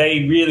 because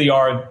they really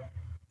are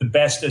the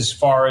best as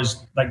far as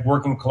like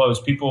working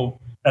clothes. People,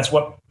 that's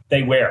what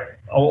they wear.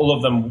 All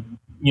of them,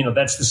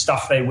 that's the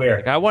stuff they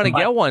wear. I want to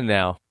get one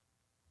now.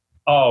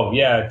 Oh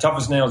yeah, tough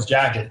as nails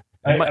jacket.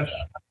 It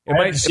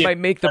might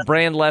make the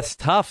brand less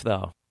tough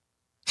though.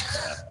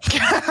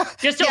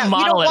 Just don't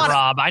model it,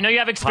 Rob. I know you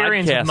have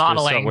experience with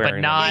modeling, but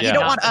not. You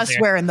don't want us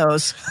wearing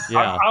those.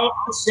 Yeah, I'll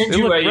send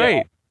you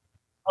great.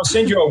 I'll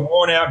send you a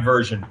worn out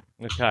version.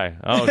 Okay.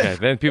 Oh, okay.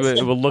 Then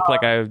it will look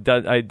like I've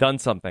done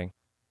something.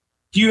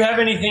 Do you have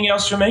anything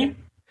else for me?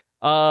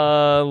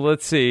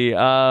 Let's see.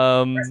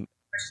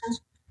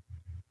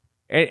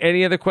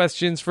 Any other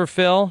questions for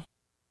Phil?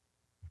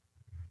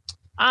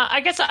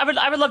 I guess I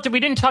would love to. We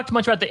didn't talk too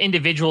much about the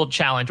individual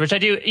challenge, which I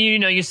do.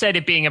 You said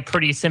it being a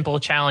pretty simple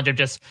challenge of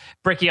just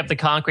breaking up the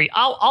concrete.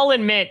 I'll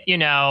admit,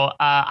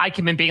 I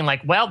came in being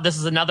like, well, this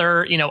is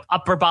another,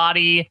 upper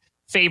body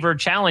favored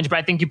challenge. But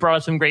I think you brought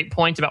up some great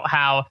points about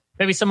how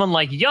maybe someone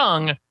like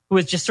Young, who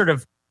was just sort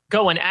of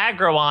going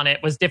aggro on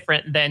it, was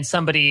different than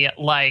somebody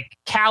like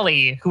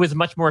Callie, who was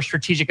much more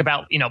strategic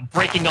about,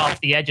 breaking off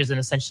the edges and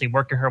essentially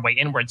working her way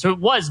inward. So it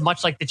was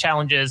much like the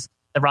challenges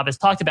that Rob has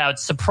talked about,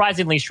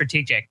 surprisingly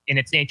strategic in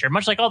its nature,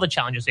 much like all the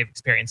challenges we've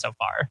experienced so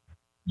far.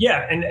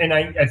 Yeah, and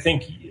I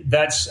think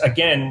that's,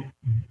 again,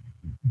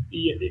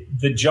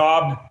 the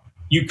job.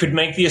 You could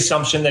make the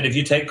assumption that if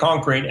you take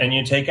concrete and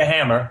you take a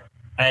hammer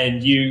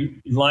and you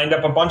lined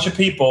up a bunch of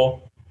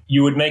people,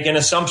 you would make an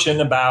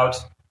assumption about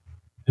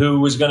who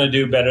was going to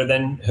do better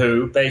than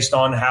who based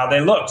on how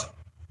they looked.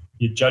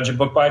 You judge a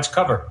book by its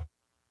cover.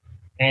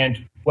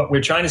 And what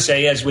we're trying to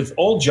say is, with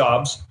old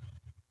jobs,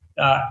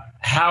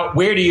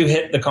 where do you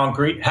hit the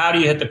concrete? How do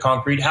you hit the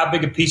concrete? How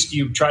big a piece do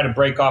you try to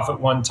break off at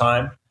one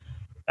time?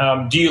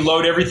 Do you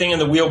load everything in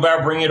the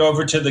wheelbarrow, bring it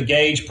over to the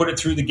gauge, put it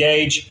through the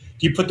gauge?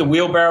 Do you put the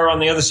wheelbarrow on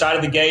the other side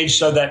of the gauge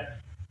so that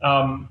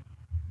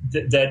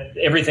that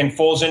everything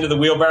falls into the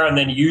wheelbarrow, and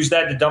then use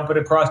that to dump it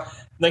across?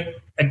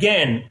 Like,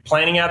 again,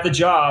 planning out the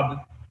job,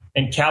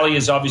 and Callie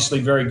is obviously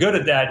very good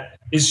at that,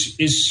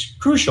 is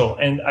crucial.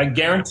 And I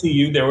guarantee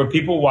you there were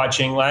people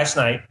watching last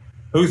night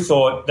who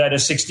thought that a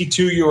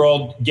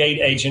 62-year-old gate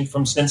agent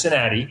from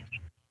Cincinnati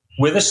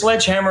with a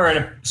sledgehammer and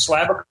a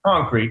slab of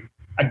concrete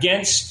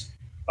against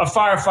a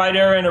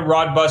firefighter and a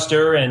rod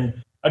buster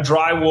and a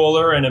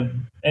drywaller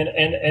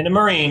and a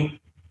Marine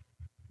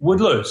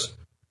would lose.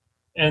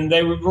 And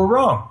they were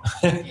wrong.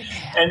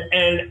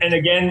 and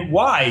again,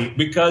 why?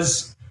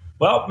 Because,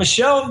 well,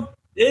 Michelle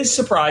is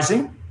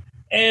surprising.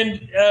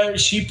 And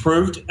she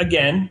proved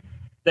again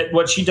that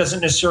what she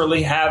doesn't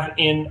necessarily have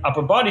in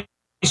upper body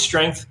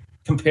strength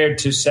compared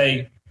to,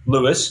 say,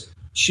 Lewis,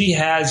 she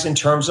has in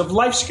terms of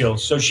life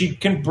skills. So she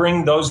can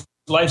bring those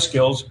life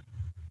skills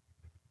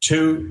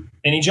to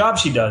any job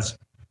she does.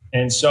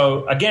 And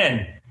so,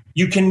 again,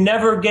 you can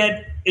never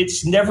get,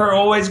 it's never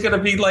always going to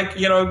be like,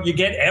 you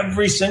get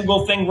every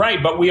single thing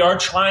right. But we are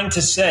trying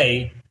to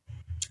say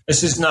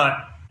this is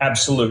not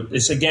absolute.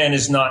 This, again,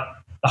 is not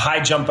the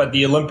high jump at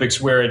the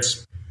Olympics where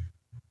it's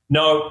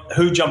no,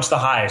 who jumps the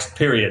highest,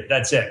 period.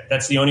 That's it.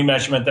 That's the only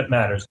measurement that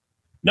matters.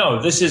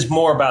 No, this is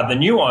more about the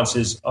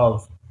nuances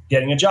of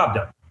getting a job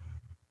done.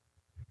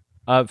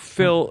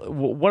 Phil,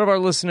 one of our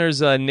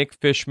listeners, Nick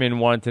Fishman,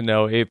 wanted to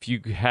know if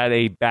you had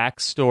a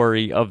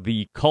backstory of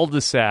the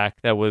cul-de-sac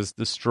that was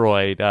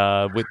destroyed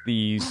with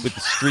the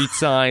street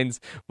signs.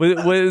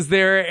 Was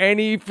there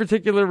any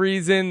particular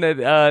reason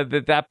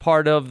that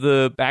part of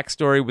the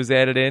backstory was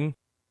added in?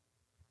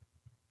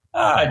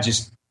 I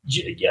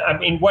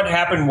mean, what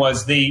happened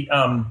was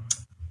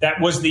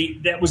that was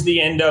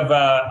the end of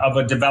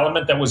a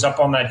development that was up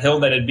on that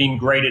hill that had been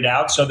graded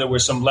out. So there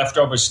was some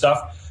leftover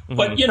stuff.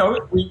 But,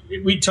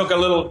 we took a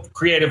little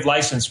creative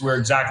license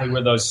where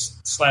those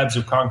slabs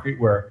of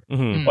concrete were.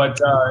 Mm-hmm. But,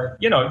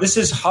 this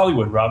is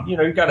Hollywood, Rob.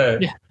 You got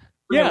to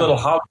bring a little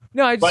Hollywood.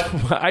 No, I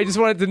just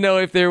wanted to know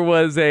if there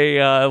was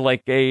an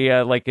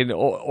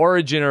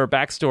origin or a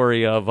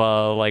backstory of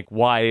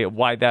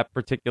why that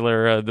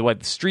particular why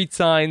the street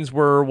signs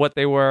were what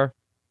they were.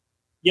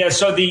 Yeah,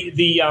 so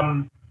the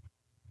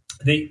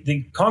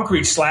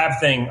concrete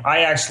slab thing,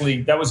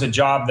 that was a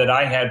job that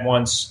I had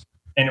once,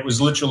 and it was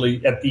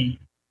literally at the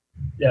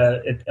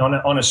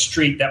on a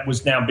street that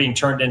was now being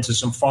turned into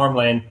some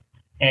farmland,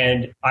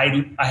 and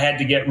I had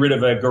to get rid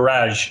of a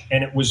garage,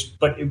 and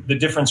the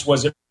difference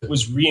was it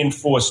was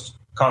reinforced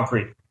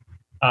concrete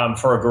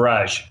for a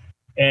garage,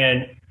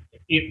 and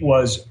it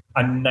was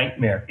a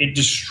nightmare. It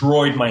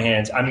destroyed my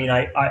hands. I mean,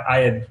 I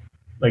had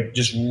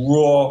just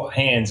raw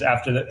hands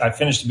after I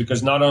finished it,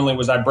 because not only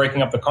was I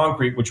breaking up the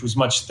concrete, which was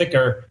much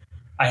thicker,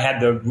 I had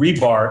the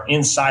rebar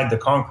inside the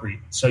concrete,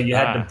 so you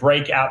had to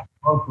break out the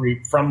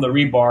concrete from the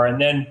rebar,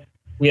 and then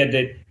we had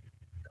to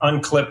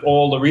unclip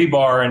all the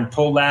rebar and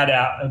pull that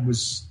out. It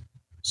was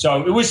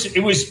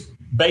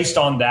based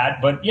on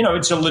that, but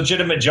it's a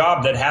legitimate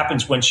job that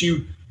happens when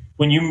you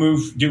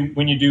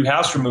do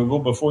house removal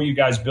before you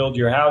guys build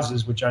your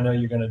houses, which I know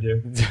you're going to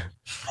do.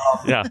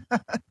 Yeah.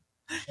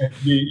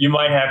 You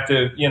might have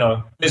to,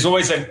 there's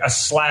always a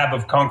slab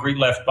of concrete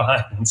left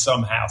behind in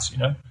some house,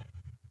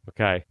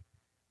 Okay.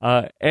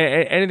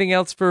 Anything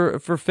else for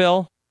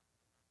Phil?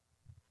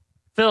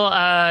 Phil,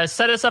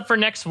 set us up for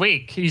next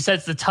week. You said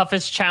it's the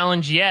toughest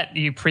challenge yet.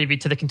 You previewed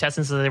to the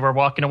contestants as they were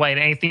walking away.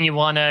 Anything you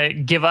want to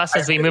give us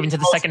as we move into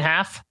the second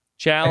half?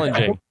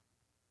 Challenging.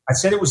 I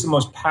said it was the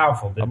most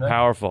powerful, didn't I?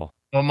 Powerful.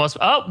 Almost.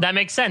 Oh, that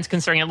makes sense,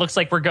 considering it looks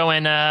like we're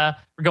going up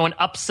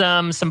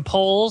some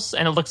poles,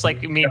 and it looks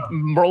like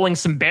rolling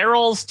some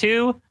barrels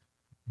too.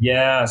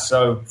 Yeah,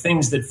 so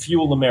things that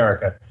fuel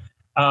America.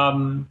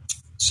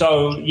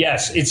 So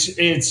yes,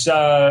 it's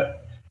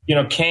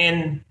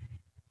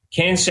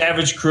can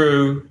Savage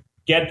Crew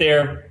get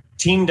their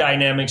team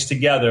dynamics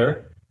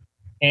together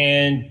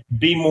and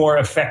be more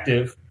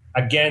effective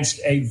against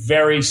a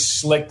very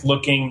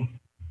slick-looking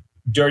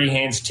Dirty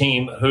Hands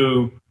team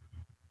who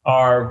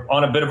are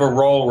on a bit of a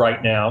roll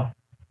right now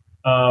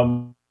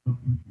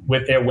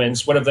with their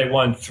wins? What have they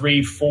won?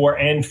 3, 4,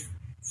 and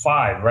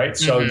 5, right?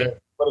 So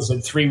what is it,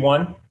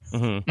 3-1?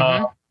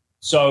 Mm-hmm.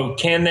 So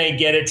can they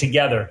get it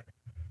together?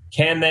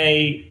 Can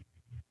they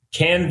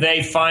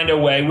find a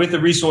way with the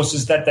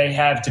resources that they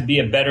have to be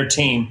a better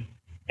team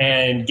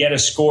and get a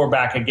score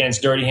back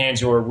against Dirty Hands,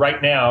 who are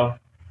right now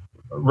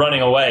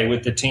running away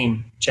with the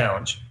team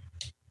challenge?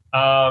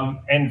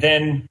 And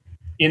then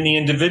in the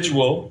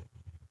individual,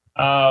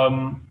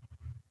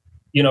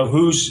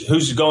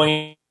 who's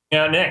going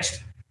out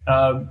next?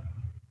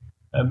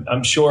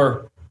 I'm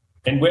sure,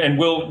 and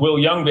will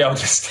Young be able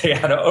to stay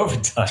out of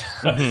overtime?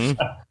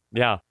 Mm-hmm.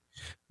 Yeah.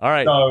 All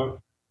right.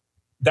 So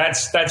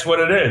that's what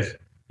it is.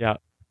 Yeah.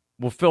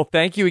 Well, Phil,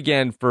 thank you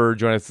again for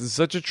joining us. This is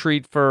such a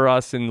treat for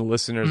us and the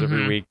listeners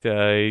every week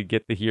to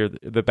get to hear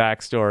the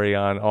backstory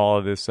on all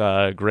of this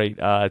great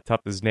tough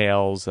as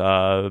nails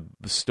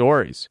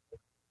stories.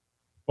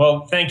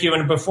 Well, thank you.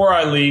 And before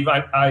I leave,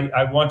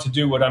 I want to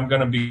do what I'm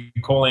going to be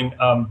calling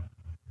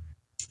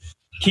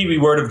Kiwi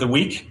Word of the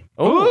Week.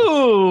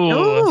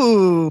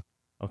 Ooh.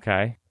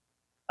 Okay.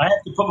 I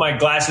have to put my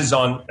glasses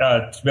on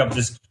to be able to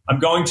this. I'm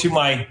going to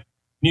my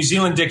New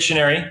Zealand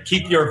dictionary.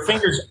 Keep your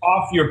fingers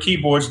off your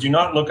keyboards. Do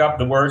not look up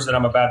the words that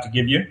I'm about to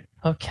give you.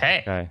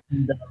 Okay.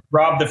 And,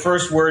 Rob, the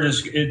first word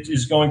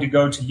is going to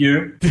go to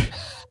you.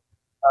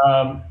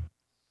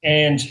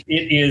 And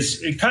it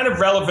is kind of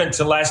relevant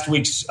to last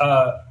week's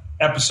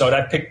episode.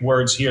 I picked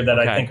words here that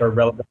I think are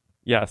relevant.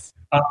 Yes.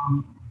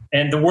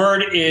 And the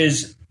word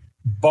is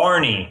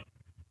Barney.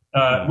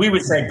 We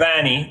would say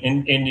Banny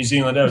in New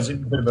Zealand. That was a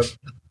bit of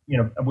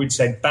we'd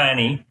say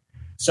Banny.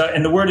 So,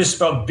 and the word is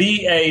spelled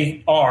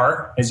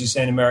B-A-R, as you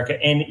say in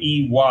America,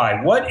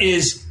 N-E-Y. What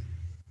is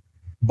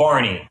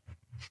Barney?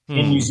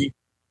 in New Zealand.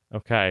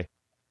 Okay.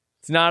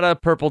 It's not a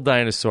purple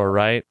dinosaur,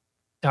 right?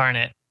 Darn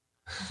it.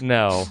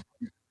 No.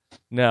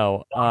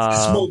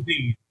 Small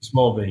b.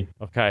 Small b.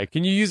 Okay.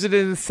 Can you use it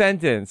in a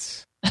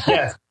sentence?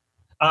 Yes.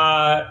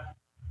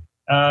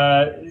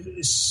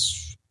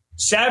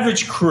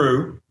 Savage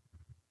Crew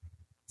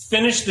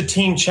finished the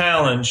team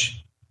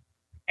challenge,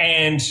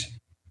 and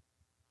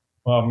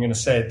I'm going to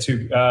say it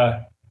too.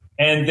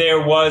 And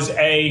there was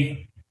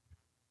a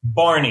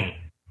Barney.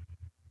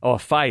 Oh, a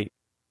fight.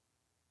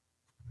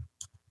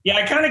 Yeah,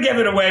 I kind of gave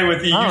it away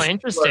with the. Oh,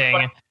 interesting.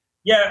 Word,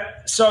 yeah,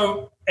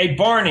 so a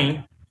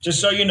Barney,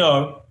 just so you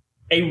know,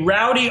 a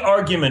rowdy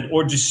argument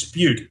or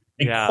dispute,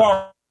 a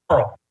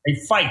quarrel, a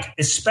fight,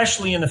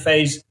 especially in the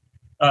phase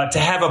to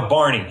have a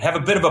Barney, have a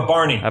bit of a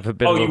Barney. Have a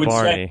bit of a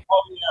Barney. Say,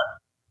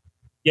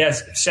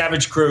 yes,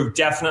 Savage Crew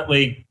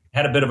definitely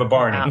had a bit of a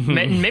Barney.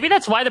 Maybe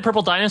that's why the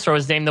purple dinosaur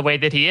was named the way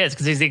that he is,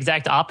 because he's the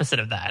exact opposite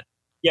of that.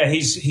 Yeah,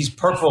 he's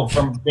purple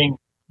from being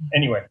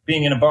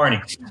in a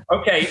Barney.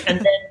 Okay, and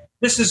then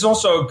this is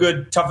also a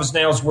good tough as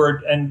nails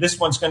word, and this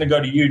one's going to go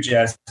to you,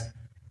 Jess.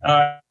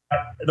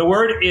 The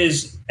word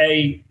is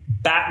a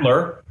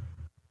battler.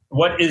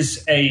 What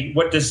does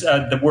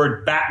the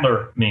word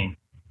battler mean?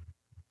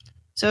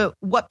 So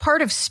what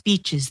part of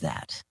speech is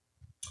that?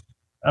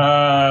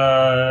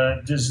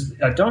 I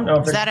don't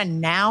know. Is that a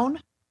noun?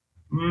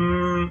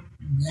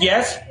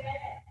 Yes.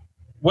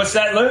 What's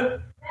that, Lou?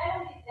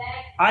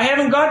 I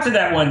haven't got to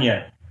that one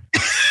yet.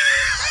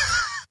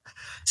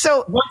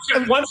 So once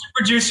a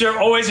producer,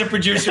 always a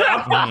producer.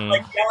 I'm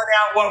like yelling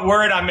out what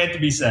word I meant to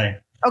be saying.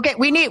 Okay,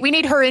 we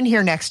need her in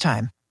here next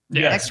time.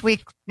 Yes.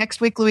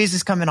 Next week, Louise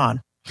is coming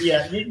on.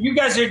 Yeah, you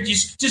guys are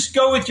just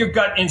go with your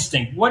gut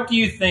instinct. What do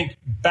you think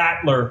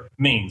battler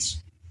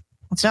means?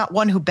 It's not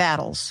one who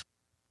battles.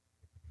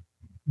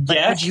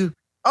 Yes.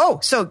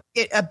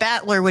 A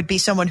battler would be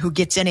someone who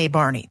gets in a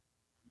Barney.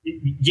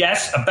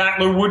 Yes, a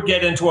battler would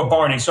get into a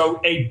Barney.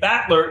 So a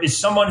battler is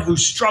someone who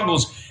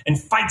struggles and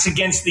fights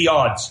against the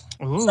odds.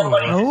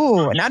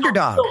 An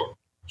underdog.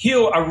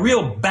 A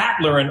real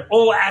battler in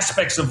all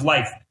aspects of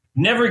life,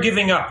 never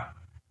giving up.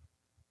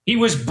 He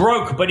was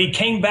broke, but he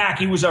came back.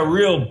 He was a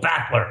real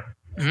battler.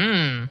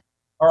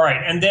 All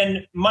right. And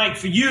then, Mike,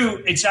 for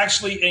you, it's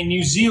actually a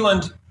New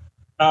Zealand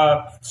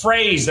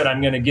phrase that I'm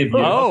going to give you.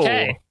 Oh,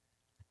 okay.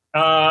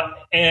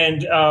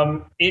 And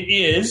it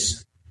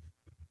is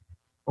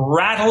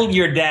rattle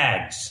your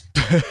dags.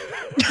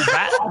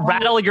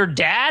 Rattle your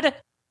dad?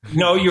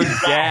 No, your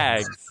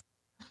dags.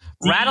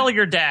 Rattle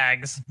your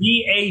dags.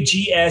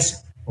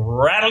 DAGS.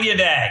 Rattle your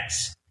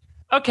dags.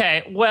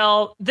 Okay,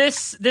 well,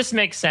 this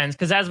makes sense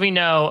because as we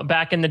know,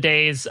 back in the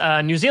days,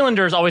 New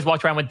Zealanders always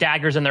walked around with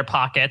daggers in their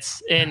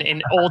pockets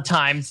in old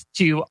times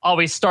to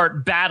always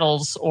start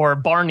battles or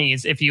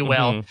Barneys, if you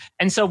will. Mm-hmm.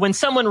 And so when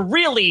someone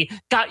really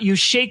got you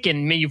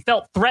shaken, you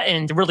felt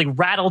threatened, really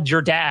rattled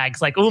your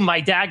dags, like, oh, my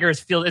dagger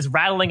is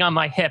rattling on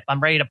my hip. I'm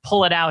ready to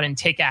pull it out and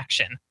take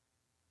action.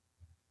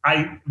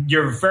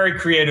 You're a very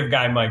creative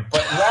guy, Mike,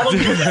 but rattle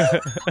your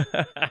dags.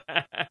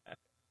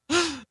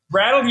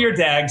 Rattle your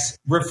dags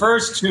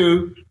refers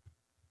to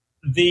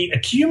the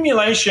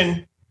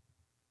accumulation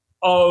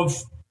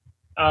of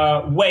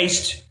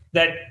waste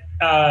that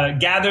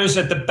gathers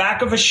at the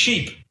back of a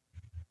sheep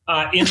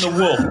in the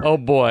wool. Oh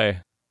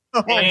boy!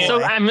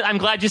 So I'm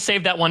glad you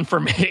saved that one for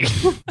me.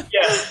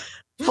 Yes,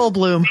 full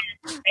bloom.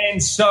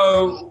 And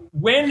so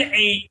when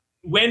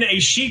a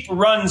sheep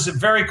runs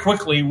very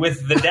quickly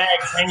with the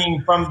dags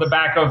hanging from the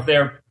back of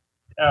their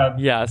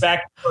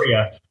back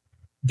area,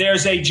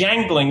 there's a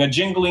jangling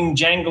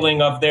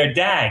of their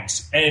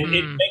dags, and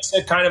it makes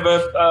a kind of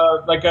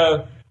like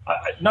a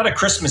not a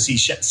Christmassy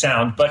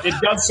sound, but it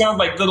does sound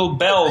like little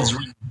bells.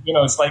 You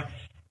know, it's like,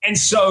 and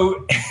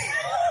so.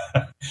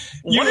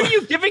 What are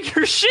you giving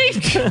your sheep?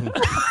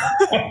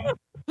 They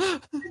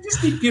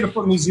just eat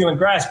beautiful New Zealand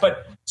grass,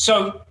 but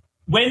so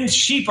when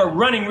sheep are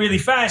running really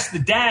fast, the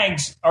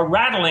dags are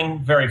rattling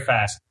very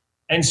fast,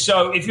 and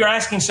so if you're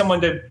asking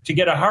someone to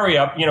get a hurry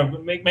up,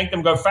 make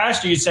them go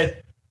faster, you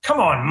say, come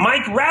on,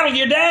 Mike, rattle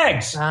your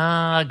dags.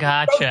 Ah,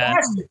 gotcha.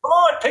 Come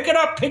on, pick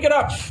it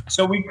up.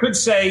 So we could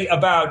say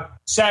about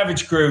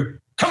Savage Crew,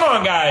 come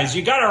on, guys,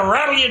 you got to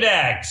rattle your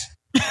dags.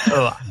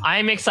 Oh,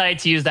 I'm excited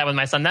to use that with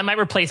my son. That might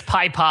replace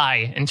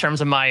pie in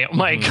terms of my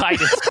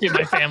guidance to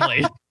my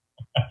family.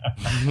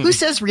 Who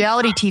says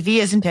reality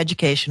TV isn't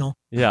educational?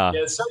 Yeah.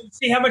 So you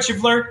see how much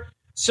you've learned?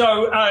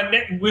 So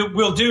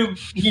we'll do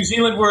New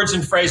Zealand words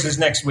and phrases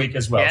next week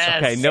as well.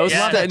 Yes,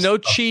 okay, no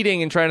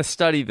cheating and trying to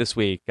study this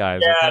week,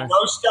 guys. Yeah, okay?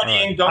 No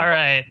studying. All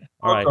right.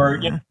 Or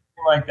anything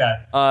like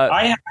that.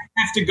 I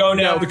have to go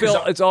now because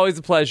Phil, it's always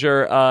a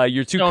pleasure.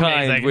 You're too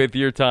kind with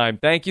your time.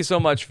 Thank you so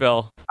much,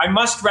 Phil. I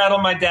must rattle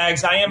my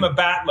dags. I am a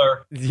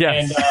battler.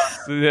 Yes.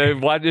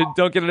 And,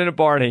 don't get it in a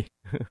Barney.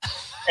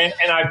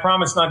 and I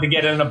promise not to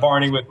get in a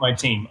Barney with my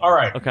team. All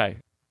right. Okay.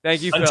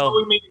 Thank you, Phil. Until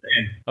we meet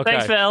again. Okay.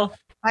 Thanks, Phil.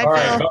 Bye, All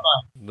Phil. right.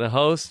 Bye-bye. The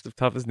host of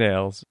Tough as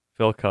Nails,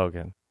 Phil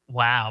Kogan.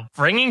 Wow.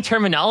 Bringing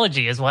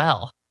terminology as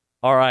well.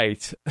 All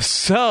right.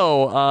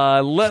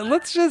 So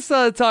let's just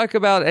talk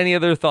about any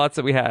other thoughts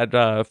that we had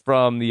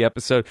from the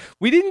episode.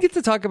 We didn't get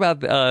to talk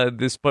about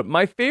this, but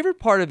my favorite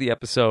part of the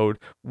episode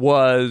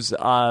was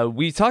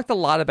we talked a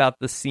lot about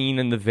the scene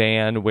in the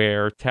van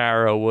where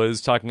Tara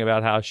was talking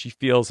about how she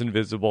feels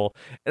invisible.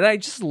 And I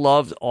just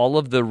loved all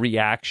of the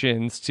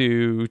reactions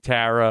to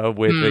Tara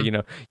with,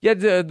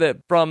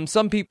 from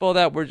some people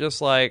that were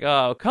just like,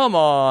 oh, come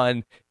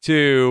on,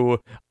 to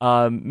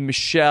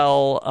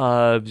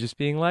Michelle just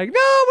being like,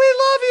 no, we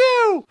love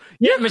you.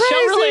 You're Michelle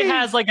crazy. really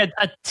has like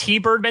a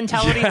T-Bird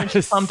mentality when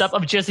she's pumped up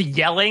of just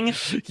yelling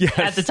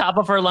at the top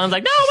of her lungs,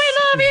 like, no,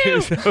 we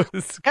love you.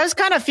 I was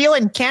kind of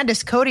feeling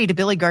Candace Cody to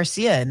Billy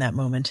Garcia in that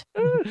moment.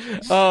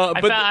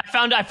 I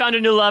found a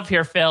new love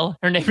here, Phil.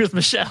 Her name is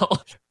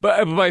Michelle.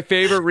 But my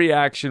favorite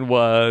reaction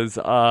was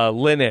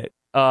Lynette,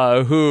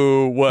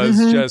 who was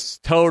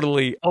just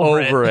totally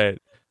over it.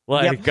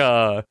 Like,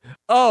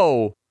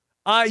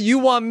 you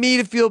want me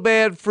to feel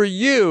bad for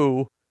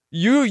you?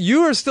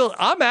 You are still.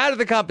 I'm out of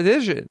the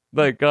competition.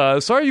 Like,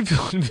 sorry you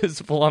feel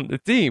invisible on the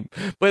team,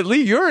 but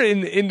Lee, you're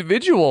an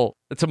individual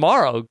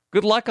tomorrow.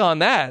 Good luck on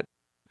that.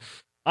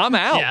 I'm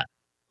out. Yeah.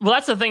 Well,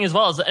 that's the thing as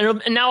well.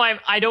 And now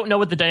I don't know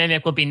what the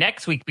dynamic will be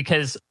next week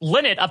because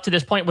Lynette, up to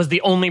this point, was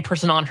the only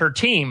person on her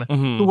team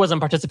who wasn't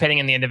participating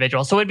in the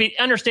individual. So it'd be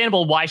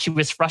understandable why she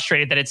was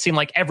frustrated that it seemed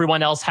like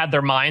everyone else had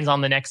their minds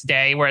on the next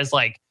day, whereas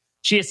like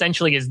she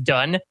essentially is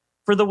done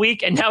for the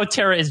week, and now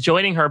Tara is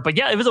joining her. But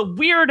yeah, it was a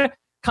weird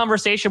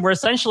conversation where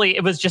essentially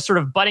it was just sort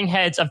of butting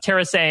heads of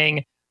Tara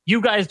saying,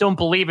 you guys don't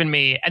believe in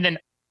me, and then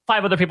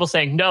 5 other people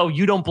saying, no,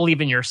 you don't believe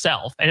in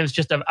yourself. And it was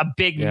just a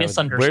big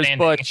misunderstanding.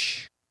 Where's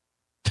Butch?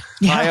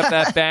 Tie up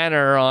that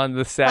banner on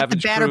the Savage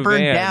Let the banner Crew burn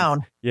van.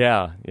 down.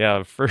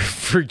 Yeah.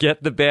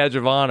 Forget the badge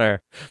of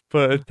honor.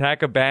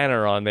 Tack a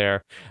banner on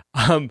there.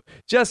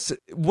 Just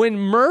when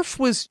Murph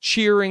was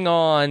cheering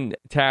on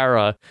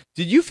Tara,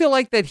 did you feel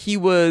like that he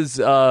was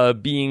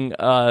being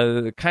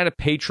kind of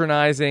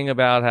patronizing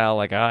about how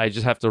like I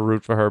just have to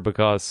root for her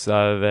because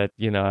I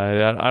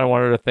don't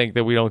want her to think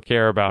that we don't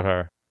care about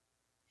her?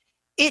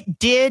 It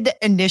did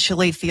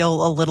initially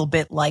feel a little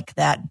bit like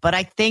that, but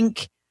I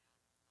think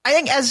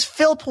as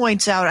Phil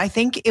points out, I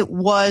think it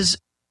was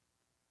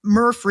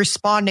Murph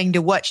responding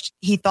to what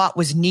he thought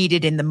was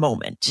needed in the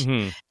moment.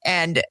 Mm-hmm.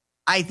 And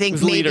I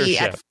think maybe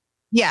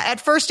at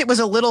first it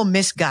was a little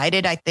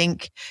misguided. I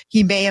think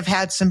he may have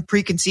had some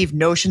preconceived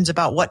notions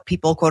about what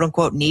people quote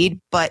unquote need,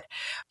 but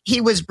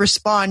he was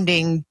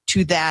responding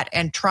to that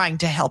and trying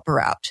to help her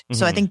out. Mm-hmm.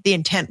 So I think the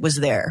intent was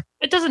there.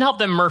 It doesn't help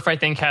that Murph, I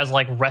think, has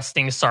like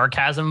resting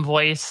sarcasm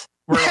voice.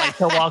 Where like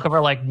he'll walk over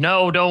like,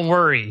 no, don't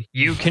worry.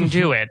 You can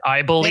do it.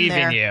 I believe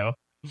in you.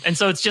 And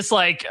so it's just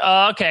like,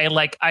 okay,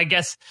 like I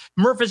guess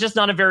Murph is just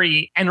not a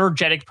very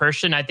energetic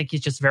person. I think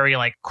he's just very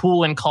like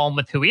cool and calm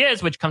with who he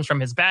is, which comes from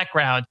his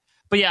background.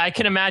 But yeah, I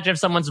can imagine if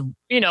someone's,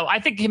 I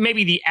think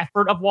maybe the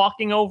effort of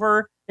walking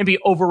over maybe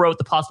overwrote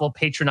the possible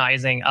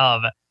patronizing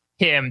of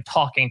him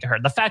talking to her.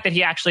 The fact that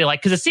he actually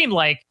because it seemed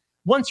like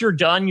once you're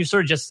done, you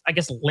sort of just, I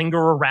guess, linger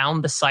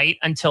around the site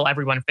until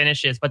everyone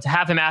finishes. But to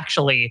have him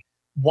actually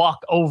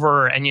walk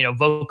over and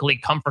vocally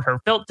comfort her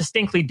felt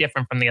distinctly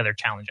different from the other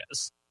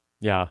challenges.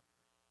 Yeah.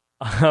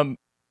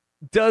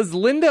 Does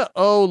Linda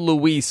owe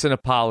Luis an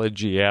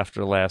apology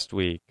after last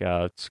week?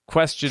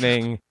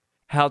 Questioning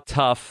how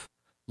tough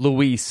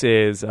Luis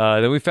is.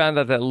 Then we found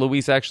out that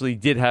Luis actually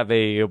did have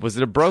was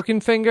it a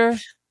broken finger?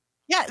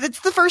 Yeah,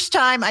 it's the first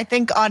time I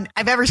think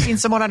I've ever seen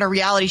someone on a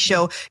reality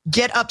show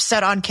get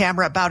upset on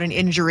camera about an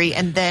injury,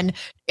 and then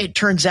it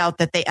turns out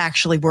that they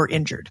actually were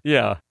injured.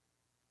 Yeah.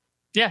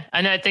 Yeah,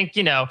 and I think,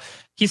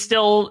 he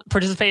still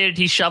participated.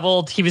 He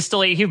shoveled.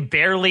 He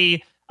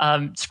barely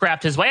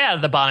scrapped his way out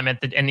of the bottom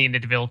in the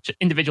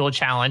individual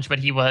challenge, but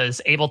he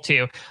was able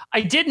to.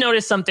 I did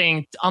notice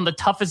something on the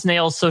Tough as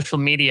Nails social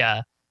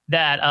media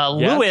that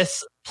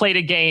Lewis played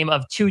a game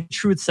of 2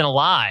 truths and a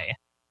lie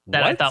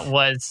that I thought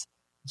was,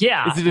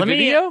 Is it a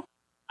video?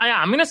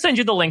 I'm going to send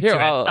you the link to it.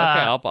 Okay,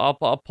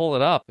 I'll pull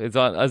it up. Is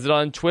it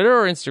on Twitter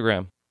or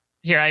Instagram?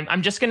 Here,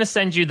 I'm just going to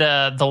send you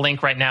the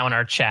link right now in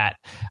our chat.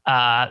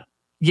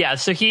 Yeah,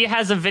 so he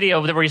has a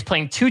video where he's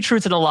playing 2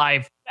 truths and a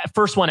lie,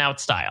 first one out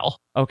style.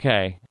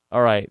 Okay.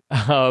 All right.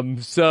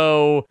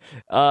 So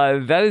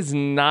that is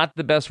not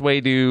the best way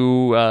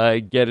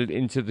to get it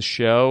into the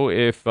show.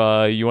 If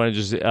you want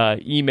to just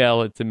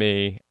email it to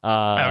me,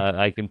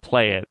 I can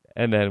play it,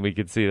 and then we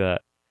can see that.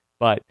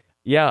 But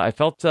yeah, I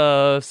felt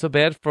so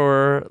bad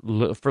for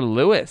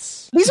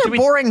Lewis. These are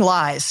boring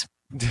lies.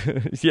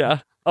 Yeah.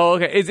 Oh,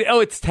 okay.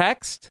 It's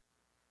text?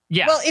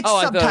 Yeah. Well, it's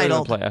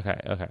subtitled.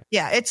 Okay.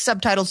 Yeah, it's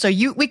subtitled, so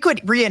we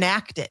could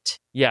reenact it.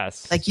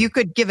 Yes. Like you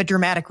could give a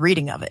dramatic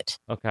reading of it.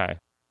 Okay.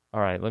 All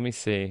right. Let me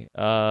see.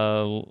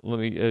 Let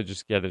me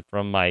just get it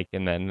from Mike,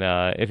 and then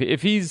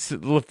if he's for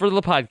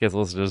the podcast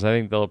listeners, I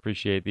think they'll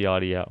appreciate the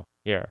audio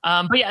here.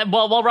 But yeah,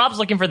 while Rob's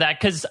looking for that,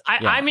 because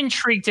I'm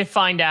intrigued to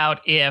find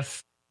out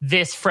if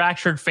this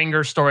fractured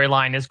finger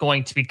storyline is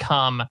going to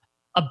become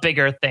a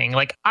bigger thing.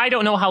 Like, I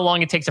don't know how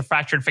long it takes a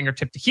fractured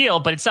fingertip to heal,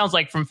 but it sounds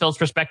like from Phil's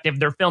perspective,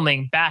 they're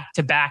filming back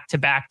to back to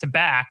back to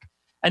back.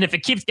 And if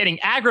it keeps getting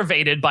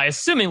aggravated by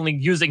assumingly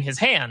using his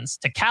hands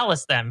to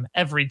callous them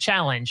every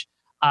challenge,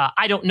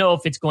 I don't know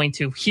if it's going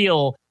to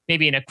heal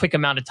maybe in a quick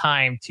amount of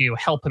time to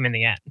help him in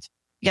the end.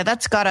 Yeah,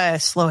 that's got to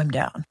slow him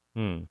down.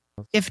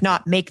 If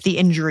not, make the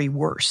injury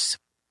worse.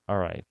 All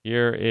right,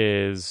 here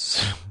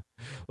is...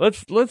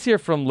 Let's hear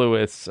from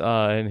Lewis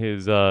and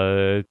his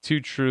 2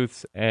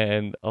 truths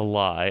and a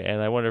lie.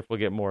 And I wonder if we'll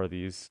get more of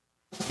these.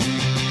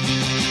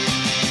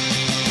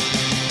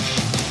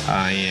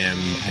 I am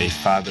a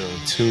father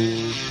of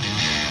 2.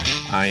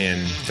 I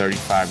am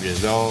 35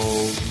 years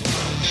old.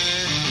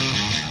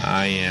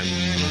 I am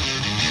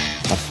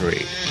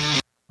afraid.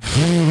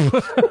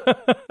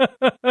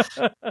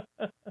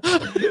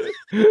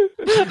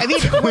 I mean,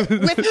 with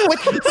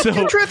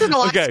the truth and a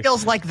lie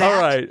skills like that,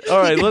 all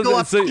right. He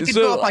could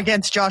go up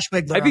against Josh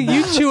Wigler. I think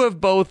you two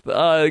have both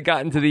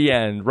gotten to the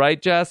end, right,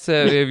 Jess?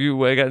 Have you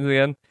gotten to the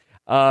end?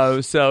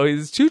 So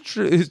his two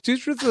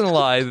truths and a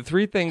lie. The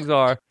 3 things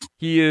are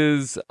he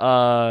is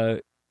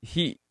what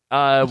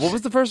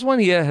was the first one?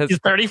 He's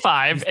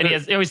 35 and he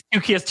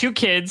has 2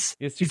 kids.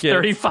 He's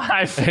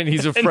 35 and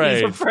he's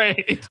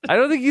afraid. I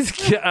don't think he's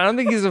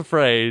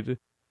afraid.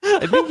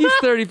 I think he's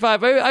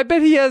 35. I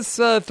bet he has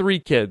 3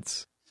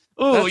 kids.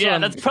 Oh yeah,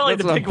 that's probably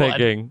the big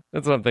one.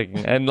 That's what I'm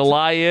thinking. And the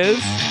lie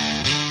is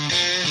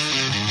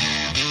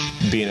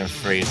being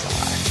afraid is a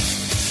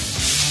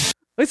lie.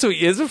 Wait, so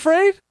he is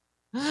afraid?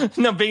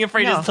 No, being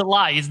afraid is to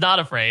lie. He's not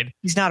afraid.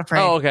 He's not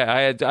afraid. Oh,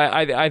 okay.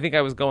 I think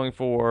I was going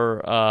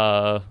for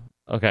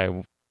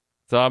okay.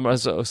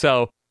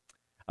 So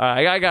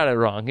I got it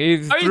wrong. You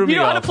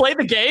know how to play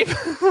the game?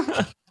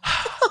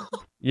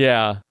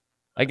 Yeah,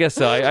 I guess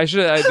so. I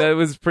should. That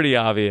was pretty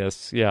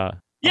obvious. Yeah.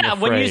 Yeah,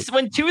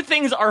 when 2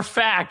 things are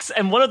facts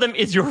and one of them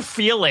is your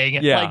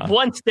feeling, like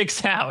one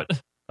sticks out.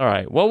 All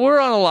right. Well,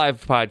 we're on a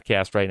live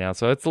podcast right now,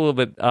 so it's a little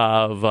bit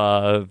of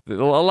a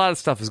lot of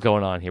stuff is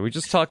going on here. We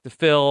just talked to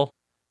Phil.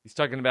 He's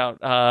talking about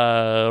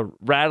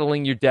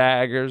rattling your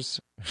daggers.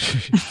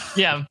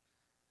 Yeah.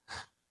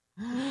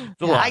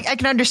 I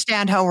can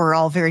understand how we're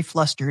all very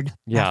flustered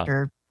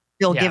after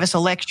Phil gave us a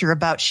lecture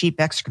about sheep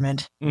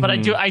excrement. But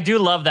I do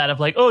love that of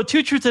like,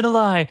 2 truths and a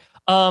lie.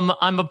 I'm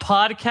a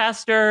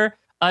podcaster.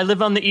 I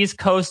live on the East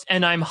Coast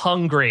and I'm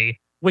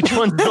hungry. Which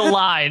one's the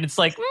lie? And it's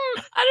like,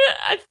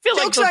 I feel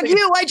Joke's like... on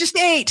you, I just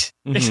ate.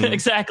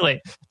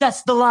 Exactly.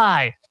 That's the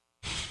lie.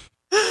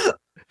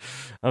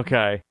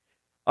 Okay.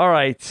 All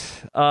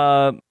right.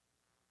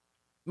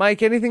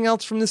 Mike, anything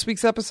else from this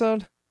week's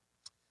episode?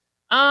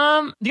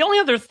 The only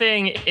other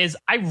thing is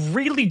I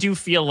really do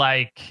feel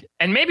like,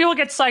 and maybe we'll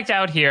get psyched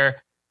out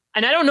here,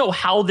 and I don't know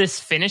how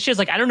this finishes.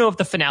 Like, I don't know if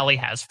the finale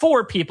has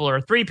 4 people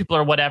or 3 people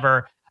or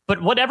whatever,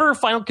 but whatever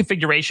final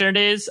configuration it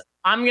is,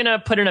 I'm going to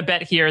put in a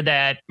bet here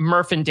that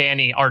Murph and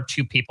Danny are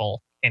 2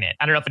 people in it.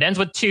 I don't know if it ends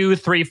with 2,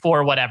 3,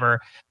 4, whatever,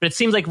 but it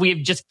seems like we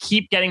just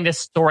keep getting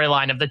this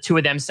storyline of the 2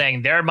 of them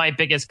saying they're my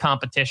biggest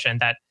competition.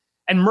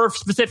 And Murph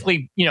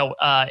specifically,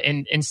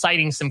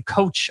 inciting some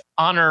coach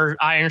honor,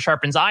 iron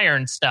sharpens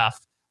iron stuff,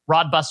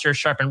 Rodbuster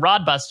sharpen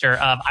Rodbuster.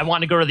 I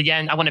want to go to the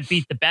end. I want to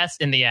beat the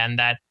best in the end.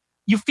 That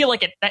you feel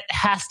like that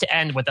has to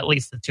end with at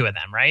least the 2 of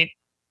them, right?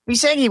 Are you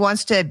saying he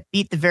wants to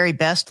beat the very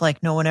best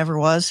like no one ever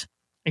was?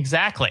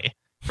 Exactly.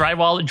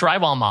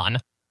 Drywall man.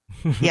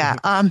 Yeah.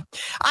 I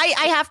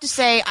have to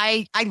say,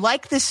 I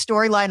like this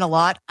storyline a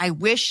lot. I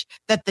wish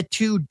that the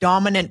 2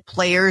 dominant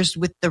players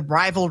with the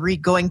rivalry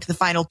going to the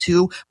final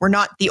 2 were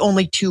not the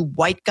only 2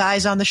 white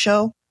guys on the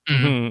show.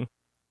 Mm-hmm.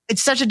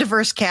 It's such a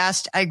diverse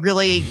cast.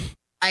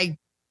 I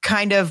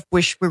kind of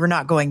wish we were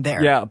not going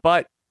there. Yeah,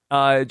 but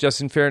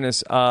just in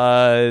fairness,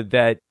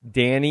 that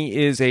Danny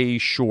is a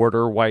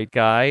shorter white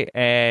guy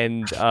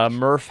and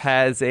Murph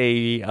has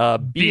a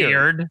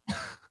beard.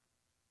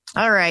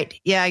 All right.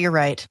 Yeah, you're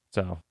right.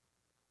 So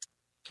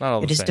not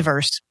all it the is same.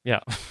 Diverse. Yeah.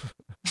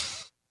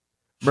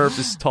 Murph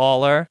is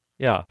taller.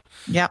 Yeah.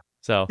 Yep.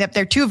 So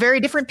they're 2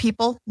 very different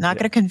people. Not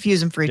going to confuse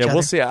them for each other. Yeah,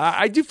 we'll see.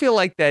 I do feel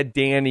like that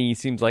Danny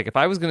seems like if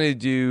I was going to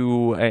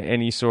do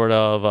any sort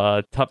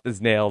of tough as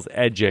nails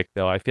edgic,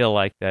 though, I feel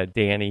like that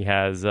Danny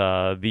has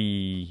I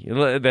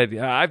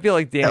feel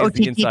like Danny's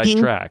the inside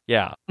track.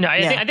 Yeah. No,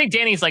 I think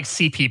Danny's like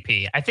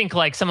CPP. I think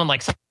like someone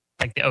like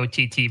the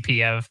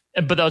OTTP of,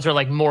 but those are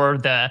like more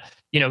the,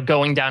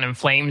 going down in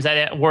flames at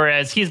it.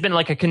 Whereas he's been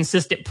like a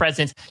consistent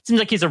presence. Seems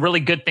like he's a really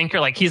good thinker.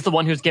 Like he's the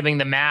one who's giving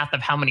the math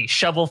of how many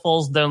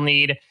shovelfuls they'll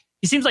need.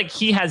 He seems like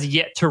he has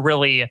yet to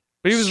really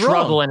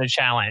struggle in a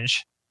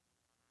challenge.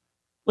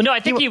 Well, no, I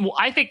think he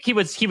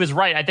was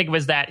right. I think it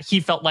was that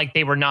he felt like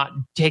they were not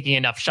taking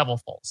enough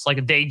shovelfuls.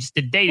 Like they just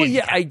did. Well,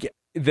 yeah, I get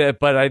that,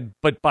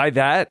 but by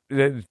that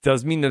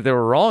does mean that they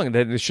were wrong.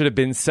 That it should have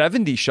been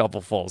 70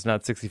 shovelfuls,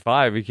 not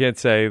 65. You can't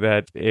say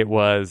that it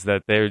was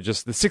that they were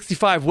just the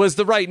 65 was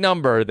the right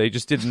number. They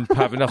just didn't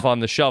have enough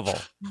on the shovel.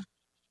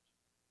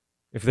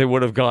 If they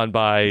would have gone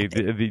by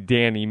the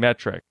Danny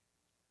metric.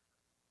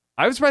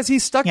 I was surprised he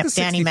stuck to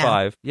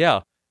 65.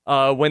 Yeah.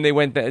 When they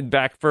went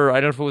back for, I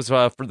don't know if it was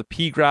for the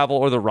pea gravel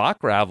or the rock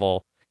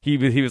gravel, he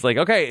was like,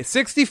 okay,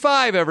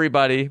 65,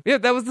 everybody. Yeah,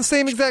 that was the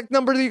same exact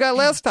number that you got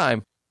last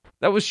time.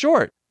 That was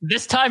short.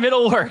 This time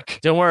it'll work.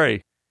 Don't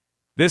worry.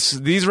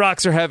 These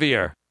rocks are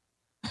heavier.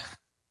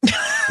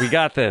 We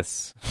got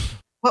this.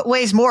 What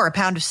weighs more, a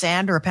pound of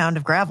sand or a pound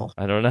of gravel?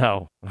 I don't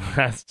know.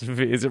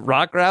 Is it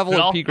rock gravel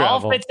or pea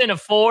gravel? All fits in a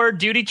Ford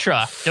duty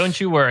truck. Don't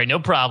you worry. No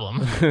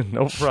problem.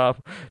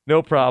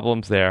 No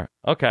problems there.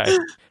 Okay.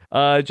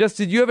 Jess,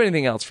 did you have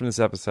anything else from this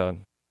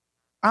episode?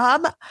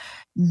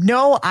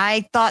 No,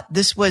 I thought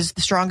this was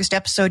the strongest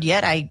episode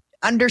yet. I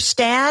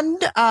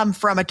understand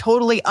from a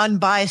totally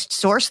unbiased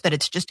source that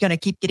it's just going to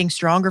keep getting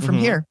stronger from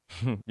here.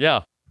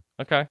 Yeah.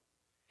 Okay.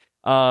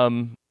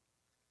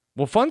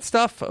 Well, fun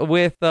stuff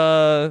with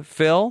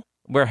Phil.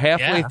 We're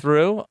halfway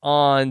through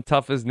on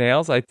Tough as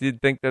Nails. I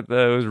did think that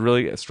it was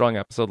really a strong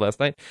episode last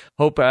night.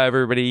 Hope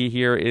everybody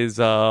here is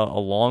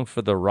along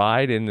for the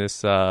ride in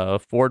this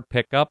Ford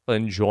pickup,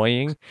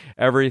 enjoying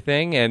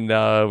everything. And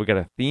we got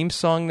a theme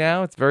song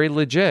now. It's very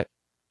legit.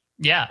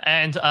 Yeah,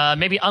 and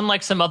maybe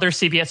unlike some other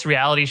CBS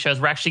reality shows,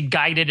 we're actually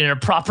guided in a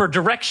proper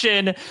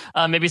direction.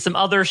 Maybe some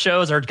other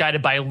shows are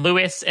guided by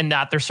Lewis in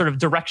that they're sort of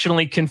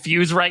directionally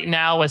confused right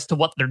now as to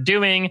what they're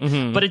doing.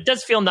 Mm-hmm. But it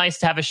does feel nice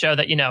to have a show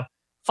that,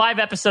 5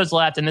 episodes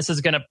left, and this is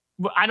going to...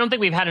 I don't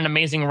think we've had an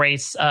Amazing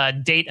Race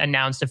date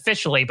announced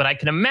officially, but I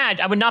can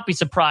imagine... I would not be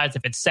surprised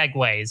if it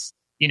segues,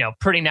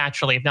 pretty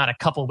naturally, if not a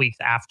couple weeks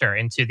after,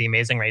 into the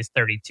Amazing Race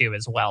 32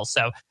 as well.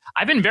 So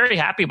I've been very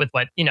happy with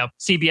what,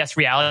 CBS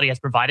Reality is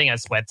providing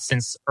us with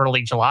since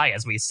early July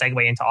as we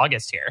segue into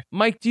August here.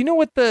 Mike, do you know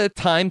what the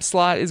time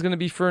slot is going to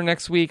be for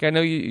next week? I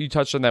know you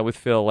touched on that with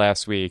Phil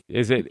last week.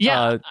 Is it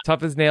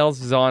Tough as Nails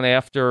is on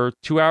after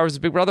 2 hours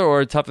of Big Brother,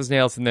 or Tough as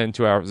Nails and then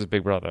 2 hours of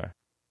Big Brother?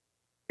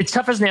 It's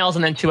Tough as Nails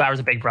and then 2 hours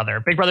of Big Brother.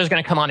 Big Brother's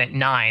going to come on at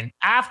 9.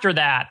 After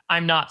that,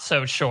 I'm not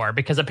so sure,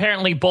 because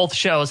apparently both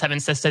shows have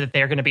insisted that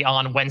they're going to be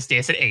on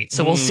Wednesdays at 8.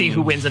 So we'll see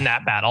who wins in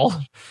that battle.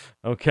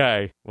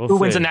 Okay. Who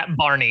wins in that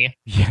Barney?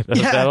 Yeah,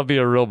 that'll be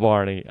a real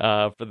Barney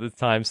for the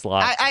time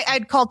slot.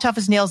 I'd call Tough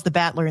as Nails the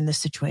battler in this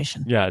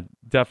situation. Yeah,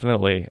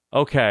 definitely.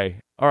 Okay.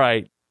 All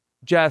right.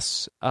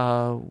 Jess,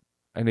 I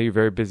know you're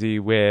very busy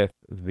with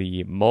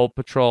the Mole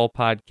Patrol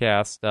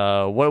podcast.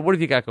 What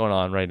have you got going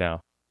on right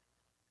now?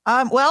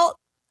 Well,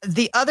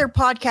 the other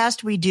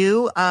podcast we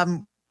do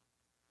on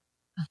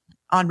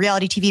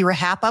reality TV,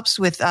 Wrap Ups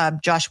with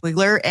Josh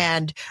Wigler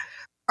and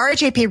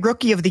RHAP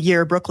Rookie of the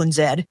Year, Brooklyn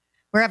Zed.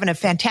 We're having a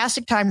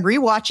fantastic time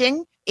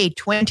rewatching a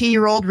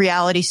 20-year-old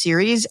reality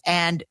series,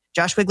 and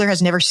Josh Wigler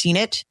has never seen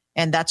it,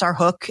 and that's our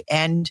hook.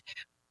 And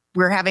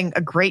we're having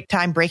a great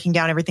time breaking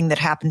down everything that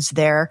happens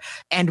there.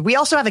 And we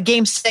also have a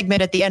game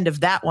segment at the end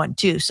of that one,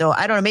 too. So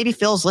I don't know, maybe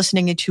Phil's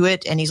listening to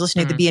it and he's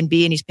listening to the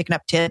B&B and he's picking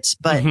up tits.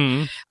 But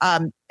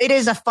it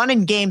is a fun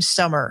and game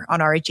summer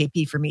on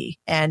RHAP for me.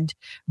 And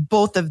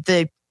both of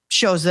the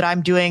shows that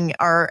I'm doing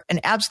are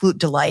an absolute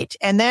delight.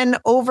 And then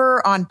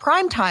over on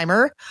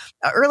Primetimer,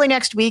 early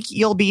next week,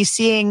 you'll be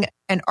seeing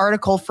an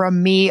article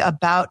from me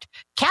about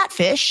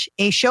Catfish,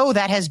 a show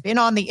that has been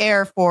on the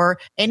air for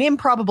an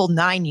improbable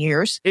 9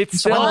 years. It's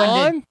still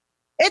on?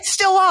 It's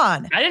still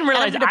on. I didn't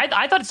realize.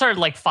 I thought it started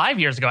like 5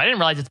 years ago. I didn't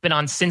realize it's been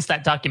on since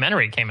that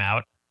documentary came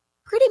out.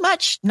 Pretty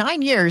much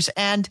 9 years.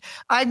 And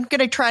I'm going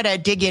to try to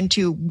dig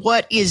into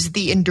what is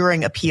the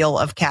enduring appeal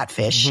of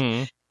Catfish.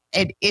 Mm-hmm.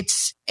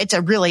 It's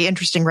a really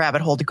interesting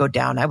rabbit hole to go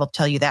down. I will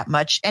tell you that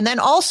much. And then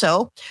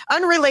also,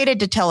 unrelated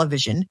to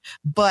television,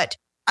 but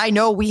I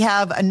know we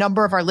have a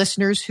number of our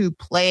listeners who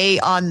play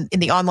in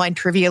the online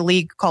trivia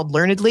league called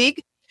Learned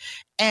League.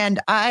 And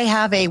I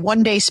have a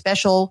one-day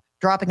special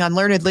dropping on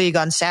Learned League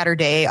on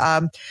Saturday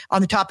on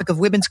the topic of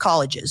women's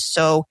colleges.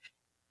 So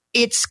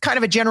it's kind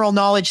of a general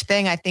knowledge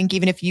thing. I think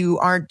even if you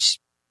aren't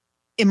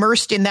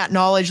immersed in that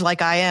knowledge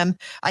like I am,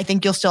 I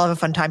think you'll still have a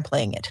fun time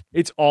playing it.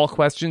 It's all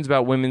questions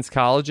about women's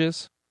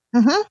colleges?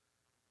 Mm-hmm.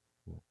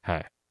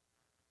 Okay.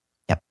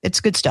 Yep, it's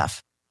good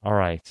stuff. All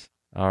right.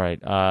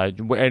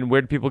 And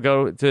where do people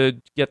go to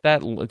get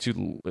that?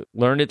 To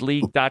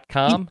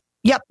learnedleague.com?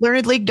 Yep,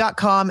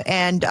 learnedleague.com.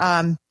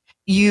 And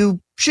you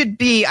should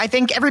be, I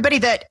think everybody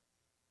that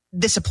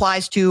this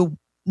applies to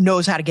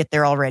knows how to get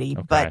there already.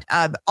 Okay.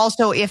 But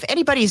also, if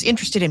anybody is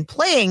interested in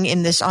playing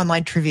in this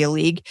online trivia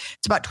league,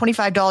 it's about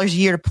 $25 a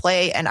year to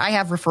play, and I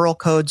have referral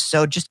codes,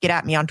 so just get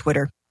at me on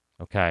Twitter.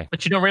 Okay.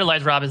 What you don't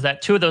realize, Rob, is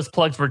that 2 of those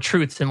plugs were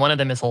truths, and one of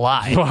them is a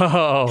lie.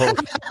 Whoa.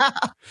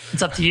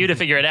 It's up to you to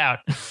figure it out.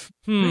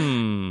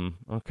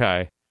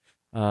 Okay.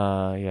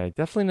 Yeah, I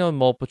definitely know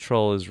Mole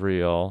Patrol is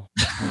real.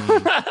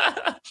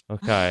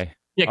 Okay.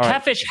 Yeah, all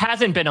Catfish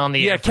hasn't been on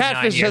the air. Yeah,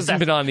 Catfish hasn't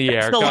been on the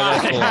air. That's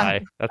a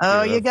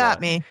lie. You got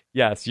me.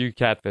 Yes, you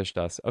catfished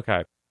us.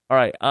 Okay. All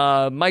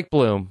right. Mike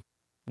Bloom,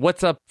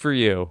 what's up for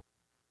you?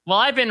 Well,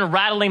 I've been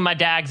rattling my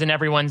dags in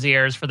everyone's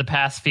ears for the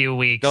past few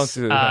weeks. Don't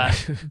do that.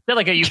 Feel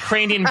like a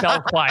Ukrainian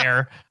bell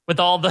choir with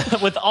all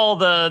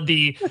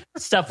the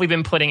stuff we've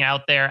been putting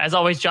out there. As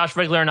always, Josh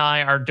Wigler and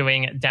I are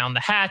doing Down the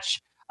Hatch.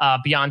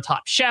 Beyond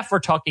Top Chef, we're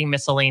talking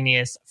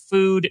miscellaneous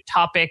food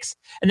topics.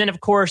 And then, of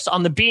course,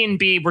 on the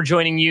B&B, we're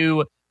joining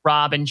you,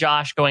 Rob and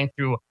Josh, going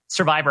through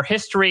Survivor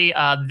history.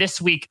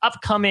 This week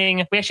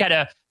upcoming, we actually had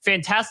a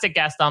fantastic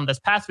guest on this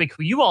past week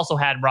who you also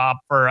had, Rob,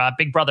 for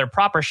Big Brother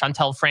proper,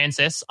 Chantel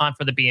Francis on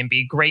for the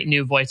B&B. Great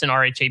new voice in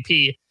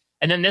RHAP.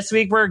 And then this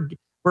week we're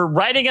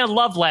writing a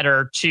love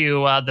letter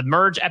to the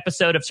merge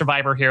episode of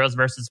Survivor Heroes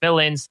versus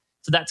Villains.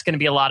 So that's going to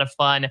be a lot of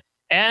fun.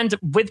 And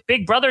with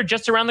Big Brother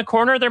just around the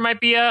corner, there might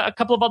be a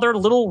couple of other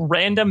little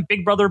random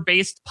Big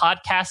Brother-based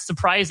podcast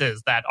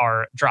surprises that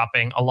are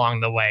dropping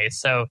along the way.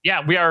 So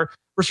yeah, we're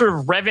sort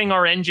of revving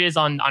our engines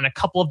on a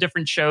couple of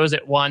different shows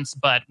at once,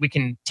 but we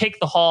can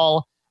take the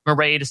haul. We're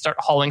ready to start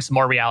hauling some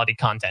more reality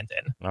content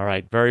in. All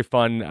right. Very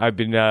fun. I've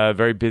been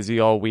very busy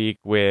all week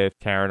with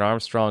Karen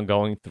Armstrong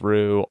going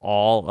through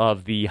all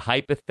of the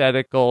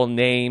hypothetical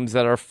names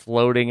that are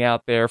floating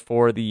out there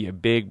for the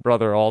Big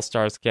Brother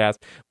All-Stars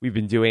cast. We've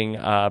been doing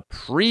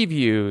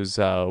previews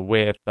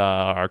with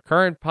our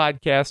current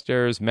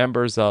podcasters,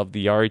 members of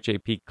the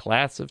RHAP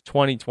class of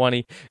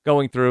 2020,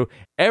 going through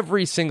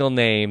every single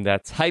name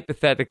that's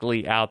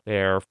hypothetically out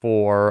there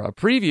for a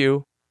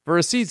preview for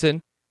a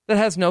season that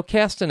has no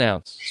cast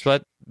announced.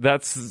 But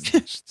that's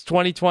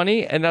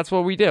 2020, and that's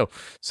what we do.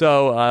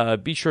 So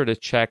be sure to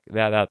check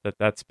that out.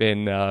 That's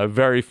been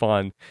very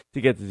fun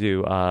to get to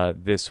do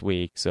this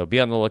week. So be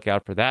on the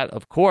lookout for that.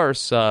 Of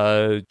course,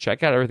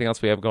 check out everything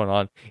else we have going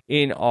on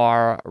in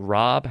our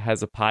Rob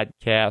Has a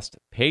Podcast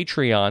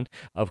Patreon.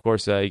 Of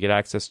course, you get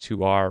access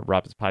to our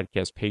Rob Has a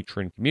Podcast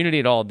Patreon community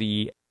and all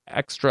the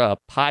extra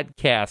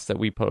podcasts that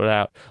we put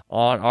out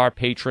on our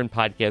Patreon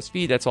podcast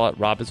feed. That's all at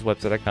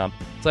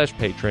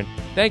robhasawebsite.com/patron.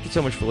 Thank you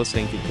so much for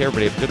listening. Take care,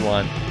 everybody. Have a good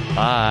one.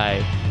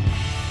 Bye.